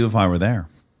me to do if I were there?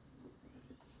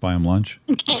 Buy him lunch?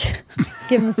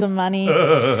 Give him some money.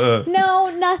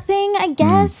 No, nothing, I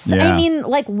guess. yeah. I mean,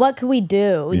 like, what could we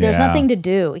do? There's Yeah. nothing to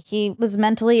do. He was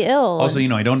mentally ill. Also,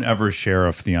 I don't ever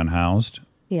sheriff the unhoused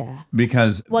yeah.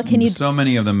 because What can you so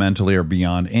many of them mentally are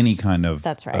beyond any kind of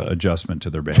That's right. adjustment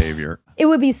to their behavior. It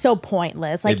would be so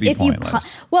pointless. Like, It'd be if you.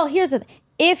 pointless. Well, here's the thing.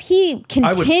 If he I would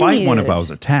continued. fight one if I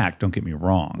was attacked. Don't get me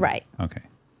wrong. Right. Okay.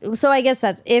 So I guess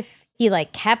that's if he,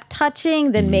 like, kept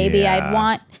touching, then maybe Yeah. I'd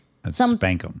want Let's Some-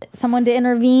 spank him. someone to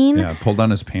intervene. Yeah, pull down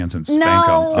his pants and spank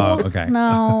No. him. Oh, okay.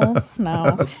 No.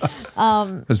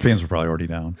 His pants were probably already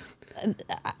down.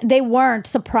 They weren't,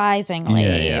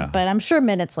 surprisingly. Yeah. But I'm sure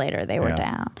minutes later they were Yeah.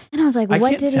 down. And I was like, I what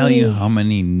can't did tell he... you how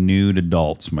many nude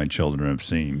adults my children have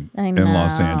seen I in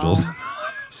Los know. Angeles.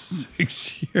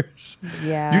 6 years.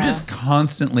 Yeah. You're just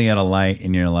constantly at a light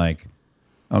and you're like,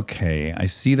 okay, I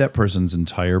see that person's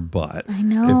entire butt. I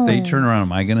know. If they turn around,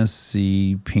 am I going to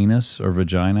see penis or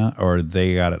vagina, or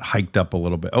they got it hiked up a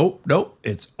little bit? Oh, nope.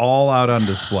 It's all out on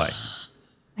display.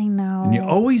 I know. And you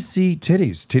always see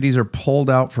titties. Titties are pulled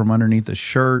out from underneath the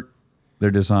shirt.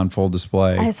 They're just on full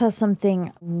display. I saw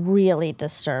something really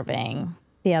disturbing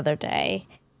the other day.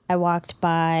 I walked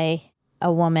by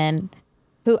a woman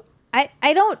who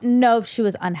I don't know if she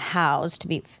was unhoused, to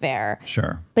be fair,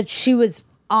 Sure. but she was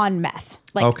on meth,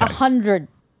 like Okay. 100%,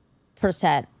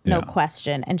 no Yeah.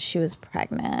 question, and she was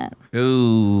pregnant.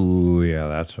 Ooh, yeah,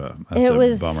 that's a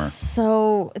was bummer.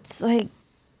 so, it's like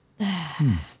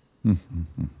a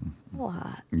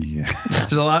lot. Yeah.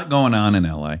 There's a lot going on in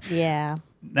LA. Yeah.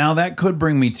 Now, that could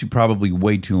bring me to probably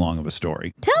way too long of a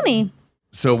story. Tell me.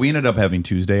 So we ended up having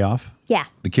Tuesday off. Yeah.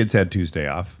 The kids had Tuesday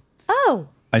off. Oh.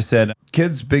 I said,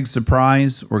 kids, big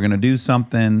surprise. We're going to do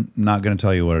something. Not going to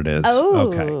tell you what it is.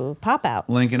 Oh. Okay. Pop outs.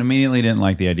 Lincoln immediately didn't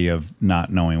like the idea of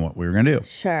not knowing what we were going to do.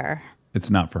 Sure. It's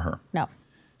not for her. No.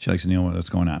 She likes to know what's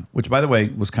going on, which, by the way,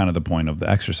 was kind of the point of the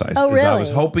exercise. Oh, is I was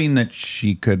really? hoping that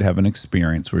she could have an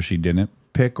experience where she didn't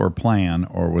pick or plan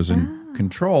or was in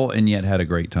control and yet had a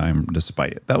great time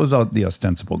despite it. That was the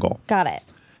ostensible goal. Got it.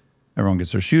 Everyone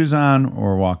gets their shoes on.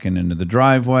 We're walking into the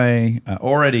driveway.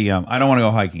 Already, I don't want to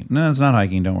go hiking. No, it's not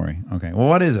hiking. Don't worry. Okay. Well,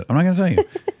 what is it? I'm not going to tell you.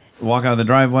 Walk out of the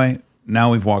driveway.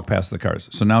 Now we've walked past the cars.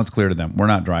 So now it's clear to them. We're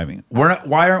not driving.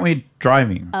 Why aren't we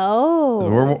driving? Oh.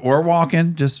 We're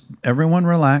walking. Just everyone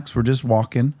relax. We're just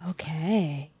walking.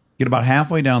 Okay. Get about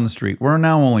halfway down the street. We're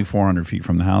now only 400 feet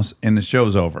from the house, and the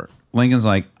show's over. Lincoln's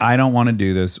like, I don't want to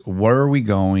do this. Where are we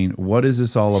going? What is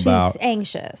this all about? She's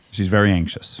anxious. She's very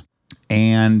anxious.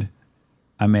 And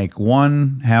I make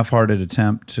one half-hearted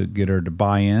attempt to get her to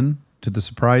buy in to the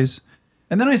surprise.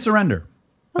 And then I surrender.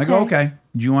 I go, okay,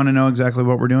 do you want to know exactly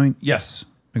what we're doing? Yes.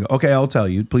 I go, okay, I'll tell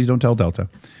you. Please don't tell Delta.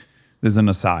 There's an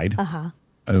aside.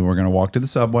 We're going to walk to the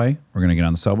subway. We're going to get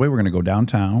on the subway. We're going to go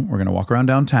downtown. We're going to walk around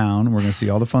downtown. We're going to see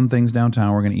all the fun things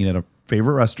downtown. We're going to eat at a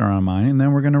favorite restaurant of mine. And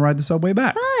then we're going to ride the subway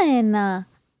back. Fun.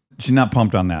 She's not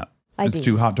pumped on that. It's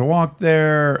too hot to walk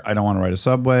there. I don't want to ride a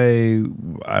subway.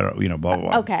 I don't, blah, blah,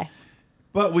 blah. Okay.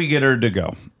 But we get her to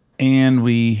go. And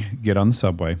we get on the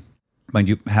subway. Mind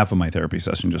you, half of my therapy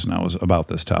session just now was about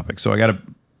this topic. So I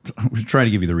try to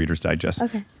give you the Reader's Digest.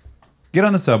 Okay. Get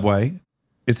on the subway.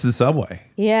 It's the subway.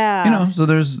 Yeah. So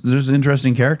there's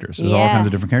interesting characters. There's all kinds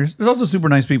of different characters. There's also super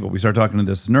nice people. We start talking to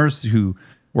this nurse who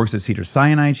works at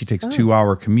Cedars-Sinai. She takes a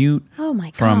 2-hour commute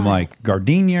from like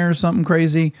Gardenia or something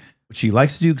crazy. Which she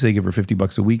likes to do because they give her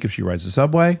 $50 a week if she rides the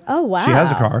subway. Oh, wow. She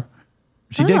has a car.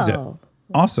 She digs it.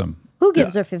 Awesome. Who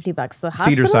gives her $50? The hospital?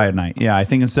 Cedars-Sinai. Yeah, I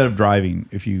think instead of driving,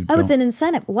 if you it's an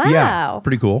incentive. Wow. Yeah,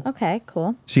 pretty cool. Okay,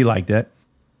 cool. She liked it.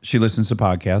 She listens to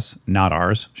podcasts, not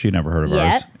ours. She'd never heard of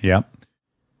ours. Yep.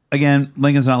 Again,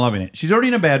 Lincoln's not loving it. She's already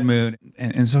in a bad mood.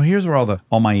 And so here's where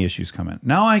all my issues come in.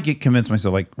 Now I get convinced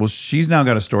myself, like, well, she's now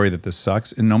got a story that this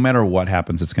sucks. And no matter what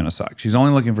happens, it's going to suck. She's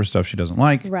only looking for stuff she doesn't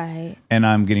like. Right. And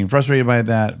I'm getting frustrated by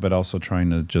that, but also trying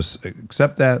to just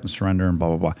accept that and surrender and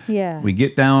blah, blah, blah. Yeah. We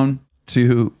get down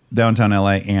to downtown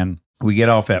LA and we get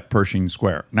off at Pershing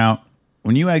Square. Now,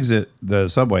 when you exit the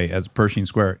subway at Pershing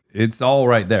Square, it's all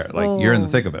right there. Like you're in the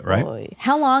thick of it, right? Boy.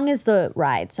 How long is the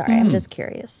ride? Sorry, I'm just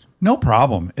curious. No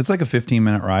problem. It's like a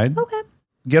 15-minute ride. Okay.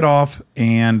 Get off,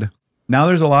 and now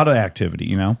there's a lot of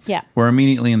activity, Yeah. We're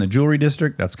immediately in the jewelry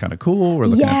district. That's kind of cool. We're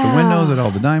looking at the windows at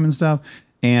all the diamond stuff.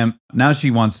 And now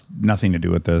she wants nothing to do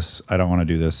with this. I don't want to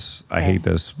do this. I hate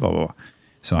this, blah, blah, blah.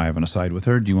 So I have an aside with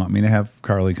her. Do you want me to have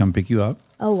Carly come pick you up?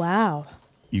 Oh, wow.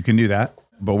 You can do that.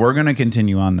 But we're going to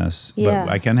continue on this. Yeah.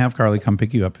 But I can have Carly come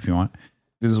pick you up if you want.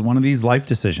 This is one of these life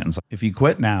decisions. If you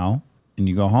quit now and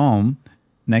you go home,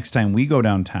 next time we go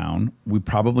downtown, we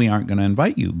probably aren't going to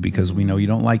invite you because we know you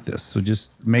don't like this. So just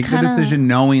make the decision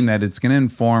knowing that it's going to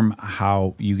inform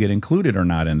how you get included or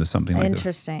not into something like this.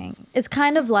 Interesting. It's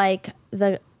kind of like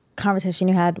the conversation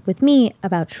you had with me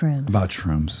about shrooms. About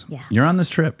shrooms. Yeah. You're on this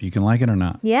trip. You can like it or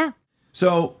not. Yeah.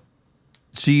 So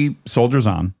she soldiers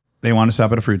on. They want to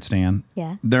stop at a fruit stand.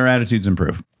 Yeah. Their attitudes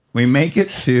improve. We make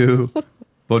it to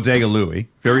Bodega Louie.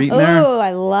 Have you ever eaten there? Oh,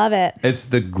 I love it. It's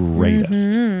the greatest.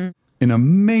 An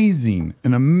amazing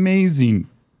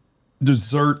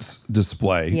desserts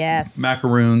display. Yes.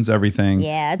 Macaroons, everything.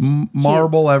 Yeah, it's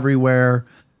marble everywhere.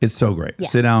 It's so great. Yeah.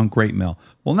 Sit down, great meal.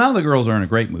 Well, now the girls are in a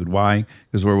great mood. Why?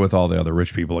 Because we're with all the other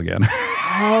rich people again.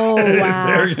 Oh, wow. It's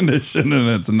air conditioned and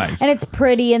it's nice. And it's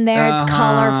pretty in there. It's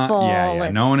colorful. Yeah.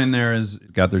 It's- No one in there has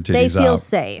got their titties They feel out.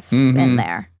 safe in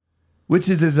there. Which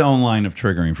is his own line of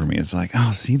triggering for me. It's like,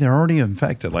 oh, see, they're already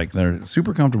infected. Like they're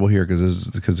super comfortable here because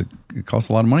it costs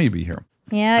a lot of money to be here.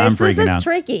 Yeah, I'm this freaking is out.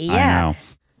 tricky. Yeah. I know.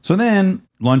 So then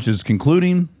lunch is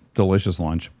concluding, delicious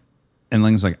lunch. And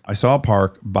Ling's like, I saw a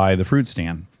park by the fruit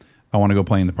stand. I want to go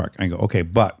play in the park. I go, okay,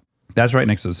 but that's right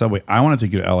next to the subway. I want to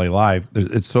take you to LA Live.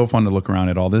 It's so fun to look around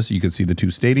at all this. You could see the 2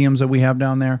 stadiums that we have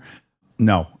down there.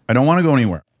 No, I don't want to go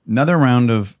anywhere. Another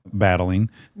round of battling.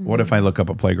 What if I look up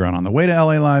a playground on the way to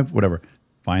LA Live? Whatever.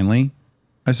 Finally,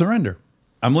 I surrender.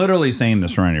 I'm literally saying the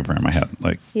serenity prayer in my head.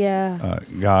 Like,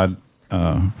 God,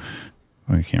 I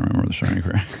can't remember the serenity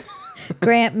prayer.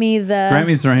 Grant me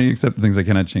serenity, accept the things I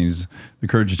cannot change, the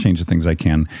courage to change the things I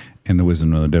can, and the wisdom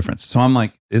to know the difference. So I'm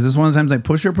like, is this one of the times I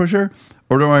push her,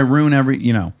 or do I ruin every,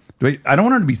 I don't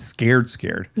want her to be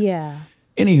scared. Yeah.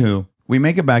 Anywho, we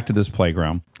make it back to this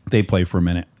playground. They play for a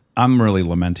minute. I'm really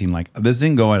lamenting, like, this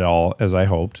didn't go at all as I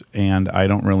hoped, and I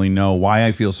don't really know why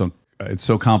I feel so, it's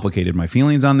so complicated. My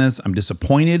feelings on this, I'm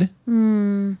disappointed,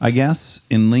 I guess,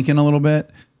 in Lincoln a little bit.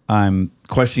 I'm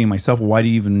questioning myself, why do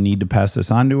you even need to pass this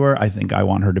on to her? I think I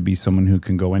want her to be someone who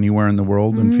can go anywhere in the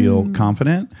world and feel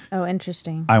confident. Oh,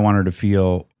 interesting. I want her to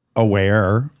feel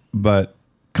aware, but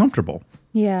comfortable.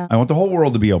 Yeah. I want the whole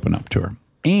world to be open up to her.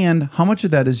 And how much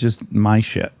of that is just my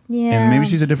shit? Yeah. And maybe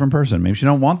she's a different person. Maybe she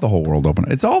don't want the whole world open.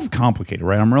 It's all complicated,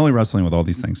 right? I'm really wrestling with all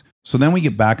these things. So then we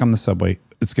get back on the subway.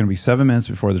 It's going to be 7 minutes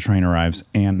before the train arrives.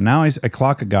 And now I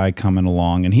clock a guy coming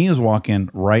along, and he is walking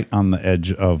right on the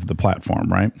edge of the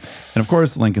platform, right? And of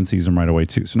course, Lincoln sees him right away,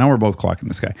 too. So now we're both clocking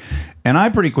this guy. And I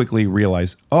pretty quickly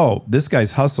realize, oh, this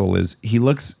guy's hustle is he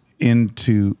looks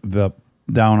into the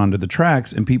down onto the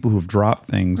tracks, and people who've dropped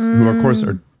things, who of course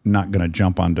are not going to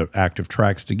jump onto active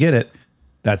tracks to get it.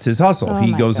 That's his hustle.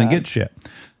 He goes and gets shit.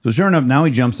 So sure enough, now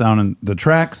he jumps down in the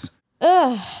tracks.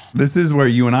 This is where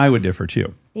you and I would differ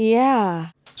too. Yeah.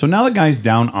 So now the guy's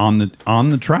down on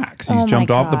the tracks. He's jumped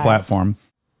off the platform.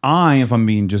 If I'm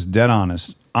being just dead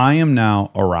honest, I am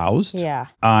now aroused. Yeah.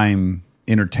 I'm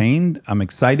entertained. I'm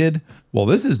excited. Well,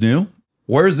 this is new.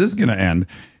 Where is this going to end?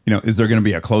 Is there going to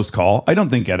be a close call? I don't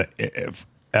think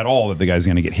at all that the guy's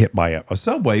going to get hit by a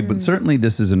subway, but certainly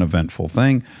this is an eventful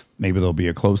thing. Maybe there'll be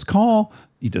a close call.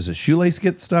 Does his shoelace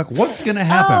get stuck? What's going to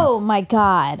happen? Oh my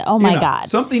God. Oh my God.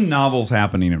 Something novel's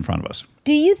happening in front of us.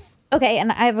 Do you, okay,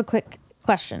 and I have a quick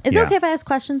question. Is it okay if I ask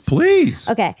questions? Please.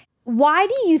 Okay. Why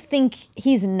do you think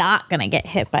he's not going to get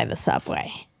hit by the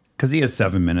subway? Because he has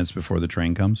 7 minutes before the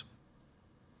train comes.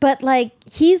 But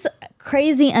he's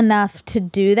crazy enough to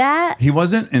do that. He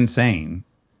wasn't insane.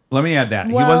 Let me add that.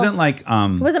 Well, he wasn't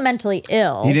he wasn't mentally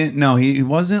ill. He didn't. No, he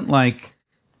wasn't like.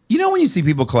 When you see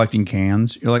people collecting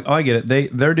cans, you're like, oh, I get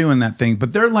it. They're doing that thing,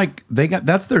 but they're like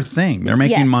that's their thing. They're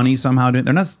making money somehow. They're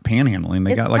not panhandling.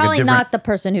 They it's got like probably a different. Not the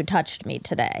person who touched me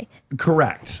today.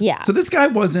 Correct. Yeah. So this guy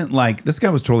wasn't like. This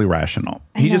guy was totally rational.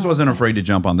 He just wasn't afraid to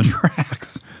jump on the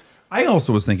tracks. I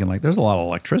also was thinking there's a lot of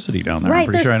electricity down there. Right. I'm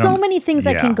pretty There's sure so many things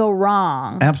that can go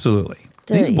wrong. Absolutely.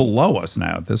 He's below us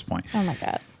now at this point. Oh my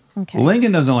God. Okay.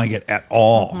 Lincoln doesn't like it at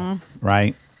all,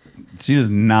 right? She does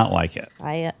not like it.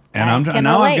 I've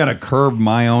got to curb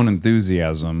my own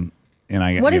enthusiasm.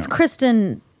 And what is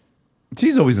Kristen?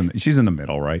 She's in the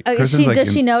middle, right?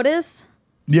 Does she notice?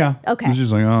 Yeah. Okay. She's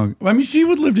just like, oh, I mean, she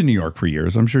would lived in New York for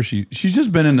years. I'm sure she's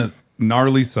just been in a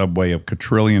gnarly subway a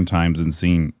quadrillion times and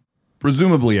seen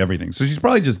presumably everything. So she's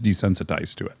probably just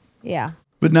desensitized to it. Yeah.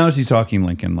 But now she's talking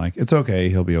Lincoln like, it's okay.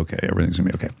 He'll be okay. Everything's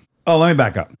going to be okay. Oh, let me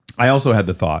back up. I also had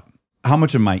the thought, how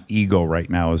much of my ego right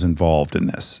now is involved in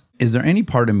this? Is there any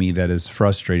part of me that is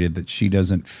frustrated that she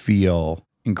doesn't feel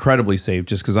incredibly safe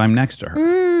just because I'm next to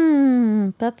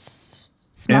her? That's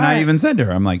smart. And I even said to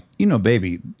her, I'm like,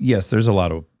 baby, yes, there's a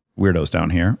lot of weirdos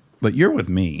down here, but you're with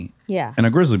me. Yeah. And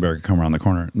a grizzly bear could come around the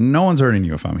corner. No one's hurting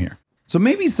you if I'm here. So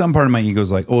maybe some part of my ego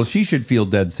is like, oh, she should feel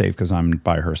dead safe because I'm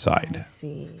by her side. I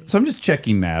see. So I'm just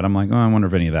checking that. I'm like, oh, I wonder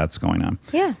if any of that's going on.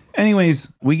 Yeah. Anyways,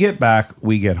 we get back.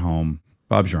 We get home.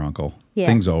 Bob's your uncle. Yeah.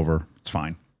 Things over. It's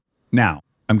fine. Now,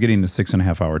 I'm getting the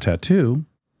 6.5 hour tattoo.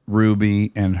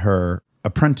 Ruby and her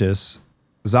apprentice,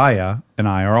 Zaya, and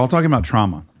I are all talking about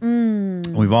trauma.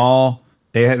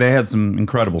 They had some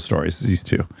incredible stories, these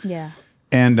two. Yeah.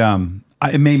 And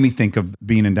it made me think of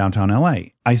being in downtown LA.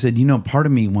 I said, part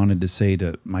of me wanted to say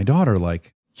to my daughter,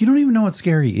 like, you don't even know what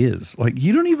scary is. Like,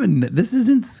 this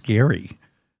isn't scary.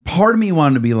 Part of me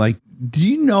wanted to be like, do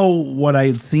you know what I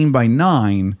had seen by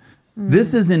 9?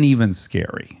 This isn't even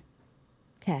scary.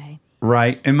 Okay.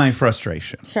 Right? And my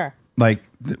frustration. Sure. Like,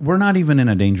 we're not even in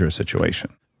a dangerous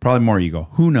situation. Probably more ego.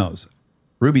 Who knows?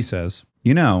 Ruby says,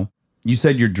 you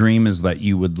said your dream is that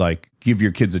you would like give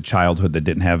your kids a childhood that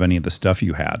didn't have any of the stuff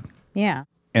you had. Yeah.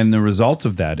 And the result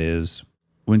of that is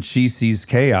when she sees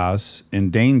chaos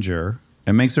and danger,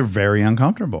 it makes her very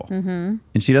uncomfortable. And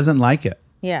she doesn't like it.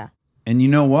 Yeah. And you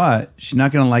know what? She's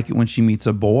not going to like it when she meets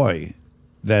a boy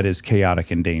that is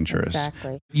chaotic and dangerous.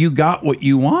 Exactly. You got what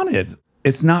you wanted.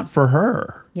 It's not for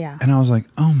her. Yeah. And I was like,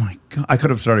 oh my God. I could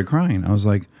have started crying. I was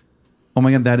like, oh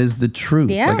my God, that is the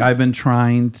truth. Yeah. Like, I've been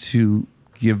trying to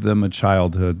give them a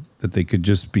childhood that they could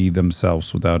just be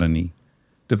themselves without any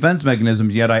defense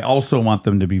mechanisms, yet I also want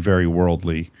them to be very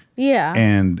worldly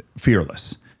and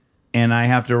fearless. And I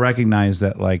have to recognize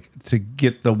that, like, to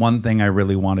get the one thing I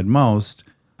really wanted most,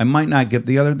 I might not get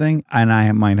the other thing, and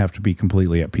I might have to be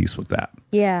completely at peace with that.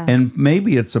 Yeah. And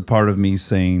maybe it's a part of me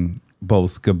saying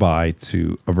both goodbye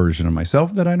to a version of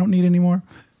myself that I don't need anymore,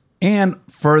 and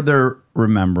further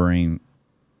remembering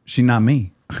she's not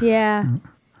me. Yeah.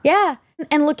 Yeah.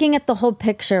 And looking at the whole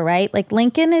picture, right? Like,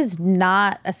 Lincoln is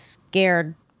not a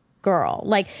scared girl.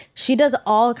 Like, she does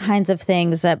all kinds of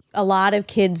things that a lot of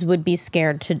kids would be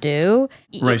scared to do.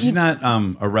 Right. She's not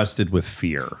arrested with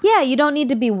fear. Yeah. You don't need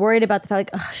to be worried about the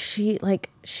fact, like, oh,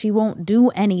 she won't do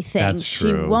anything. That's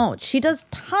true. She won't. She does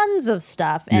tons of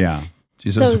stuff. And yeah. She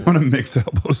doesn't want to mix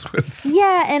elbows with.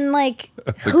 Yeah. And like,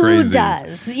 who crazies.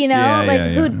 Does?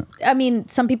 Who, I mean,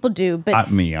 some people do,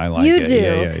 but me, I like you it.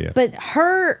 do. Yeah. But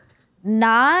her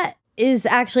not is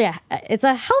actually it's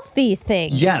a healthy thing.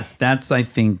 Yes, that's I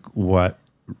think what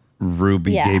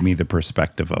Ruby Yeah. gave me the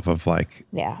perspective of like,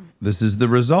 Yeah. this is the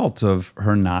result of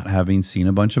her not having seen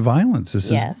a bunch of violence. This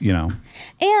Yes. is, you know.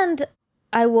 And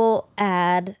I will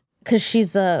add, because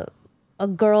she's a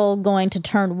girl going to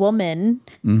turn woman,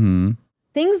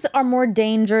 things are more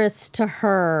dangerous to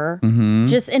her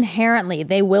just inherently.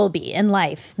 They will be in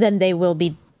life than they will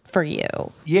be for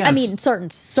you. Yes. I mean, certain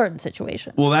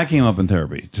situations. Well, that came up in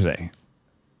therapy today.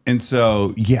 And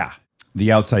so, yeah,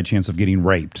 the outside chance of getting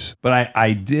raped. But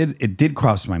it did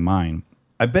cross my mind.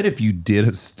 I bet if you did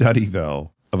a study,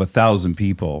 though, of 1,000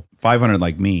 people, 500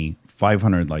 like me,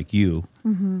 500 like you,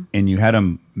 and you had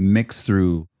them mix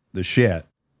through the shit,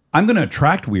 I'm going to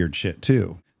attract weird shit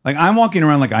too. Like I'm walking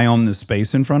around like I own this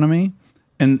space in front of me.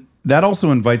 And that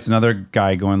also invites another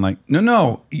guy going like,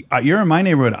 no, you're in my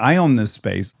neighborhood. I own this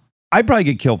space. I'd probably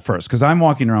get killed first because I'm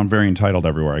walking around very entitled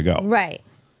everywhere I go. Right.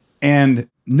 And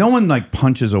no one like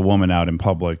punches a woman out in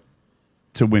public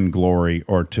to win glory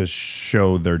or to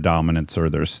show their dominance or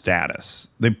their status.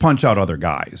 They punch out other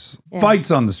guys.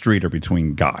 Fights on the street are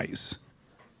between guys.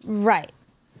 Right.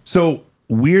 So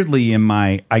weirdly, in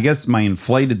my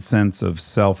inflated sense of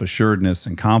self-assuredness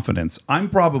and confidence, I'm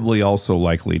probably also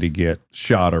likely to get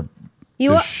shot or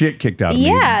the shit kicked out of me.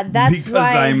 Yeah, that's because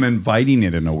why I'm inviting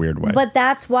it in a weird way. But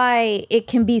that's why it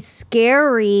can be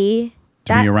scary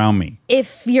to be around me.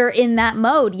 If you're in that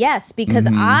mode, yes, because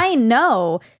I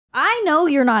know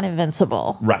you're not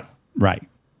invincible. Right.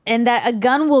 And that a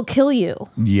gun will kill you.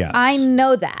 Yes. I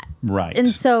know that. Right. And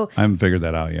so I haven't figured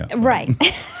that out yet. Right.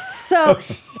 So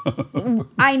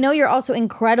I know you're also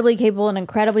incredibly capable and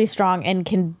incredibly strong and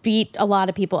can beat a lot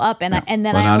of people up. And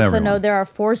then I also know there are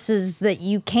forces that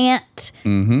you can't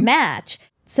match.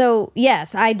 So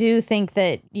yes, I do think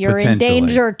that you're in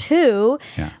danger too.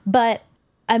 Yeah. But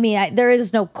I mean, there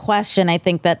is no question. I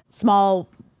think that small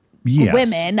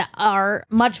women are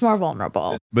much more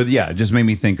vulnerable. But yeah, it just made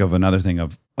me think of another thing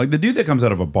of like the dude that comes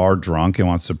out of a bar drunk and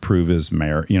wants to prove his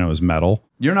his mettle.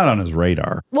 You're not on his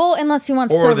radar. Well, unless he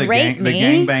wants to rape me. The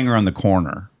gangbanger on the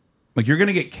corner. Like you're going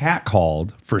to get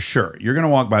catcalled for sure. You're going to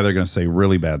walk by, they're going to say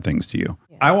really bad things to you.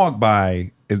 Yeah. I walk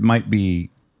by, it might be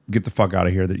get the fuck out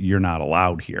of here that you're not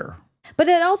allowed here. But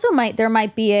it also there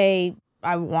might be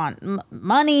I want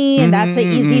money and that's an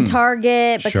easy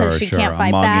target because she can't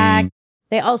fight back.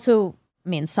 They also, I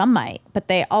mean, some might, but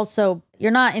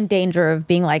you're not in danger of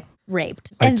being like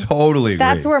raped. And I totally agree.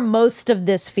 That's where most of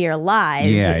this fear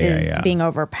lies is being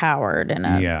overpowered. And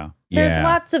there's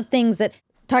lots of things that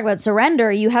talk about surrender.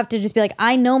 You have to just be like,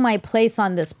 I know my place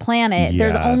on this planet.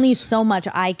 Yes. There's only so much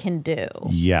I can do.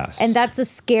 Yes. And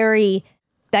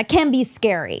that can be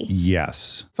scary.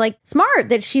 Yes. It's like smart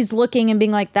that she's looking and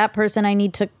being like, that person I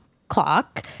need to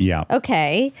clock. Yeah.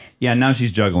 Okay. Yeah, now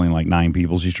she's juggling like 9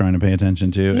 people she's trying to pay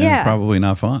attention to. And it's probably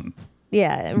not fun.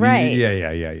 Yeah, right.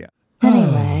 Yeah.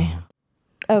 Anyway.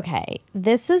 Okay.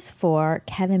 This is for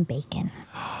Kevin Bacon.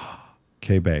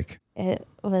 K-Bake. It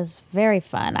was very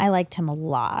fun. I liked him a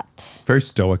lot. Very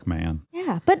stoic man.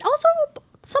 Yeah, but also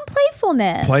some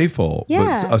playfulness. Playful.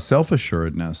 Yeah. But a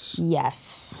self-assuredness.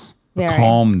 Yes. Very.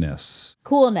 Calmness.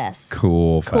 Coolness.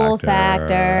 Cool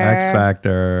factor.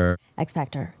 X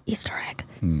Factor. Easter egg.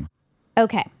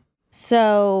 Okay.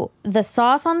 So the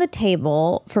sauce on the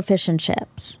table for fish and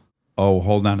chips. Oh,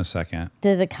 hold on a second.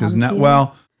 Did it come to you?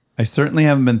 Well, I certainly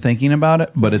haven't been thinking about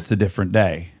it, but it's a different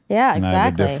day. Yeah, and exactly. I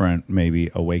have a different, maybe,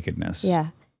 awakenedness. Yeah.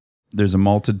 There's a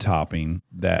malted topping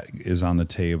that is on the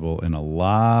table in a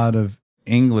lot of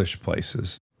English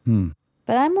places. But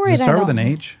I'm worried. Does it start with an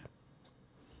H?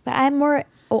 But I'm more.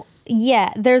 Oh,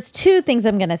 yeah, there's 2 things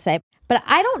I'm going to say, but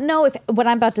I don't know if what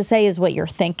I'm about to say is what you're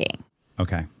thinking.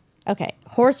 Okay.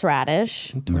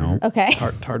 Horseradish. No. Okay.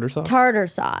 Tartar sauce. Tartar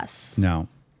sauce. No.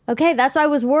 Okay, that's why I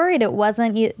was worried it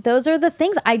wasn't. Those are the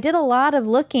things. I did a lot of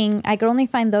looking. I could only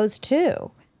find those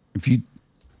 2. If you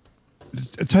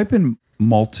type in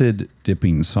malted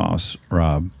dipping sauce,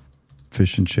 Rob,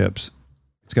 fish and chips,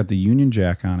 it's got the Union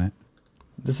Jack on it.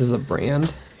 This is a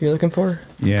brand you're looking for?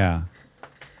 Yeah.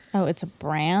 Oh, it's a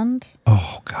brand?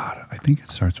 Oh, God. I think it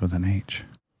starts with an H.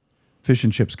 Fish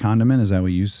and chips condiment. Is that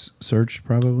what you searched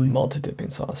probably? Malted dipping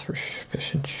sauce for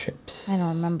fish and chips. I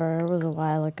don't remember. It was a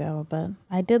while ago, but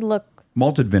I did look.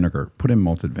 Malted vinegar. Put in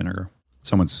malted vinegar.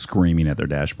 Someone's screaming at their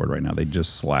dashboard right now. They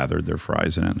just slathered their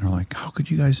fries in it. And they're like, how could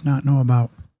you guys not know about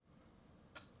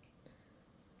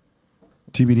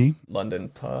TBD? London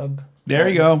Pub. There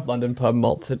you go. London Pub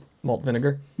malt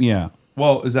vinegar. Yeah.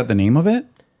 Well, is that the name of it?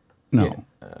 No. Yeah.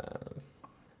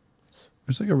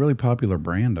 There's like a really popular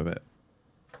brand of it.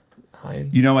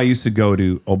 Heinz. You know, I used to go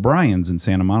to O'Brien's in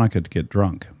Santa Monica to get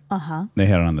drunk. Uh-huh. They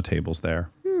had it on the tables there.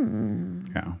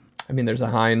 Yeah. I mean, there's a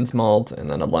Heinz malt and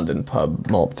then a London Pub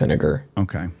malt vinegar.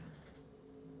 Okay.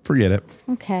 forget it.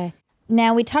 Okay.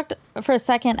 Now we talked for a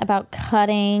second about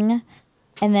cutting,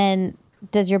 and then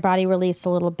does your body release a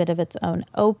little bit of its own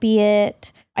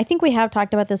opiate? I think we have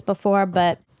talked about this before,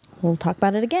 but we'll talk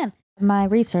about it again. My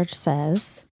research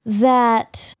says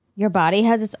that your body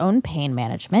has its own pain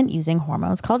management using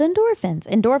hormones called endorphins.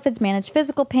 Endorphins manage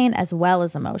physical pain as well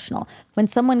as emotional. When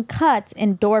someone cuts,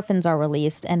 endorphins are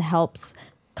released and helps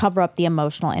cover up the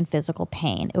emotional and physical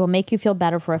pain. It will make you feel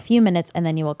better for a few minutes and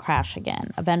then you will crash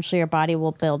again. Eventually, your body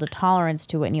will build a tolerance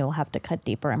to it and you will have to cut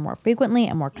deeper and more frequently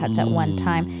and more cuts at one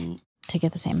time to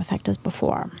get the same effect as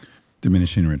before.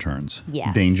 Diminishing returns.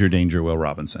 Yes. Danger, danger, Will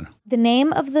Robinson. The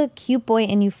name of the cute boy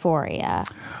in Euphoria.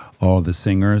 Oh, the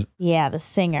singer. Yeah, the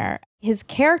singer. His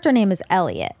character name is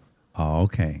Elliot, Oh,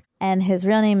 okay. and his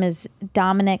real name is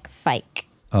Dominic Fike.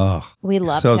 Ugh. We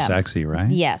loved so him. sexy, right?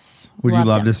 Yes. Would you loved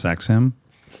love him. to sex him?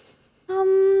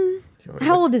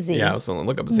 How old is he? Yeah, I was gonna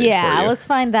look up his age for Yeah, you. let's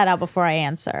find that out before I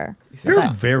answer. You're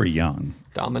very young.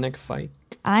 Dominic Fike.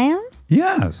 I am?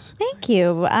 Yes. Thank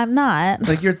you. I'm not.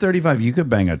 Like you're 35. You could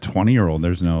bang a 20-year-old.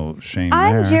 There's no shame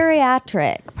I'm there.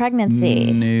 geriatric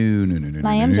pregnancy. No.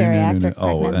 I am geriatric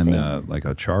Oh, pregnancy. and like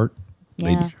a chart?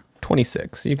 Yeah.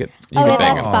 26. You could. Oh, yeah,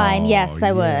 bang that's him. fine. Yes,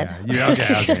 I would. Yeah,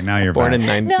 okay. Now you're Born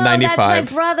back. in No, 95.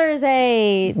 that's my brother's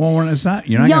age. Well, it's not.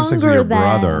 You're not going to have sex with Younger your than-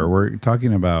 brother. We're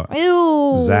talking about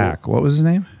Ew. Zach. What was his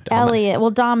name? Elliot. Well,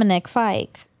 Dominic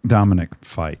Fike. Dominic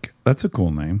Fike. That's a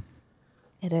cool name.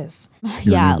 It is. You're a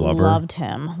Yeah, new lover? loved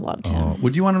him. Loved him. Oh.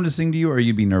 Would you want him to sing to you, or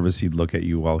you'd be nervous he'd look at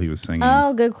you while he was singing?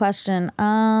 Oh, good question.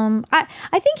 I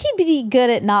think he'd be good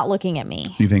at not looking at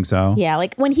me. You think so? Yeah,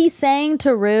 like when he sang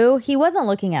to Rue, he wasn't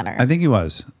looking at her. I think he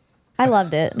was. I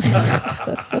loved it.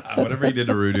 Whatever he did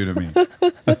to Rue, do to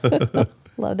me.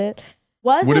 Loved it.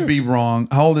 Wasn't Would it be wrong?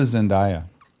 How old is Zendaya?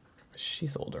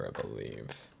 She's older, I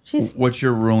believe. she's What's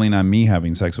your ruling on me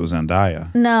having sex with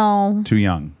Zendaya? no, Too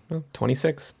young.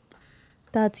 26.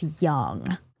 that's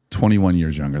young. 21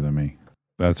 years younger than me.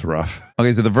 That's rough.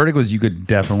 Okay, so the verdict was you could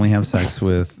definitely have sex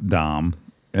with Dom.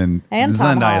 And And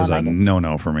Tom Zendaya's a Holland.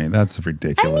 no-no for me. That's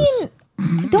ridiculous.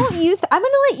 Don't you I'm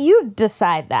going to let you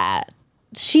decide that.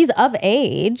 She's of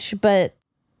age, but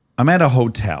I'm at a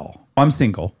hotel. I'm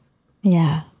single.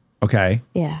 yeah. Okay.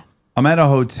 Yeah. I'm at a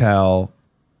hotel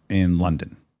in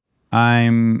London.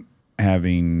 I'm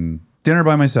having dinner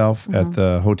by myself at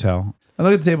the hotel. I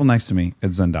look at the table next to me.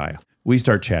 It's Zendaya. We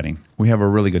start chatting. We have a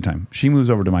really good time. She moves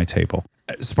over to my table.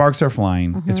 Sparks are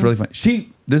flying. It's really fun.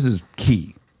 This is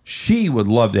key. She would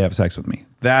love to have sex with me.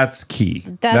 That's key.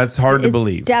 That's hard to is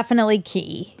believe. Definitely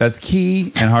key. That's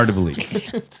key and hard to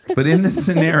believe. But in this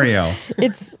scenario,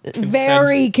 It's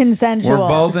very consensual. we're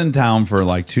both in town for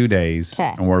like 2 days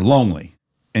 'Kay. and we're lonely.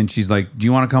 And she's like, do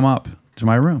you want to come up to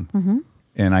my room?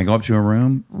 And I go up to her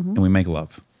room and we make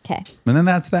love. Okay. And then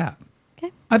that's that.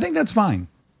 Okay. I think that's fine.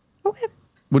 Okay.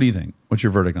 What do you think? What's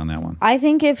your verdict on that one? I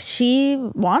think if she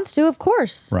wants to, of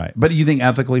course. Right. But do you think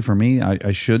ethically for me,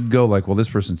 I should go like, well, this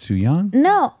person's too young?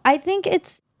 No, I think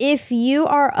it's if you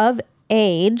are of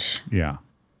age, Yeah.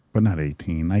 But not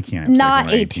 18. I can't have sex not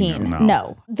with an 18. No.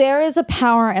 No. There is a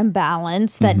power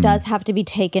imbalance that does have to be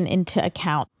taken into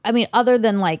account. I mean, other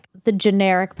than like the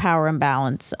generic power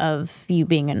imbalance of you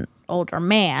being an older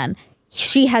man,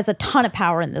 she has a ton of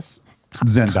power in this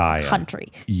Zendaya.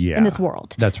 country, Yeah. in this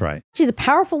world. That's right. She's a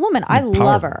powerful woman. I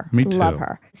love powerful. her. Me too. Love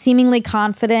her. Seemingly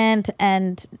confident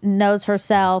and knows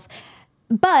herself.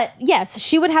 But yes,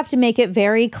 she would have to make it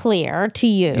very clear to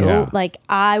you, Yeah. like,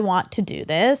 I want to do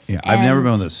this. Yeah. I've never and-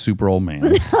 been with a super old man.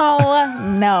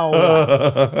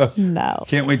 No.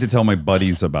 Can't wait to tell my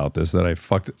buddies about this that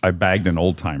I bagged an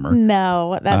old timer.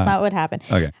 No, that's not what happened.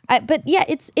 okay. But yeah,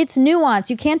 it's nuance.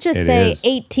 You can't just It say is.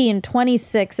 18,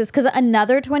 26 is because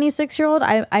another 26-year-old,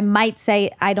 I might say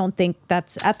I don't think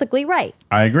that's ethically right.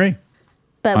 I agree.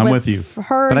 But I'm with you. For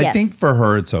her, but I yes. think for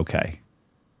her, it's okay.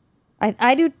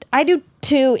 I do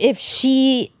too if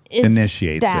she is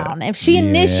Initiates down. it. If she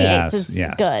initiates Yes, is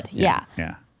yes. good. Yeah.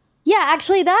 Yeah. Yeah,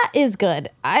 actually that is good.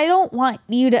 I don't want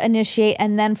you to initiate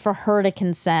and then for her to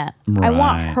consent. I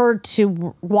want Right. her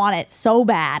to want it so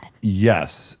bad.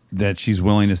 Yes. That she's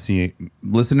willing to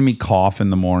listen to me cough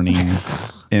in the morning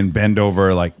and bend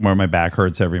over like where my back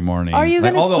hurts every morning. Are you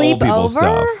Like, gonna all the sleep old people over?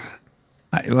 stuff.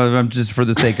 I'm just for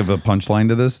the sake of a punchline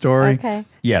to this story. Okay.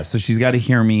 Yeah. So she's got to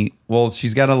hear me. Well,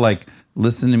 she's got to like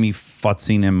listen to me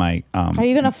futzing in my Are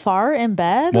you gonna fart in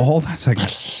bed? Well, hold on a second.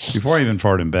 Before I even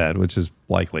fart in bed, which is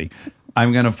likely,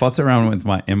 I'm gonna futz around with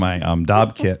my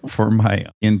Dob kit for my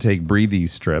intake breathe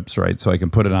strips, right? So I can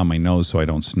put it on my nose so I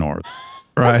don't snore.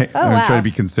 Right? I'm gonna try to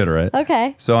be considerate.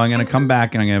 Okay. So I'm gonna come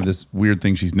back and I'm gonna have this weird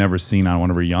thing she's never seen on one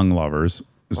of her young lovers.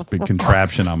 this big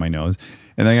contraption on my nose.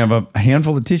 And then I have a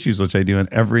handful of tissues, which I do in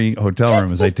every hotel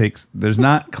room. Is I take, there's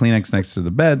not Kleenex next to the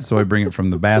bed, so I bring it from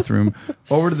the bathroom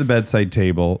over to the bedside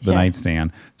table, the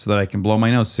nightstand, so that I can blow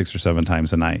my nose 6 or 7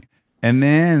 times a night. And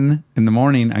then in the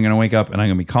morning, I'm going to wake up and I'm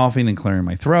going to be coughing and clearing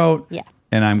my throat. Yeah.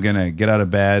 And I'm going to get out of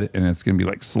bed and it's going to be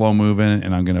like slow moving.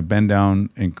 And I'm going to bend down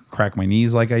and crack my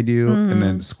knees like I do. And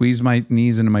then squeeze my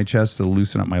knees into my chest to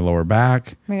loosen up my lower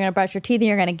back. You're going to brush your teeth and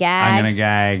you're going to gag. I'm going to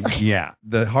gag. Yeah.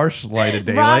 The harsh light of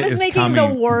Rob daylight is is making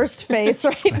coming. the worst face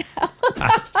right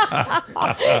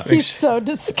now. He's so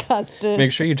disgusted.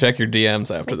 Make sure you check your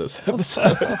DMs after this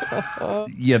episode.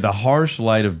 Yeah. The harsh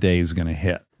light of day is going to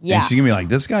hit. Yeah. And she's going to be like,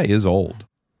 this guy is old.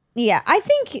 Yeah, I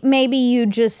think maybe you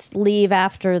just leave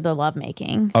after the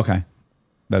lovemaking. Okay.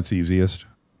 That's the easiest.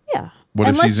 Yeah. What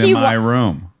if she's in my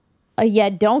room?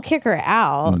 Yeah, don't kick her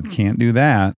out. Can't do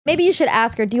that. Maybe you should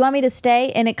ask her, do you want me to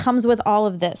stay? And it comes with all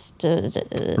of this.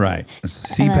 Right. A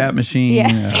CPAP machine.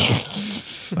 Yeah.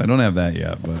 I don't have that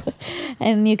yet, but.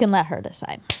 And you can let her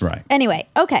decide. Right. Anyway,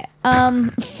 okay. Oh,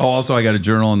 also, I got a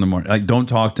journal in the morning. Like, don't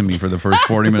talk to me for the first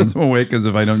 40 minutes I'm awake, because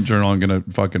if I don't journal, I'm going to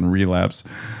fucking relapse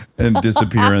and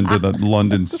disappear into the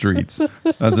London streets.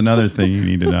 That's another thing you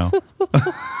need to know.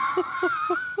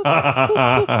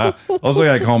 Also, I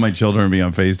got to call my children and be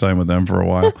on FaceTime with them for a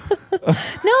while.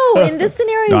 No, in this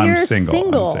scenario, No, you're I'm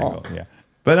single. Yeah.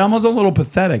 But I'm also a little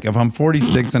pathetic. If I'm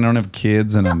 46 and I don't have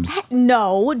kids and I'm...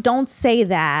 No, don't say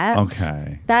that.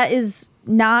 Okay. That is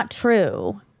not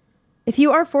true. If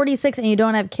you are 46 and you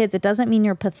don't have kids, it doesn't mean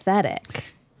you're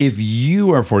pathetic. If you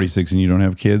are 46 and you don't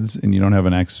have kids and you don't have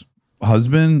an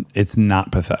ex-husband, it's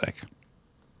not pathetic.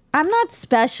 I'm not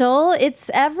special.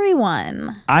 It's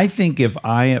everyone. I think if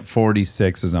I, at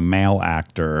 46, as a male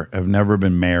actor, have never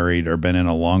been married or been in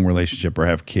a long relationship or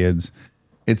have kids,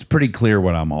 it's pretty clear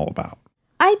what I'm all about.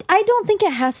 I don't think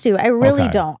it has to. I really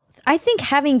Okay. don't. I think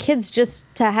having kids just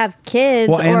to have kids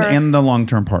Well, or and the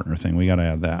long-term partner thing, we got to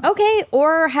add that. okay,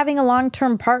 or having a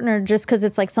long-term partner just because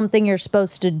it's like something you're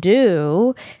supposed to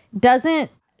do doesn't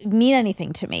mean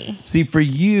anything to me. See, for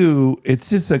you,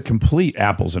 it's just a complete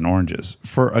apples and oranges.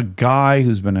 For a guy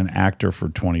who's been an actor for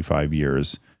 25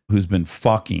 years, who's been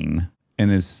fucking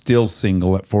and is still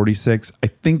single at 46, I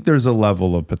think there's a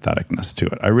level of patheticness to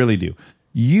it. I really do.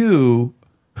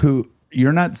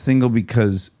 You're not single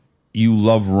because you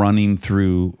love running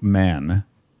through men.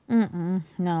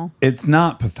 No. It's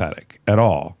not pathetic at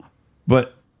all.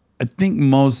 But I think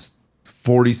most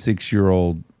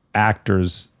 46-year-old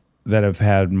actors that have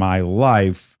had my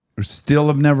life still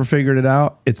have never figured it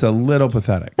out. It's a little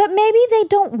pathetic. But maybe they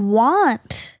don't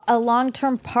want a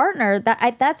long-term partner.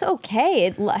 That's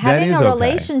okay. Having is a okay.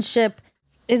 relationship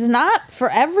is not for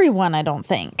everyone, I don't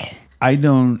think. I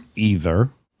don't either.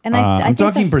 And I I'm think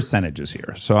talking that's- percentages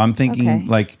here. So I'm thinking Okay.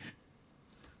 like,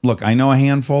 look, I know a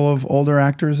handful of older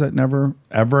actors that never,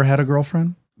 ever had a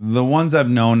girlfriend. The ones I've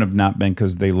known have not been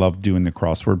because they love doing the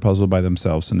crossword puzzle by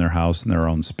themselves in their house, in their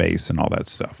own space and all that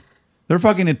stuff. They're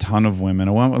fucking a ton of women.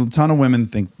 A ton of women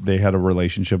think they had a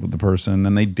relationship with the person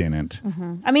and they didn't.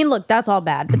 I mean, look, that's all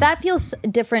bad. But that feels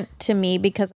different to me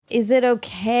because is it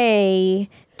okay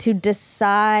to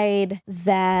decide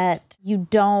that you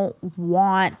don't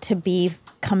want to be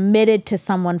committed to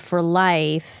someone for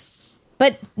life?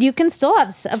 But you can still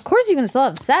have, of course, you can still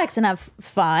have sex and have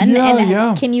fun. Yeah, and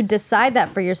yeah. Can you decide that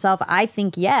for yourself? I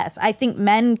think yes. I think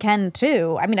men can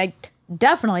too. I mean, I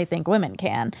definitely think women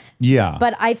can. Yeah.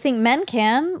 But I think men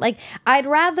can. Like, I'd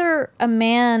rather a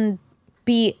man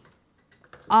be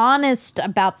honest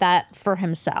about that for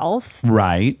himself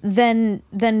Right. than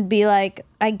be like,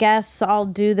 I guess I'll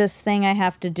do this thing I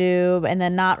have to do and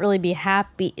then not really be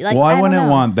happy. Like, Well, I don't wouldn't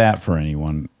know. want that for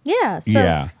anyone. Yeah. So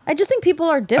Yeah. I just think people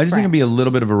are I different. just think it'd be a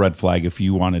little bit of a red flag if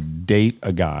you want to date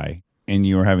a guy and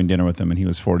you were having dinner with him and he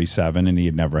was 47 and he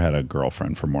had never had a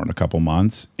girlfriend for more than a couple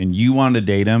months and you wanted to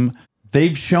date him.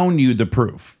 They've shown you the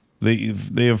proof. They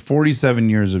have 47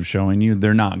 years of showing you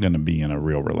they're not going to be in a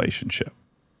real relationship.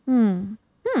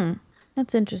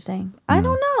 That's interesting. I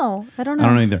don't know. I don't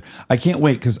know either. I can't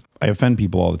wait because I offend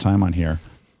people all the time on here.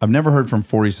 I've never heard from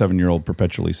 47-year-old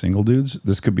perpetually single dudes.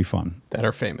 This could be fun. That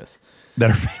are famous.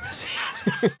 That are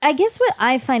famous. I guess what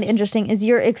I find interesting is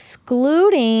you're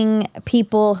excluding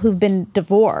people who've been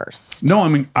divorced. No, I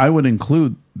mean, I would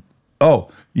include, oh,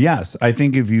 yes. I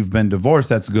think if you've been divorced,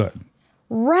 that's good.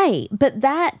 Right. But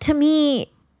that to me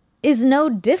is no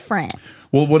different.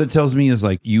 Well, what it tells me is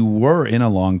like you were in a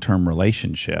long-term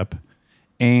relationship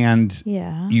and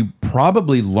Yeah. you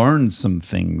probably learned some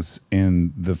things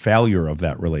in the failure of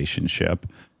that relationship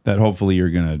that hopefully you're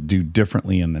going to do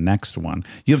differently in the next one.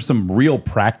 You have some real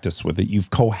practice with it. You've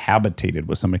cohabitated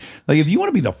with somebody. Like if you want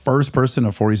to be the first person a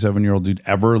 47-year-old dude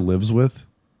ever lives with,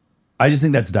 I just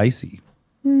think that's dicey.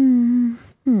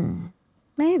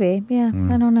 Maybe. Yeah.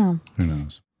 I don't know. Who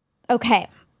knows? Okay.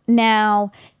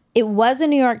 Now, it was a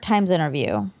New York Times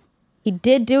interview. He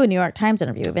did do a New York Times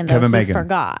interview, even though Kevin he Bacon.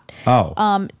 forgot.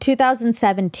 Oh.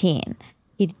 2017.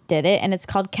 He did it, and it's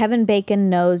called Kevin Bacon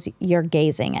Knows You're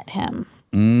Gazing at Him.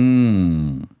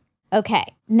 Okay.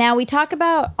 Now, we talk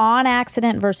about on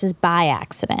accident versus by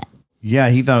accident. Yeah,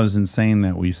 he thought it was insane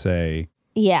that we say,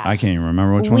 Yeah. I can't even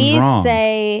remember which we one's wrong.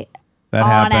 say that on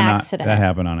happened accident. that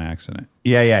happened on accident.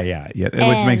 Yeah.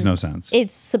 Which makes no And sense.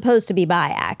 It's supposed to be by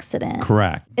accident.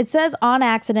 Correct. It says on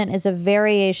accident is a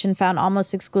variation found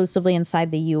almost exclusively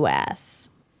inside the U.S.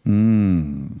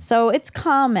 So it's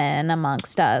common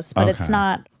amongst us, but it's Okay.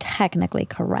 not technically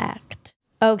correct.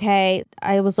 Okay,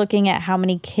 I was looking at how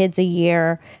many kids a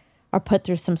year are put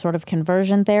through some sort of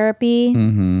conversion therapy.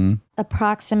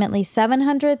 Approximately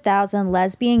 700,000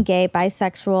 lesbian, gay,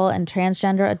 bisexual, and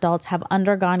transgender adults have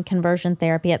undergone conversion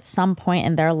therapy at some point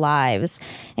in their lives,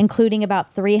 including about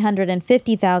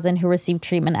 350,000 who received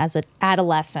treatment as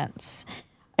adolescents.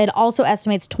 It also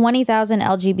estimates 20,000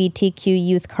 LGBTQ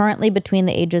youth currently between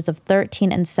the ages of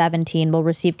 13 and 17 will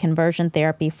receive conversion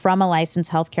therapy from a licensed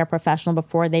healthcare professional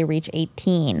before they reach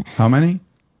 18. How many?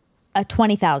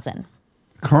 20,000.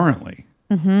 Currently.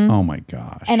 Oh my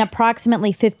gosh. And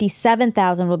approximately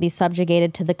 57,000 will be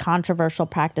subjugated to the controversial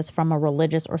practice from a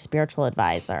religious or spiritual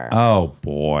advisor. Oh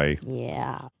boy.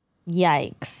 Yeah.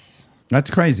 Yikes. That's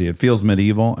crazy. It feels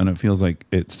medieval and it feels like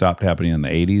it stopped happening in the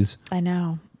 80s, I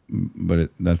know. but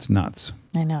that's nuts.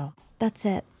 I know. That's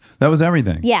it. That was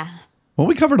everything. Yeah. Well,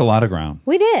 we covered a lot of ground.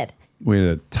 We did. We had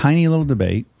a tiny little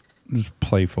debate. It was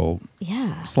playful.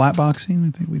 Yeah. Slap boxing,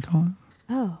 I think we'd call it.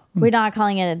 Oh. We're not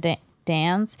calling it a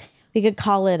dance. We could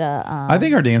call it a. I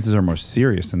think our dances are more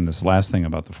serious than this last thing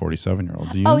about the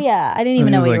 47-year-old. Do you? Oh yeah, I didn't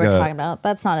even I know think what it you was were like talking about.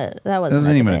 That's not a. That That wasn't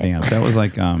wasn't even a debate. dance. That was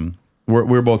like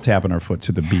we're both tapping our foot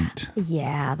to the beat.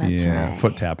 Yeah, that's yeah, right.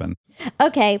 foot tapping.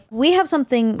 Okay, we have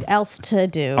something else to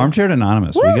do. Armchair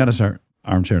Anonymous. We got to start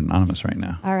Armchair Anonymous right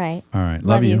now. All right. All right.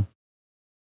 Love you.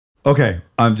 Okay.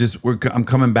 I'm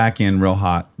coming back in real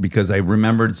hot because I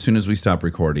remembered as soon as we stopped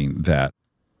recording that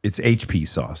it's HP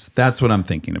sauce. That's what I'm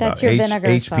thinking about. That's your vinegar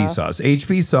HP sauce.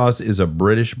 HP sauce is a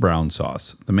British brown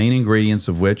sauce, the main ingredients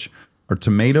of which are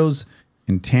tomatoes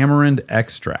and tamarind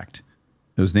extract.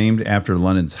 It was named after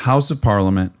London's House of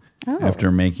Parliament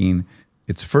after making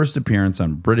its first appearance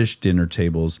on British dinner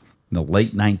tables in the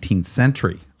late 19th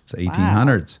century. It's the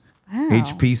 1800s.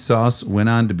 HP sauce went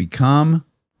on to become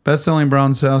best-selling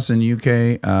brown sauce in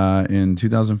UK in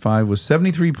 2005 was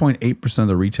 73.8% of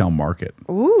the retail market.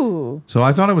 Ooh. So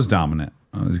I thought it was dominant.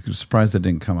 I was surprised that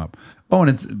didn't come up. Oh, and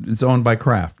it's owned by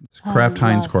Kraft. It's Kraft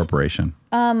Heinz Corporation.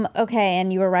 Okay,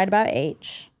 and you were right about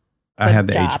H. I had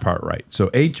the job. H part right. So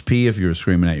HP, if you were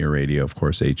screaming at your radio, of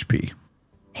course, HP.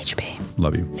 HP.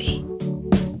 Love you. V.